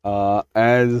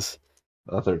 As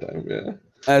A third time, yeah.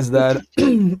 As that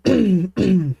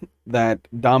that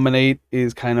dominate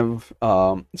is kind of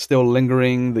still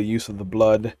lingering. The use of the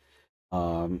blood,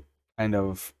 kind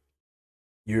of.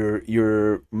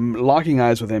 You're locking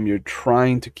eyes with him. You're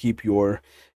trying to keep your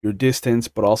distance,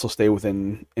 but also stay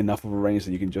within enough of a range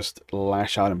that you can just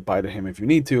lash out and bite at him if you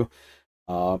need to.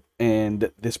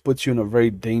 And this puts you in a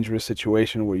very dangerous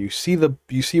situation where you see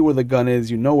where the gun is,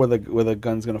 you know where the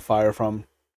gun's gonna fire from,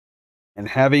 and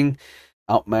having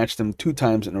outmatched him 2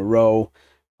 times in a row,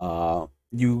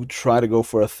 you try to go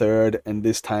for a third, and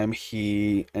this time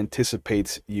he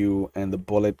anticipates you, and the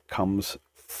bullet comes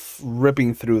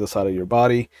ripping through the side of your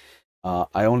body.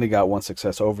 I only got 1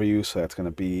 success over you, so that's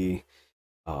gonna be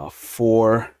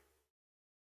 4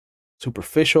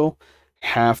 superficial.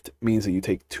 Halved means that you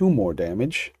take 2 more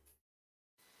damage.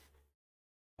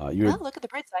 Well, look at the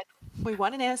bright side. We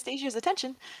wanted Anastasia's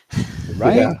attention.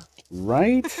 Right? Yeah.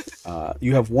 Right?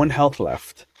 You have 1 health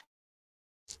left.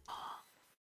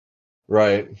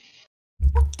 Right.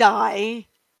 Die.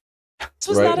 This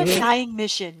was not a dying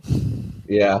mission.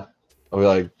 Yeah. I'll be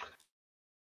like,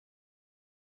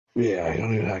 yeah,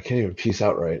 I can't even peace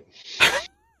out right.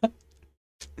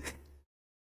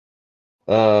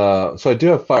 So I do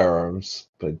have firearms,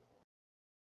 but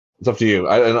it's up to you.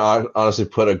 I honestly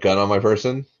put a gun on my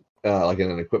person, like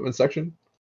in an equipment section.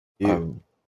 Even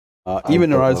though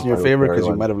it's in your favor because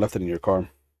you might have left it in your car.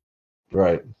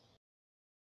 Right.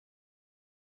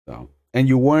 So, and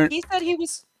you weren't. He said he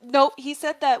was. No, he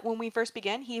said that when we first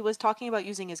began, he was talking about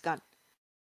using his gun.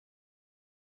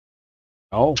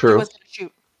 Oh, true. He was going to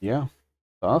shoot. Yeah.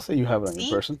 So I'll say you have it on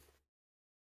your person.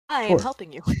 I am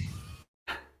helping you.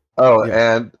 Oh,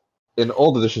 yeah. And in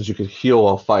old editions, you could heal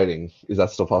while fighting. Is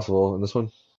that still possible in this one?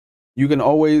 You can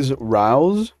always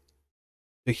rouse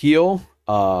to heal.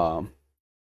 But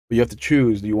you have to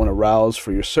choose. Do you want to rouse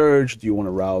for your surge? Do you want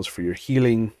to rouse for your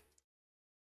healing?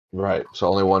 Right. So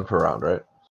only 1 per round, right?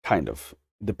 Kind of.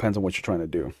 Depends on what you're trying to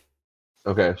do.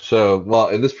 Okay. So, well,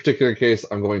 in this particular case,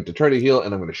 I'm going to try to heal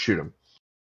and I'm going to shoot him.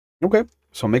 Okay.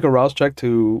 So make a rouse check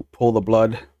to pull the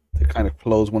blood to kind of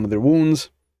close one of their wounds.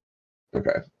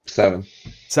 Okay. 7.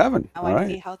 7. Now All right.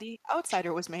 see how the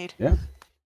outsider was made. Yeah.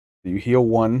 You heal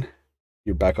 1.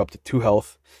 You're back up to 2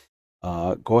 health.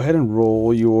 Go ahead and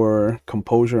roll your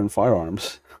composure and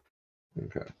firearms.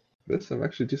 Okay. This I'm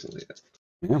actually decently at.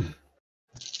 Yeah.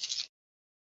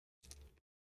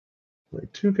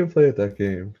 Like 2 can play at that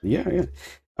game. Yeah.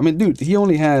 I mean, dude, he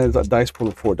only has a dice pool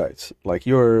of 4 dice. Like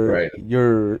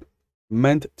you're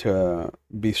meant to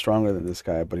be stronger than this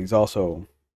guy, but he's also.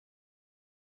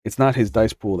 It's not his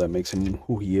dice pool that makes him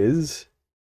who he is,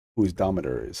 who his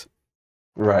Dominator is.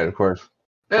 Right, of course.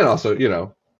 And also,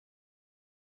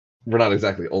 We're not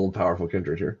exactly old, powerful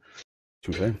kindred here.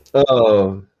 Touche.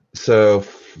 So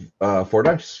 4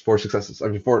 dice, 4 successes. I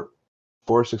mean, four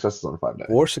successes on 5 dice.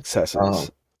 4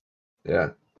 successes. Yeah.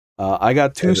 I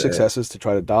got 2 And, successes to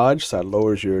try to dodge, so that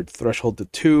lowers your threshold to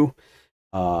 2.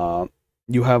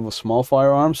 You have a small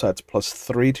firearm, so that's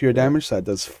 +3 to your damage, so that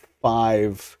does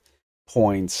 5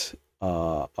 points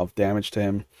of damage to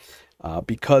him.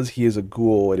 Because he is a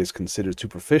ghoul, it is considered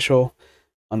superficial.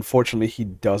 Unfortunately, he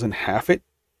doesn't half it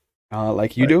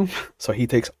like you do, so he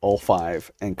takes all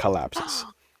 5 and collapses.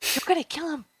 You're gonna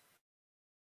kill him.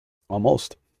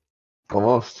 Almost.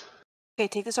 Okay,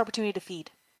 take this opportunity to feed.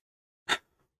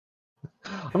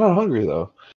 I'm not hungry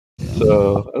though,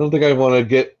 so I don't think I want to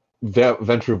get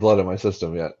Ventrue blood in my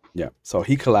system yet. Yeah, so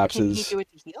he collapses. Can he do it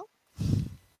to heal?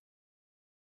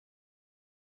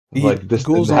 Like this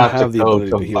ghouls didn't don't have have to the go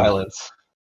ability to to heal. violence.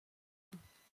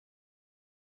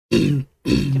 You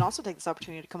can also take this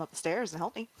opportunity to come up the stairs and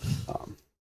help me.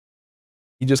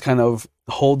 He just kind of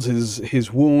holds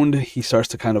his wound. He starts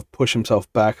to kind of push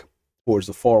himself back towards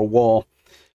the far wall.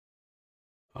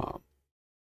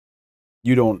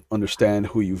 You don't understand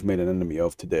who you've made an enemy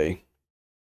of today.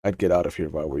 I'd get out of here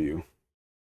if I were you.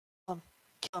 Kill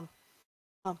him.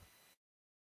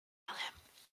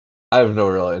 I have no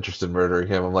real interest in murdering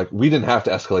him. I'm like, we didn't have to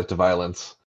escalate to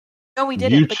violence. No, we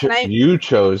didn't. But can I? You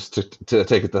chose to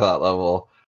take it to that level.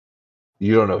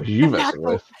 You don't know who you're messing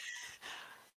with.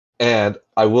 And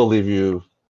I will leave you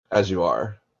as you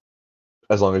are,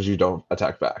 as long as you don't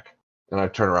attack back. And I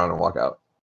turn around and walk out.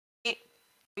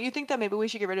 You think that maybe we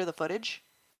should get rid of the footage?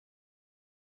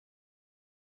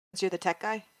 Since you're the tech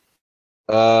guy?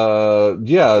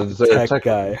 Yeah. Tech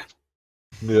guy.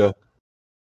 Yeah.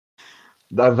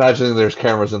 I'm imagining there's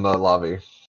cameras in the lobby.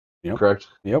 Yep. Correct?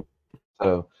 Yep.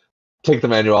 So take the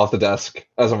manual off the desk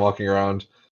as I'm walking around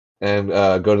and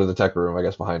go to the tech room, I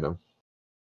guess, behind him.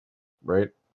 Right?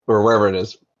 Or wherever it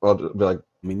is. I'll be like,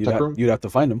 I mean, tech room? you'd have to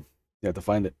find him. You have to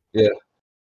find it. Yeah.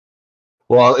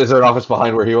 Well, is there an office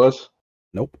behind where he was?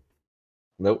 Nope.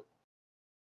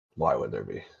 Why would there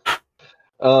be?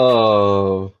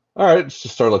 All right, let's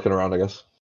just start looking around, I guess.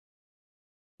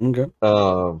 Okay.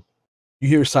 You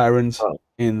hear sirens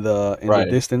in the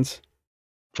distance.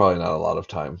 Probably not a lot of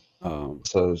time.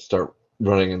 So start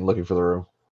running and looking for the room.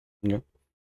 Yeah.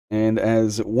 And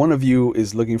as one of you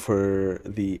is looking for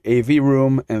the AV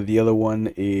room and the other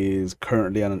one is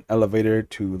currently on an elevator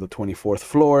to the 24th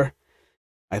floor,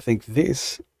 I think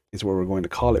this is where we're going to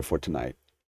call it for tonight.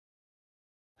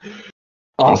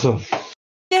 Awesome.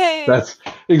 Yay! That's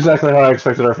exactly how I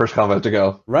expected our first combat to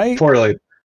go. Right? Poorly.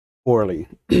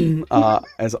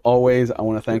 As always, I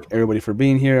want to thank everybody for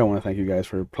being here. I want to thank you guys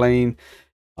for playing.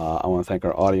 I want to thank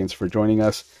our audience for joining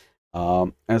us.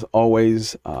 As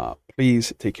always,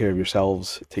 please take care of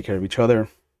yourselves, take care of each other.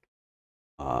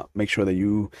 Make sure that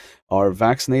you are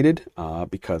vaccinated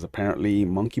because apparently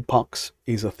monkeypox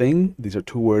is a thing. These are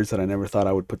 2 words that I never thought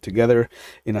I would put together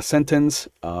in a sentence.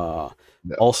 No.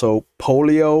 Also,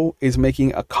 polio is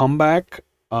making a comeback,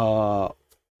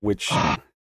 which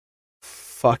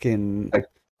fucking...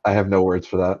 I have no words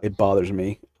for that. It bothers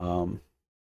me.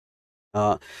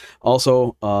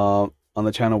 Also, on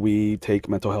the channel, we take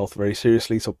mental health very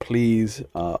seriously, so please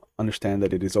understand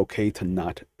that it is okay to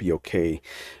not be okay.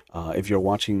 If you're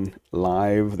watching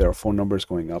live, there are phone numbers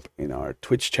going up in our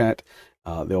Twitch chat.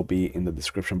 They'll be in the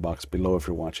description box below if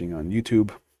you're watching on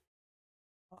YouTube.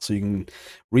 So you can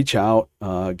reach out,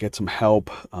 get some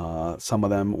help. Some of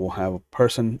them will have a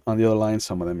person on the other line.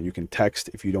 Some of them you can text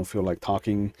if you don't feel like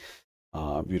talking.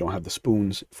 You don't have the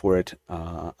spoons for it.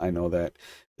 I know that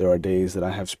there are days that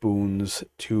I have spoons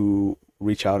to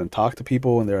reach out and talk to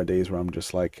people, and there are days where I'm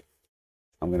just like,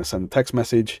 I'm going to send a text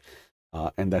message,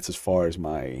 and that's as far as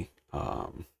my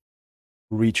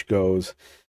reach goes.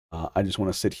 I just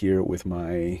want to sit here with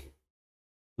my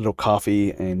little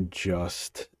coffee and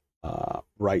just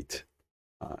write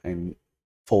and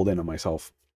fold in on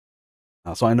myself.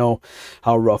 So I know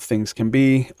how rough things can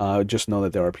be. Just know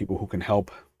that there are people who can help.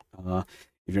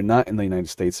 If you're not in the United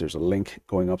States, there's a link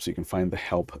going up so you can find the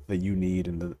help that you need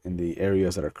in the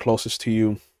areas that are closest to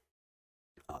you.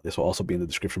 This will also be in the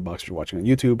description box if you're watching on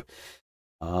YouTube.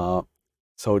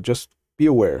 So just be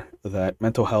aware that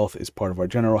mental health is part of our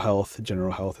general health.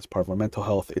 General health is part of our mental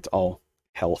health. It's all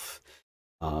health.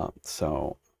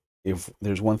 So if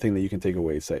there's one thing that you can take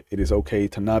away, it's that it is okay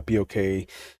to not be okay.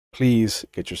 Please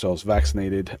get yourselves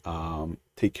vaccinated.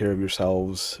 Take care of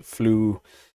yourselves. Flu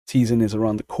season is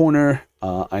around the corner.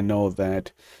 I know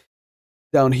that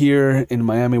down here in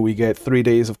Miami, we get 3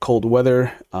 days of cold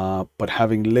weather, but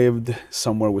having lived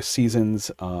somewhere with seasons,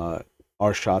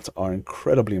 our shots are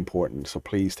incredibly important. So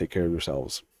please take care of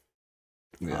yourselves.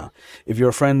 Yeah. If you're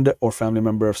a friend or family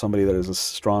member of somebody that is a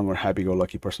strong or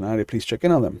happy-go-lucky personality, please check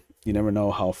in on them. You never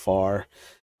know how far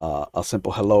a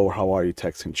simple hello or how are you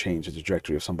text can change the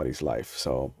trajectory of somebody's life.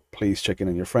 So please check in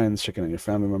on your friends, check in on your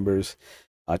family members,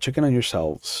 check in on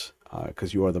yourselves,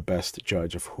 because you are the best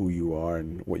judge of who you are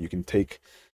and what you can take.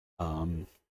 And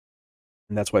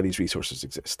that's why these resources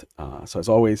exist. So as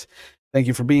always, thank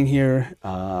you for being here.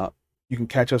 You can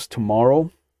catch us tomorrow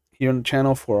here on the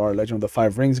channel for our Legend of the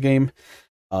Five Rings game.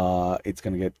 It's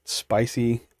going to get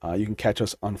spicy. You can catch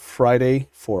us on Friday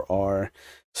for our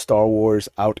Star Wars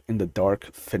Out in the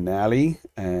Dark finale,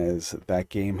 as that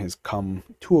game has come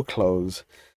to a close.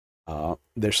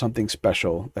 There's something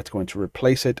special that's going to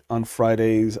replace it on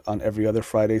Fridays, on every other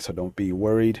Friday, so don't be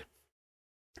worried.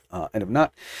 And if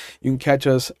not, you can catch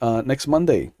us next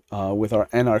Monday with our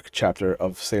Anarch chapter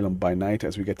of Salem by Night,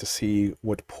 as we get to see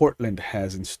what Portland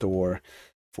has in store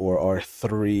for our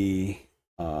 3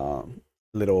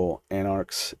 little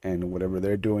Anarchs and whatever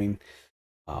they're doing.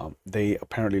 They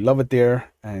apparently love it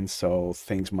there, and so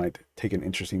things might take an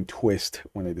interesting twist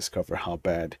when they discover how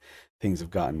bad things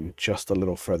have gotten just a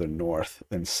little further north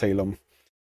than Salem.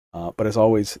 But as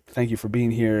always, thank you for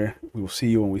being here. We will see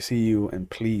you when we see you, and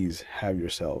please have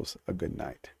yourselves a good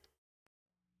night.